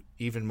to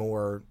even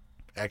more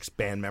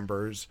ex-band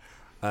members.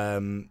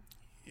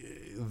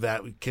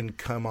 That can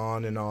come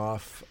on and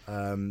off.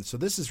 So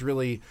this is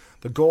really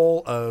the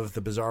goal of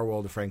the Bizarre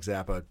World of Frank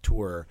Zappa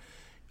tour,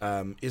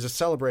 is a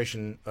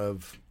celebration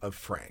of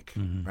Frank,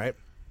 right?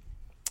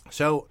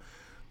 So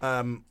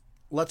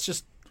let's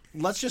just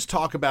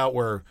talk about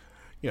where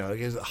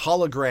is a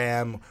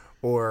hologram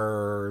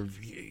or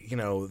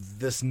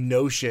this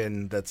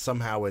notion that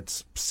somehow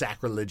it's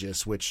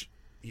sacrilegious, which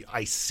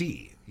I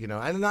see,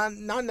 and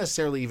not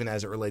necessarily even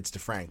as it relates to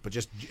Frank, but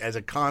just as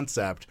a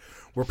concept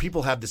where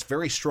people have this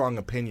very strong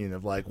opinion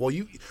of like, well,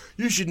 you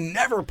should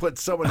never put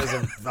someone as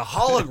a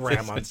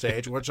hologram on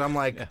stage, which I'm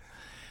like,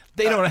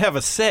 they don't have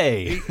a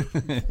say.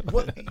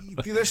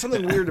 There's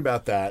something weird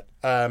about that.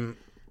 And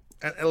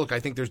look, I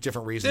think there's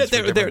different reasons. For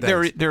different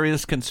things. There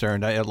is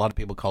concern. A lot of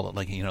people call it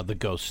like the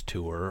ghost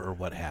tour or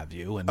what have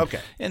you. And, okay,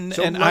 and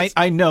so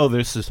I know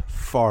this is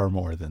far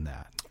more than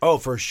that. Oh,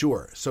 for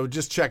sure. So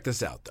just check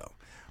this out, though.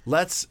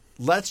 Let's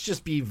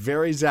just be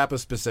very Zappa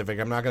specific.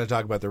 I'm not going to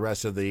talk about the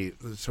rest of the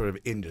sort of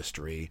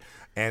industry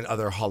and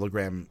other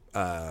hologram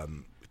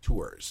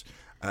tours.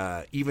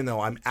 Even though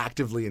I'm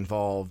actively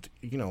involved,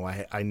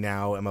 I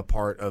now am a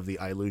part of the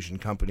Illusion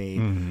Company,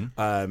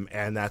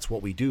 and that's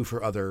what we do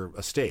for other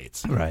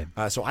estates. Right.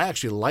 So I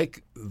actually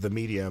like the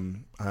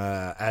medium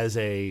as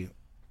a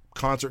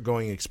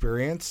concert-going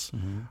experience.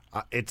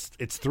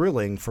 It's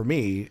thrilling for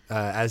me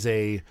as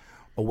a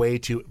way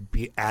to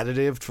be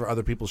additive for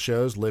other people's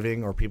shows,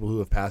 living or people who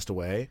have passed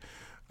away.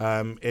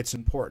 It's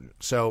important.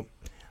 So,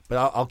 but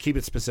I'll keep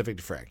it specific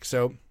to Frank.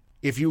 So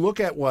if you look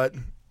at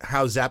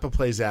how Zappa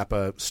Plays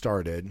Zappa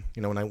started,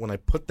 when I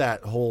put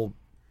that whole,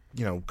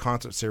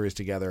 concert series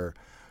together,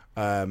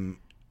 the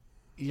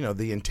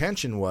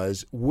intention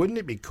was, wouldn't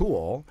it be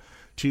cool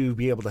to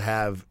be able to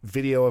have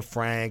video of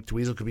Frank?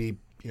 Dweezil could be,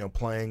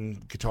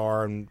 playing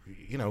guitar and,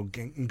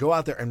 go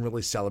out there and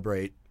really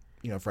celebrate,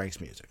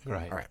 Frank's music.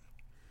 Right. All right.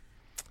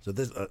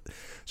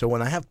 So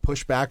when I have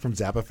pushback from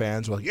Zappa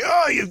fans, like,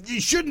 yeah, you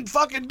shouldn't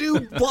fucking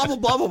do blah blah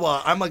blah blah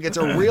blah. I'm like, it's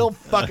a real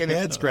fucking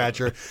head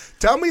scratcher.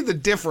 Tell me the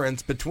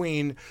difference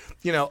between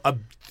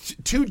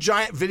two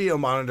giant video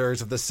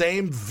monitors of the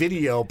same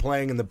video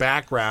playing in the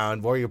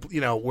background, where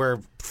where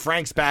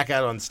Frank's back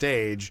out on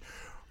stage,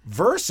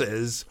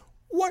 versus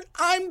what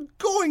I'm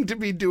going to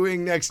be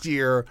doing next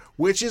year,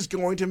 which is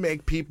going to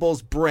make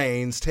people's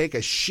brains take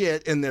a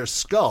shit in their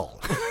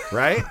skull,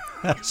 right?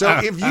 So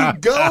if you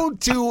go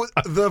to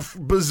the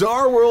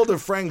bizarre world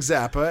of Frank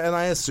Zappa, and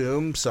I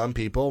assume some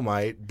people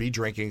might be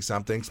drinking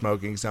something,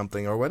 smoking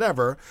something, or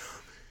whatever,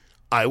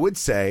 I would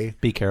say,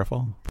 be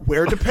careful.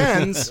 Where it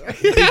depends,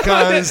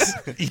 because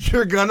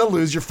you're going to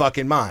lose your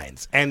fucking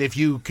minds. And if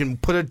you can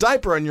put a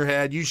diaper on your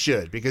head, you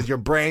should, because your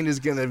brain is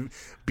going to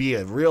be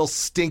a real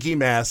stinky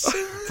mess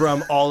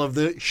from all of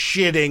the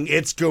shitting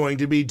it's going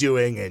to be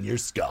doing in your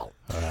skull.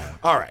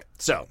 All right.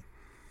 So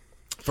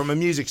from a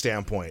music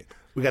standpoint,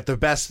 we got the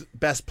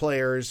best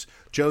players.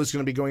 Joe's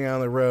going to be going out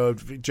on the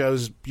road.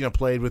 Joe's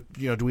played with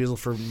Dweezil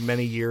for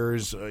many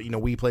years.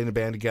 We played in a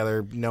band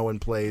together. No one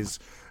plays.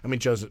 I mean,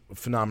 Joe's a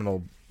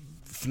phenomenal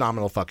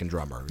fucking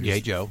drummer. Yeah,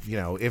 Joe.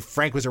 If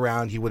Frank was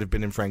around, he would have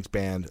been in Frank's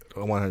band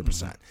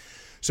 100%.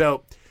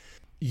 So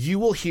you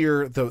will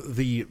hear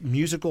the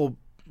musical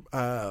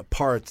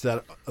parts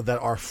that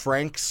are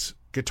Frank's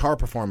guitar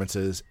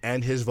performances,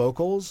 and his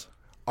vocals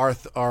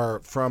are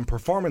from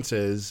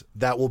performances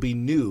that will be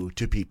new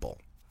to people.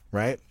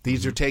 Right?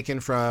 These are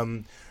taken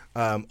from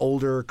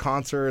older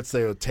concerts.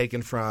 They were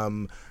taken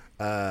from,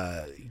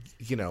 older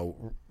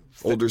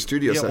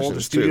studio sessions. Older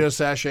studio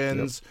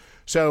sessions. Yep.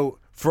 So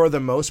for the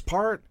most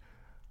part,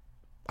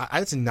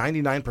 I'd say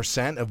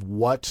 99% of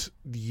what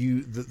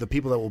the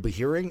people that will be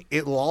hearing,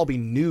 it will all be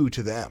new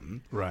to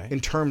them. Right. In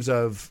terms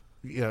of,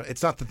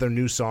 it's not that they're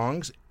new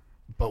songs,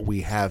 but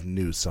we have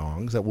new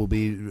songs that will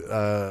be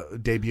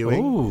debuting.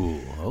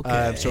 Ooh,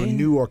 okay. So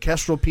new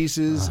orchestral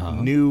pieces,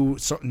 new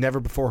never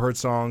before heard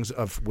songs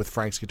with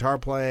Frank's guitar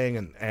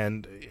playing,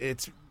 and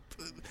it's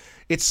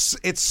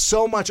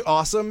so much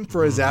awesome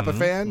for a Zappa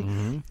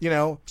fan,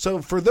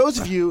 So for those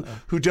of you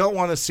who don't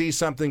want to see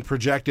something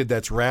projected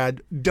that's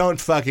rad, don't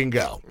fucking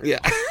go. Yeah,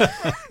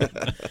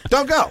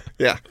 don't go.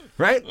 Yeah,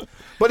 right.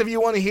 But if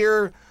you want to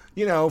hear,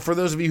 for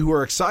those of you who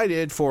are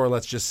excited for,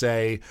 let's just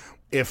say,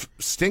 if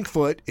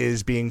Stinkfoot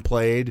is being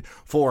played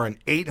for an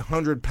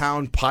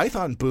 800-pound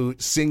python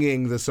boot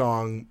singing the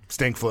song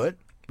Stinkfoot,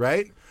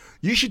 right?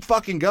 You should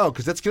fucking go,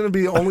 because that's going to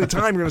be the only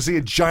time you're going to see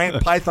a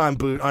giant python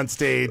boot on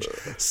stage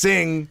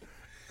sing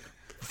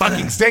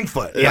fucking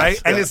Stinkfoot, right?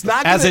 Yes, and it's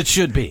not gonna, as it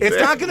should be. It's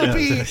not going to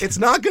be. It's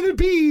not going to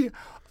be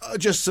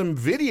just some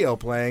video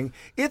playing.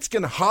 It's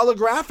going to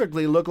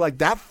holographically look like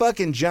that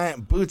fucking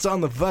giant boot's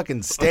on the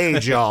fucking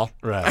stage, y'all.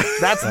 Right.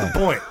 That's the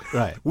point.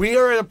 Right. We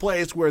are at a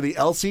place where the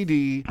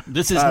LCD.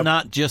 This is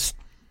not just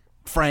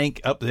Frank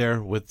up there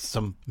with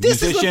some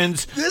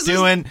musicians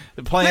playing.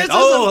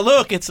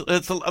 Look, it's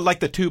like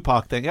the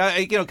Tupac thing,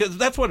 because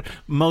that's what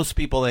most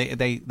people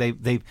they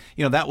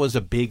that was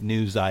a big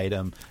news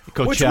item.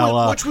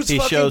 Coachella, which was he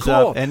fucking shows cool.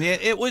 up, and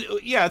it was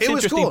it's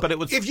interesting, cool. but it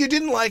was if you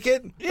didn't like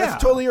it,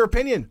 that's totally your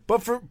opinion.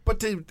 But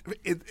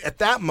at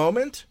that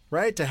moment,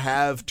 right, to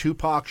have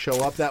Tupac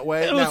show up that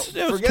way, it was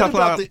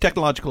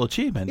technological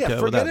achievement. Yeah,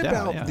 forget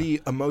about doubt,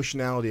 the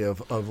emotionality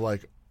of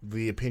like.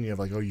 The opinion of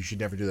like, oh, you should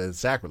never do that. It's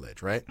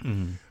sacrilege, right?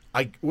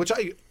 Mm-hmm. Which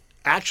I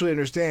actually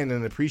understand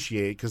and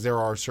appreciate, because there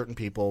are certain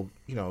people,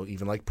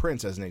 even like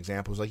Prince as an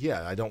example, who's like,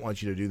 yeah, I don't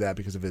want you to do that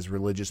because of his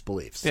religious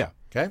beliefs. Yeah.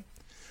 Okay.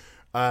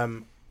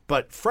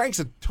 But Frank's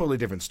a totally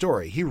different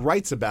story. He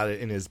writes about it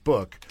in his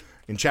book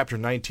in chapter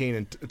 19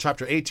 and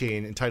chapter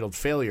 18 entitled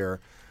Failure,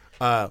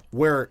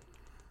 where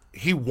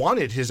he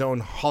wanted his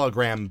own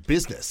hologram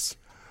business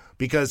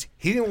because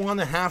he didn't want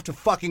to have to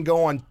fucking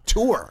go on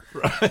tour.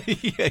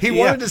 He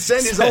wanted to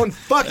send his own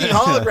fucking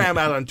hologram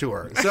out on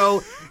tour.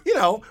 So,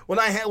 when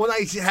I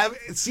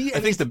see,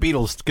 I think the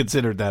Beatles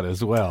considered that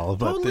as well.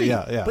 But totally.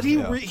 But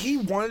he he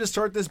wanted to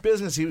start this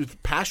business. He was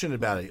passionate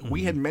about it.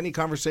 We had many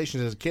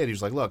conversations as a kid. He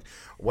was like, "Look,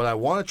 what I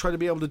want to try to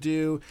be able to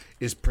do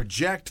is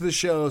project the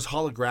shows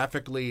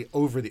holographically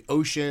over the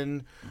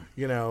ocean."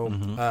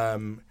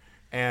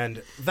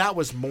 And that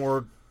was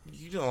more,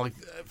 like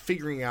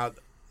figuring out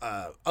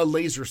a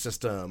laser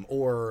system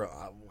or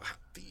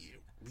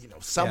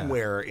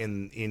somewhere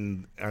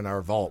in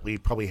our vault we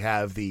probably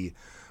have the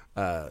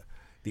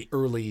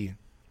early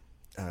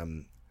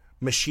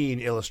machine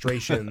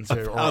illustrations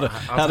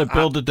how to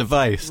build a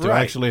device to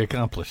actually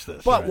accomplish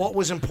this. But what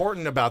was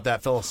important about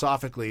that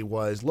philosophically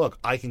was, look,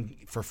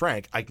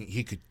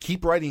 he could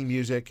keep writing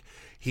music.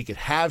 He could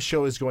have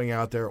shows going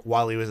out there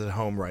while he was at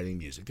home writing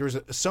music. There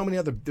were so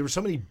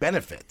many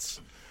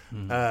benefits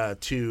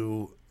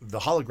to the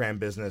hologram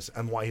business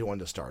and why he wanted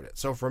to start it.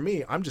 So for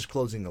me, I'm just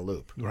closing the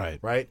loop.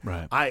 Right.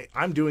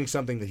 I'm doing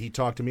something that he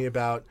talked to me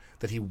about,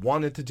 that he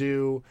wanted to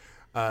do,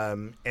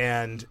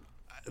 and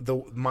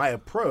my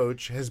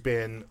approach has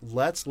been,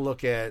 let's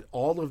look at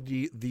all of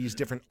these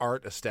different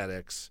art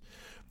aesthetics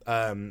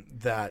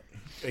that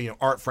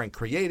Art Frank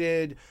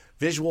created,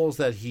 visuals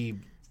that he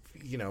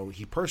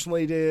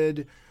personally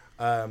did,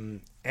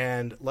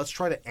 and let's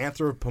try to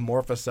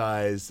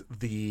anthropomorphize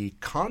the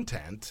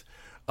content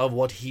of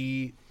what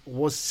he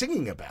was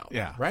singing about.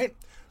 Yeah. Right?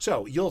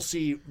 So you'll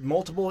see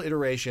multiple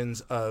iterations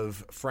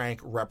of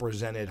Frank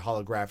represented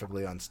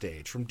holographically on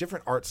stage from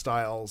different art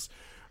styles,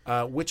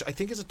 which I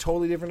think is a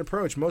totally different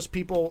approach. Most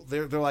people,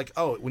 they're like,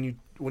 oh,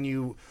 when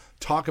you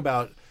talk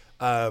about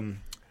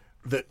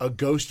a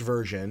ghost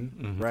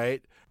version,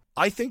 right?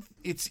 I think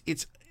it's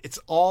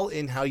all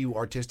in how you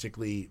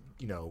artistically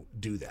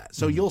do that.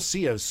 So you'll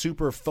see a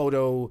super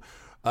photo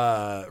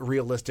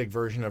realistic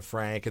version of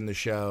Frank in the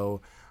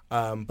show,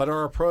 but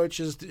our approach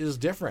is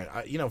different.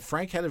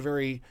 Frank had a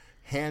very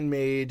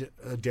handmade,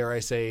 dare I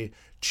say,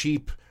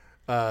 cheap,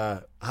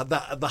 the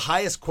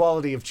highest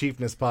quality of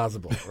cheapness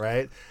possible,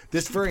 right?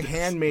 This very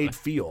handmade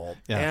feel,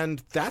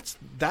 and that's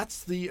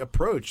the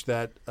approach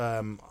that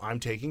I'm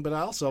taking. But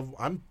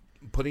I'm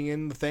putting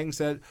in the things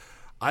that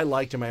I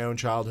liked in my own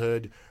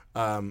childhood,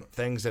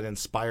 things that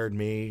inspired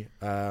me.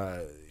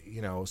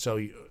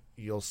 So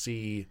you'll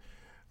see.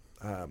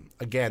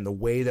 Again, the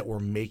way that we're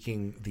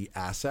making the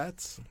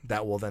assets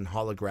that will then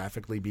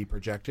holographically be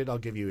projected. I'll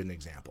give you an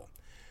example.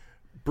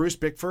 Bruce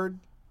Bickford,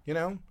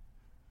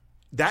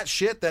 that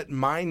shit, that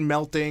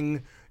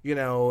mind-melting,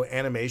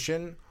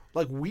 animation,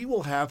 like we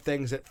will have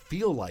things that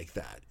feel like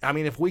that. I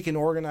mean, if we can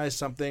organize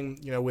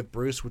something, with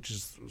Bruce, which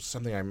is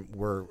something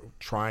we're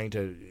trying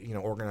to,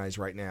 organize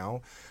right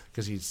now,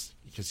 because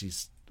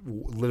he's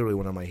literally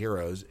one of my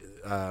heroes.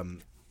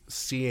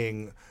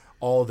 Seeing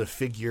all the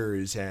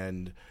figures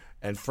and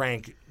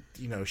Frank,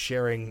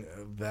 sharing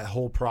that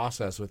whole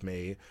process with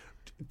me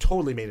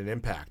totally made an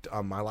impact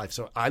on my life.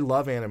 So I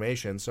love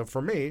animation. So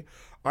for me,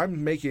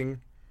 I'm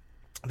making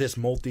this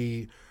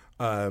multi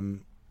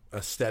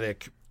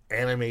aesthetic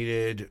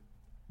animated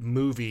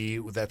movie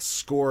that's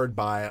scored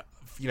by,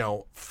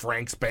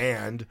 Frank's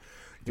band,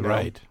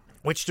 right.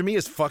 Which to me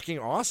is fucking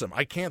awesome.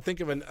 I can't think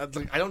of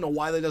I don't know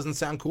why that doesn't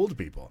sound cool to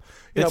people.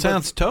 It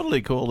sounds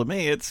totally cool to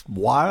me. It's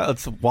wild.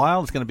 It's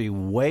wild. It's going to be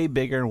way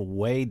bigger and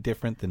way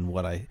different than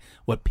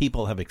what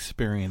people have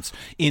experienced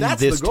in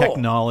this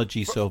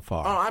technology so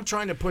far. Oh, I'm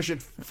trying to push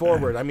it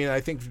forward. I mean, I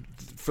think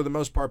for the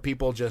most part,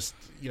 people just,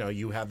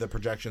 you have the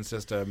projection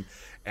system,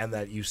 and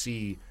that you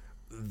see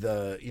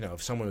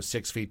if someone was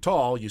 6 feet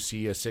tall, you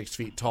see a 6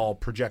 feet tall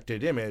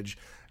projected image.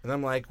 And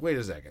I'm like, wait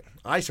a second.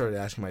 I started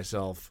asking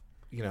myself,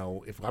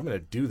 if I'm going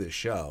to do this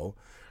show,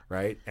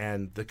 right,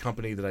 and the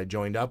company that I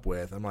joined up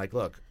with, I'm like,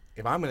 look,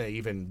 if I'm going to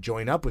even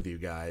join up with you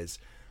guys,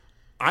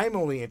 I'm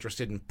only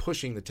interested in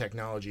pushing the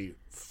technology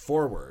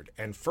forward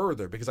and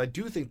further, because I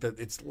do think that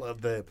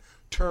the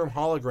term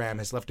hologram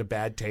has left a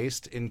bad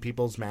taste in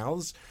people's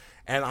mouths,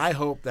 and I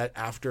hope that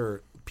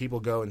after people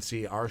go and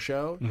see our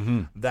show,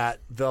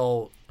 that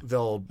they'll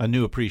a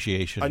new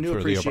appreciation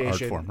for the art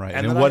form, right?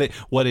 And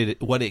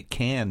what it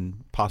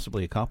can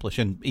possibly accomplish,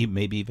 and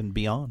maybe even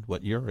beyond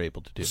what you're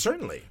able to do.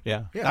 Certainly,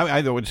 yeah.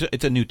 I mean,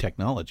 it's a new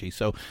technology,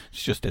 so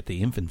it's just at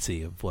the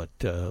infancy of what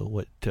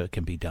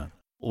can be done.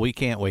 We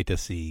can't wait to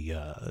see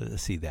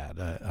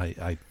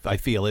that. I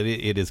feel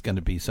it is going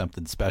to be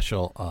something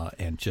special,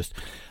 and just,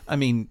 I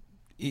mean,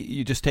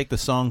 you just take the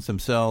songs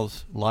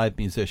themselves, live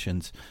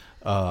musicians.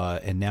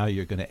 And now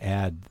you're going to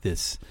add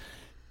this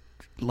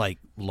like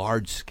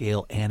large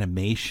scale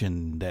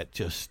animation that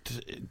just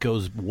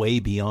goes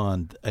way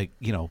beyond a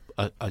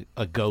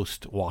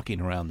ghost walking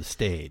around the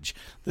stage.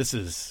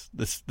 This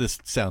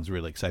sounds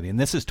really exciting. And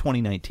this is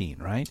 2019,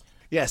 right?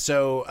 Yeah.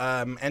 So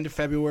end of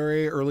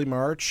February, early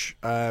March.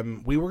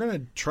 We were going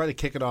to try to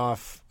kick it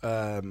off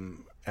at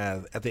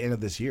the end of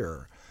this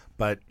year,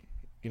 but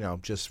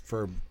just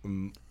for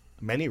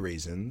many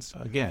reasons.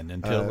 Again,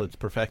 until it's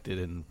perfected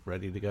and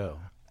ready to go.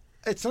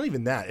 It's not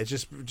even that. It's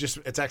just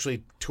it's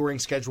actually touring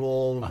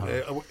schedule.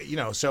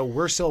 So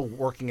we're still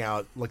working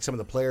out like some of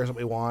the players that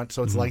we want.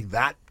 So it's like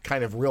that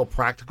kind of real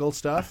practical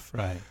stuff.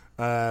 Right.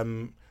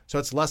 So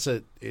it's less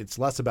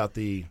about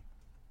the,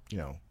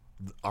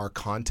 our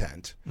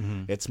content.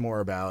 It's more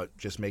about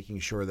just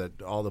making sure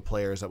that all the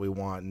players that we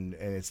want, and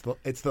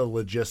it's the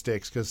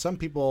logistics, because some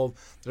people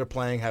that are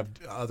playing have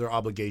other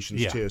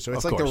obligations too. So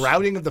it's like the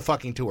routing of the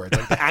fucking tour. It's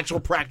like the actual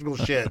practical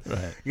shit.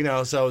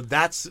 Right. So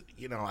that's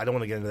I don't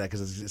want to get into that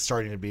because it's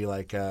starting to be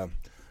like a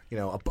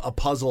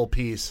puzzle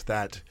piece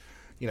that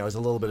is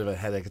a little bit of a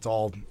headache. It's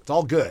all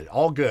good,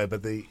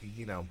 but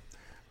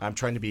I'm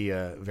trying to be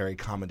very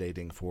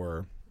accommodating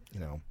for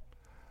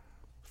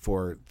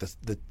for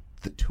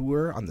the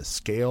tour on the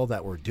scale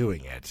that we're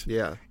doing it.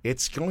 Yeah.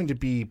 It's going to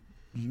be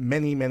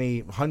many,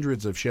 many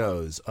hundreds of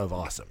shows of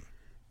awesome.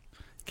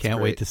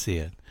 Can't wait to see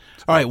it.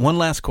 All right, one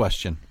last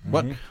question.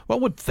 What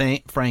would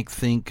Frank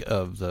think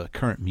of the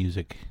current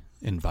music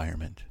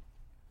environment?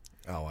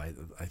 Oh, I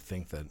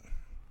think that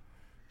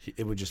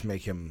it would just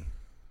make him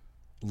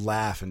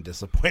laugh in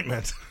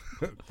disappointment.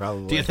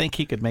 Probably. Do you think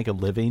he could make a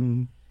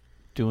living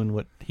doing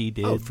what he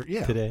did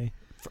today?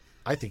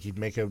 I think he'd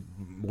make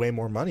way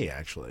more money,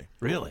 actually.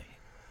 Really?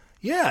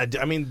 Yeah,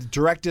 I mean,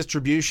 direct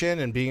distribution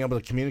and being able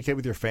to communicate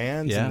with your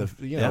fans. Yeah.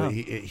 And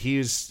he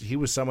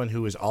was someone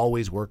who was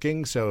always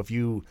working. So if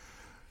you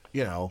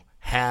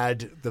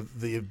had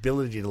the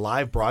ability to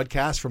live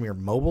broadcast from your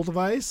mobile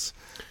device,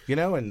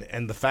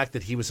 and the fact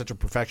that he was such a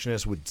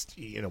perfectionist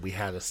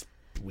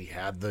we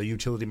had the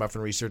Utility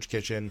Muffin Research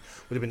Kitchen.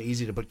 Would have been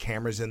easy to put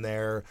cameras in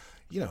there.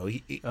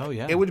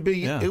 It would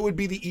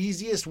be the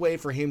easiest way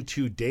for him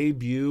to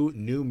debut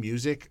new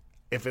music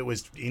if it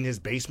was in his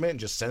basement and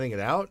just sending it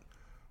out.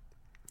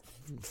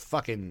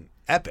 Fucking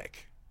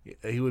epic.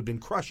 He would have been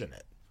crushing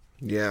it.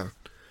 Yeah.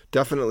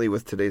 Definitely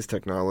with today's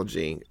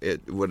technology,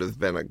 it would have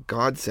been a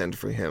godsend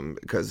for him,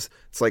 because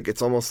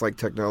it's almost like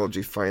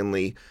technology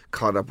finally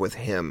caught up with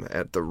him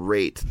at the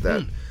rate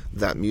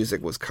that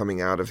music was coming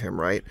out of him,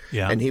 right?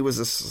 Yeah. And he was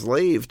a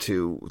slave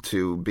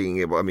to being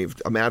able,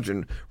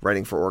 imagine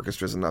writing for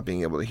orchestras and not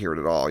being able to hear it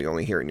at all. You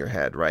only hear it in your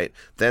head, right?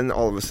 Then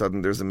all of a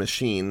sudden there's a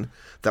machine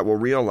that will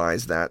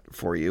realize that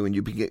for you, and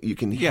you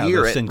can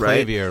hear it,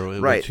 right?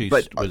 Right.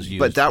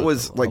 But that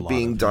was like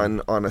being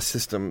done on a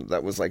system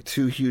that was like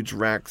 2 huge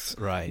racks,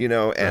 right?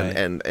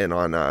 And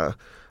on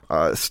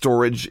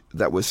storage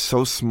that was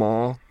so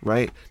small,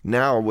 right?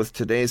 Now with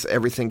today's,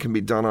 everything can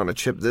be done on a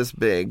chip this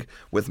big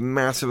with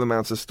massive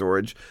amounts of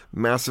storage,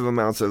 massive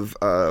amounts of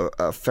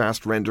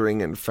fast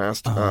rendering and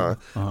fast. I'm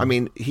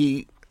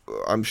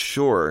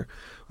sure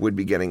would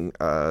be getting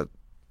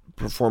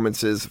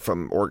performances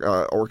from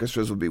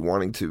orchestras would be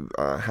wanting to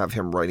have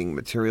him writing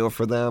material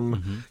for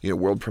them,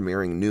 world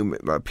premiering new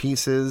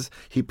pieces.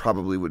 He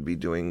probably would be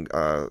doing,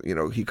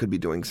 he could be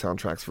doing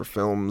soundtracks for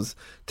films,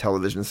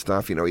 television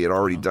stuff. He had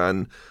already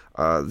done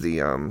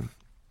the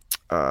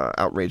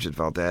Outrage at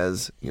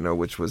Valdez,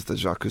 which was the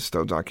Jacques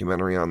Cousteau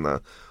documentary on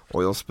the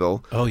oil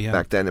spill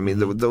back then.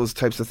 Those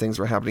types of things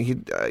were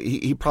happening.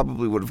 He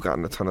probably would have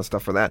gotten a ton of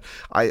stuff for that.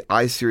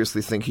 I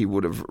seriously think he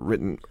would have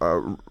written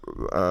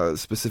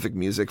specific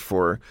music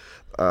for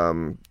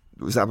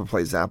Zappa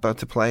Play Zappa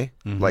to play.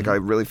 Like, I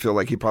really feel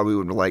like he probably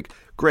would be like,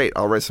 great,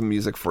 I'll write some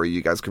music for you.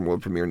 You guys can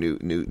world premiere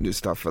new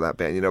stuff for that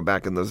band.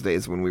 Back in those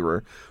days when we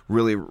were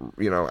really,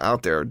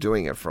 out there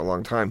doing it for a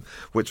long time,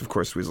 which of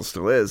course Weasel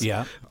still is.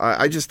 Yeah.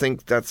 I just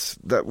think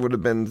that would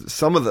have been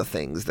some of the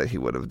things that he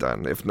would have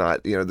done. If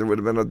not, there would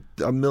have been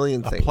a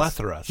million things. A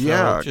plethora. So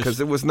yeah, because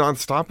it was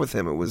nonstop with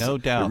him. It was no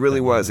doubt. It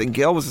really was. And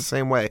Gail was the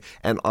same way,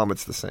 and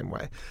Amit's the same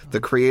way. The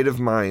creative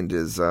mind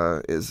is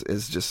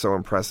just so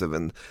impressive,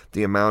 and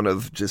the amount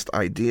of just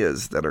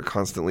ideas that are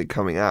constantly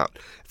coming out.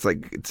 It's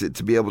like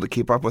to be able to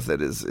keep up with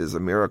it is a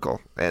miracle,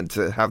 and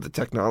to have the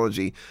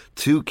technology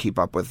to keep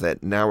up with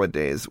it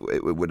nowadays,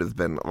 it would have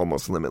been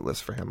almost limitless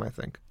for him, I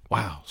think.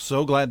 Wow,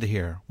 so glad to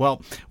hear.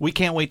 Well, we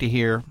can't wait to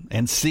hear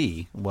and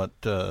see what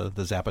the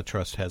Zappa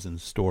Trust has in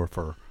store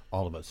for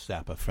all of us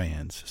Zappa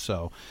fans.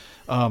 So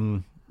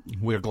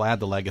we're glad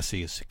the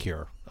legacy is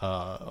secure.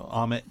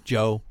 Amit,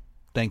 Joe,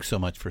 thanks so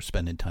much for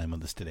spending time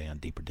with us today on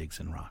Deeper Digs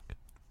in Rock.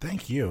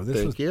 Thank you.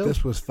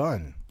 This was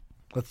fun.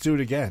 Let's do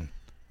it again.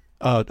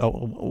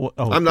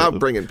 I'm not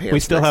bringing pants. We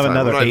still have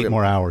another 8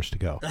 more hours to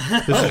go.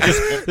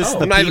 This is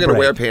I'm not even going to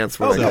wear pants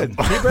when I go.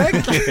 Tea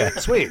break? Yeah.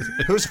 Sweet.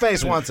 Whose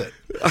face wants it?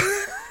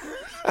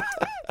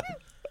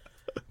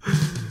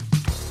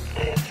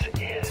 This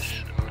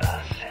is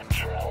the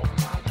Central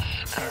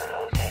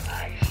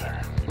Scrutinizer.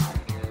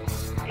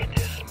 It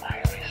is my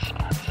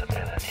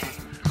responsibility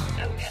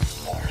to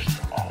enforce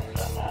all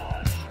the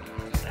laws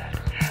that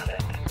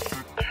haven't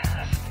been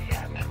passed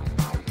yet.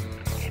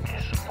 It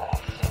is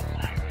also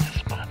my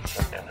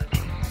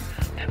responsibility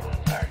to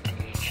alert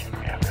each and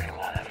every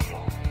one of you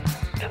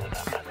to the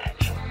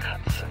potential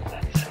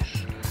consequences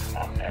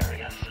of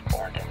various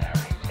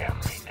ordinary,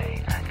 everyday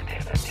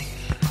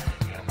activities.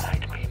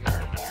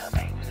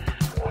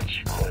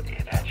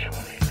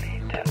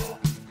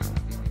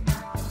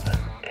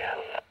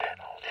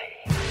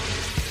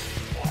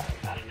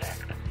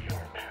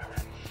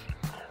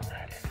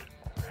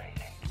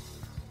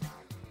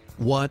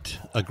 What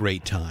a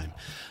great time.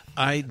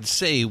 I'd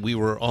say we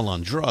were all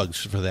on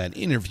drugs for that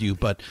interview,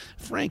 but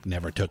Frank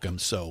never took them,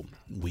 so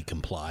we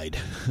complied.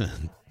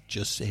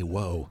 Just say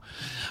whoa.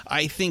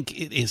 I think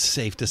it is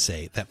safe to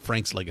say that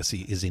Frank's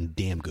legacy is in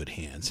damn good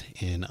hands,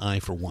 and I,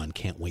 for one,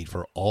 can't wait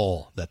for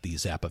all that the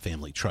Zappa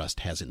Family Trust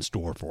has in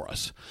store for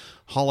us.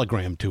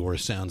 Hologram Tour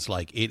sounds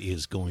like it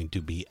is going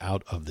to be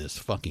out of this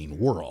fucking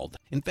world.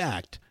 In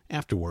fact,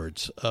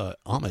 afterwards,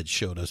 Ahmed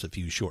showed us a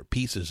few short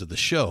pieces of the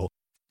show,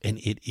 and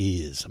it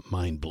is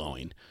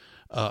mind-blowing.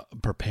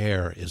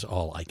 Prepare is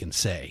all I can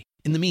say.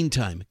 In the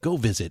meantime, go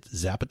visit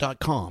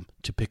Zappa.com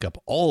to pick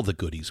up all the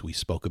goodies we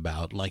spoke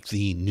about, like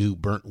the new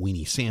Burnt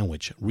Weenie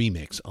Sandwich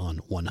remix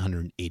on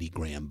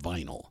 180-gram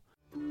vinyl.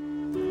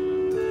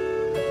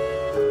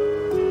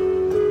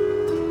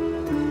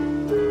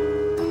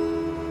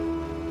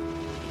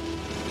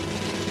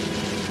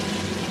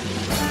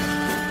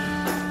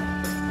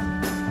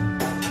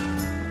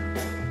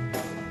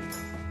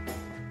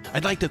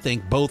 I'd like to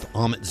thank both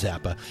Ahmet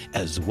Zappa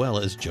as well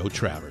as Joe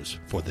Travers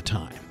for the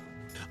time.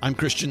 I'm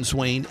Christian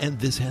Swain, and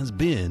this has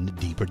been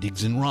Deeper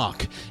Digs in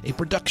Rock, a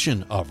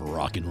production of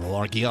Rock and Roll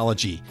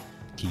Archaeology.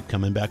 Keep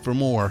coming back for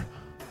more.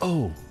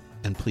 Oh,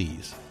 and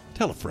please,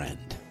 tell a friend.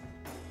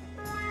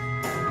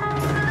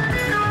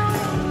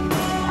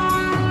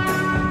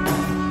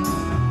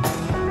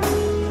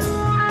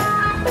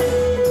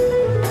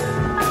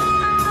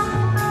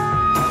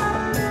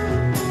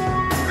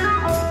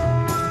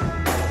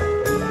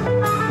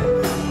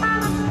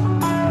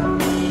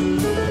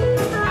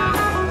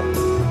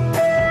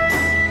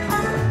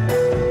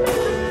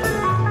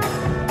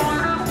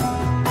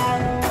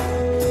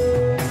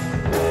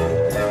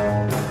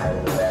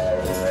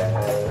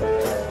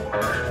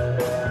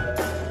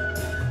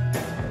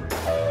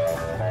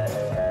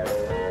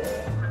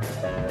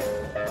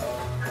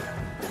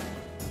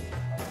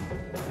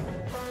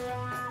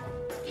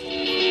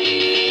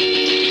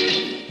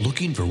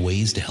 Looking for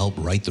ways to help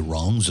right the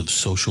wrongs of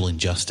social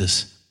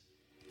injustice?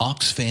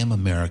 Oxfam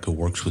America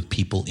works with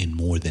people in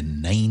more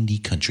than 90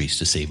 countries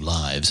to save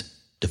lives,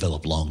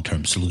 develop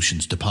long-term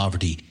solutions to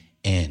poverty,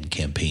 and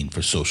campaign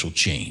for social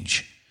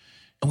change.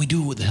 And we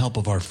do it with the help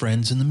of our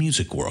friends in the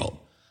music world.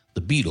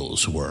 The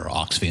Beatles were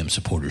Oxfam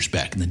supporters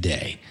back in the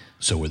day,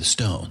 so were the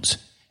Stones.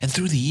 And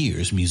through the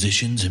years,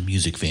 musicians and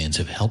music fans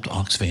have helped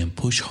Oxfam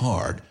push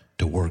hard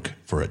to work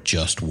for a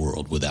just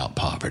world without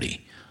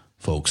poverty.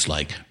 Folks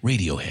like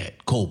Radiohead,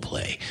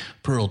 Coldplay,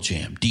 Pearl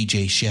Jam,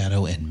 DJ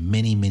Shadow, and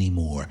many, many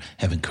more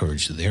have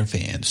encouraged their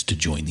fans to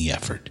join the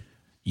effort.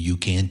 You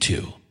can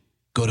too.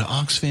 Go to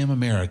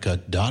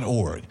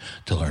oxfamamerica.org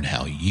to learn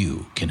how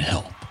you can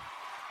help.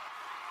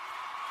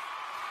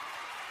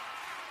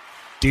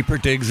 Deeper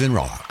Digs in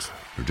Rock,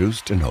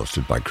 produced and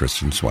hosted by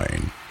Christian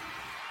Swain.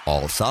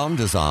 All sound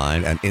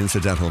design and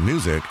incidental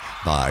music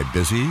by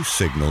Busy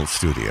Signal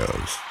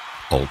Studios.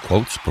 All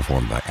quotes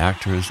performed by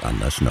actors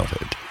unless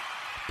noted.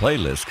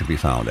 Playlists can be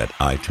found at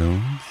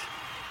iTunes,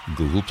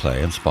 Google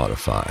Play, and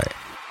Spotify.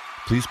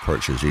 Please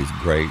purchase these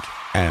great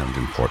and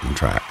important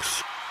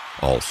tracks.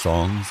 All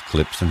songs,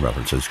 clips, and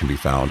references can be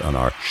found on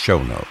our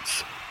show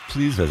notes.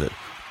 Please visit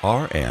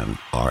rnrap.com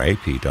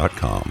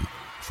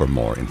for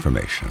more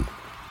information.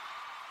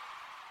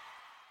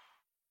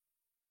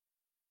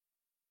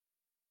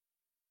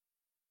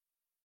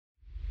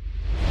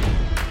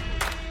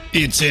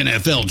 It's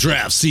NFL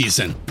draft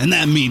season, and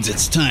that means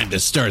it's time to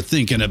start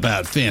thinking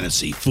about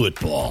fantasy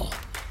football.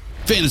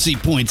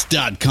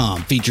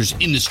 FantasyPoints.com features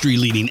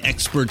industry-leading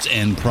experts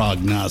and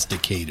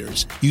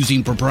prognosticators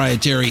using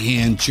proprietary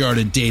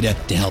hand-charted data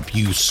to help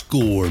you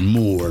score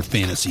more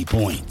fantasy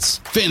points.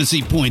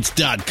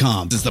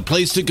 FantasyPoints.com is the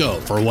place to go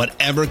for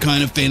whatever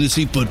kind of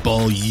fantasy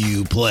football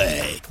you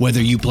play.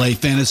 Whether you play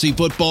fantasy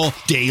football,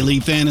 daily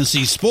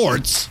fantasy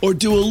sports, or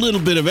do a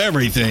little bit of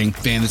everything,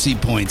 Fantasy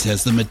Points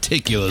has the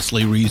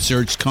meticulously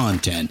researched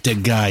content to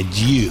guide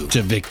you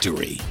to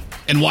victory.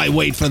 And why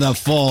wait for the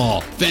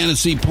fall?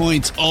 Fantasy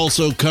Points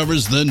also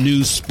covers the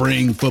new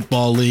spring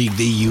football league,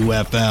 the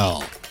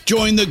UFL.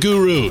 Join the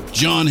guru,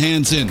 John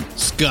Hansen,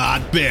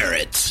 Scott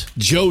Barrett,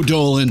 Joe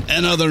Dolan,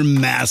 and other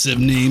massive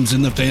names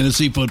in the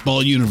fantasy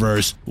football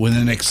universe with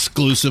an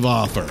exclusive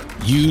offer.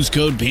 Use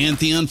code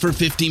Pantheon for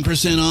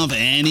 15% off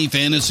any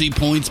Fantasy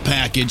Points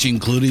package,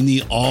 including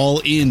the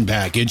all-in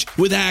package,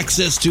 with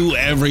access to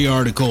every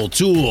article,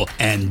 tool,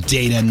 and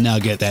data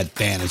nugget that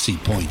Fantasy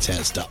Points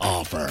has to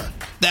offer.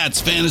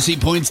 That's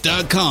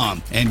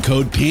FantasyPoints.com and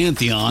code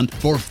Pantheon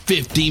for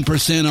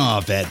 15%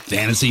 off at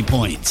Fantasy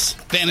Points.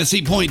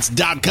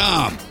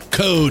 FantasyPoints.com,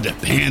 code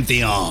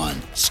Pantheon.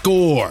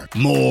 Score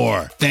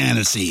more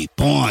fantasy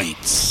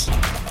points.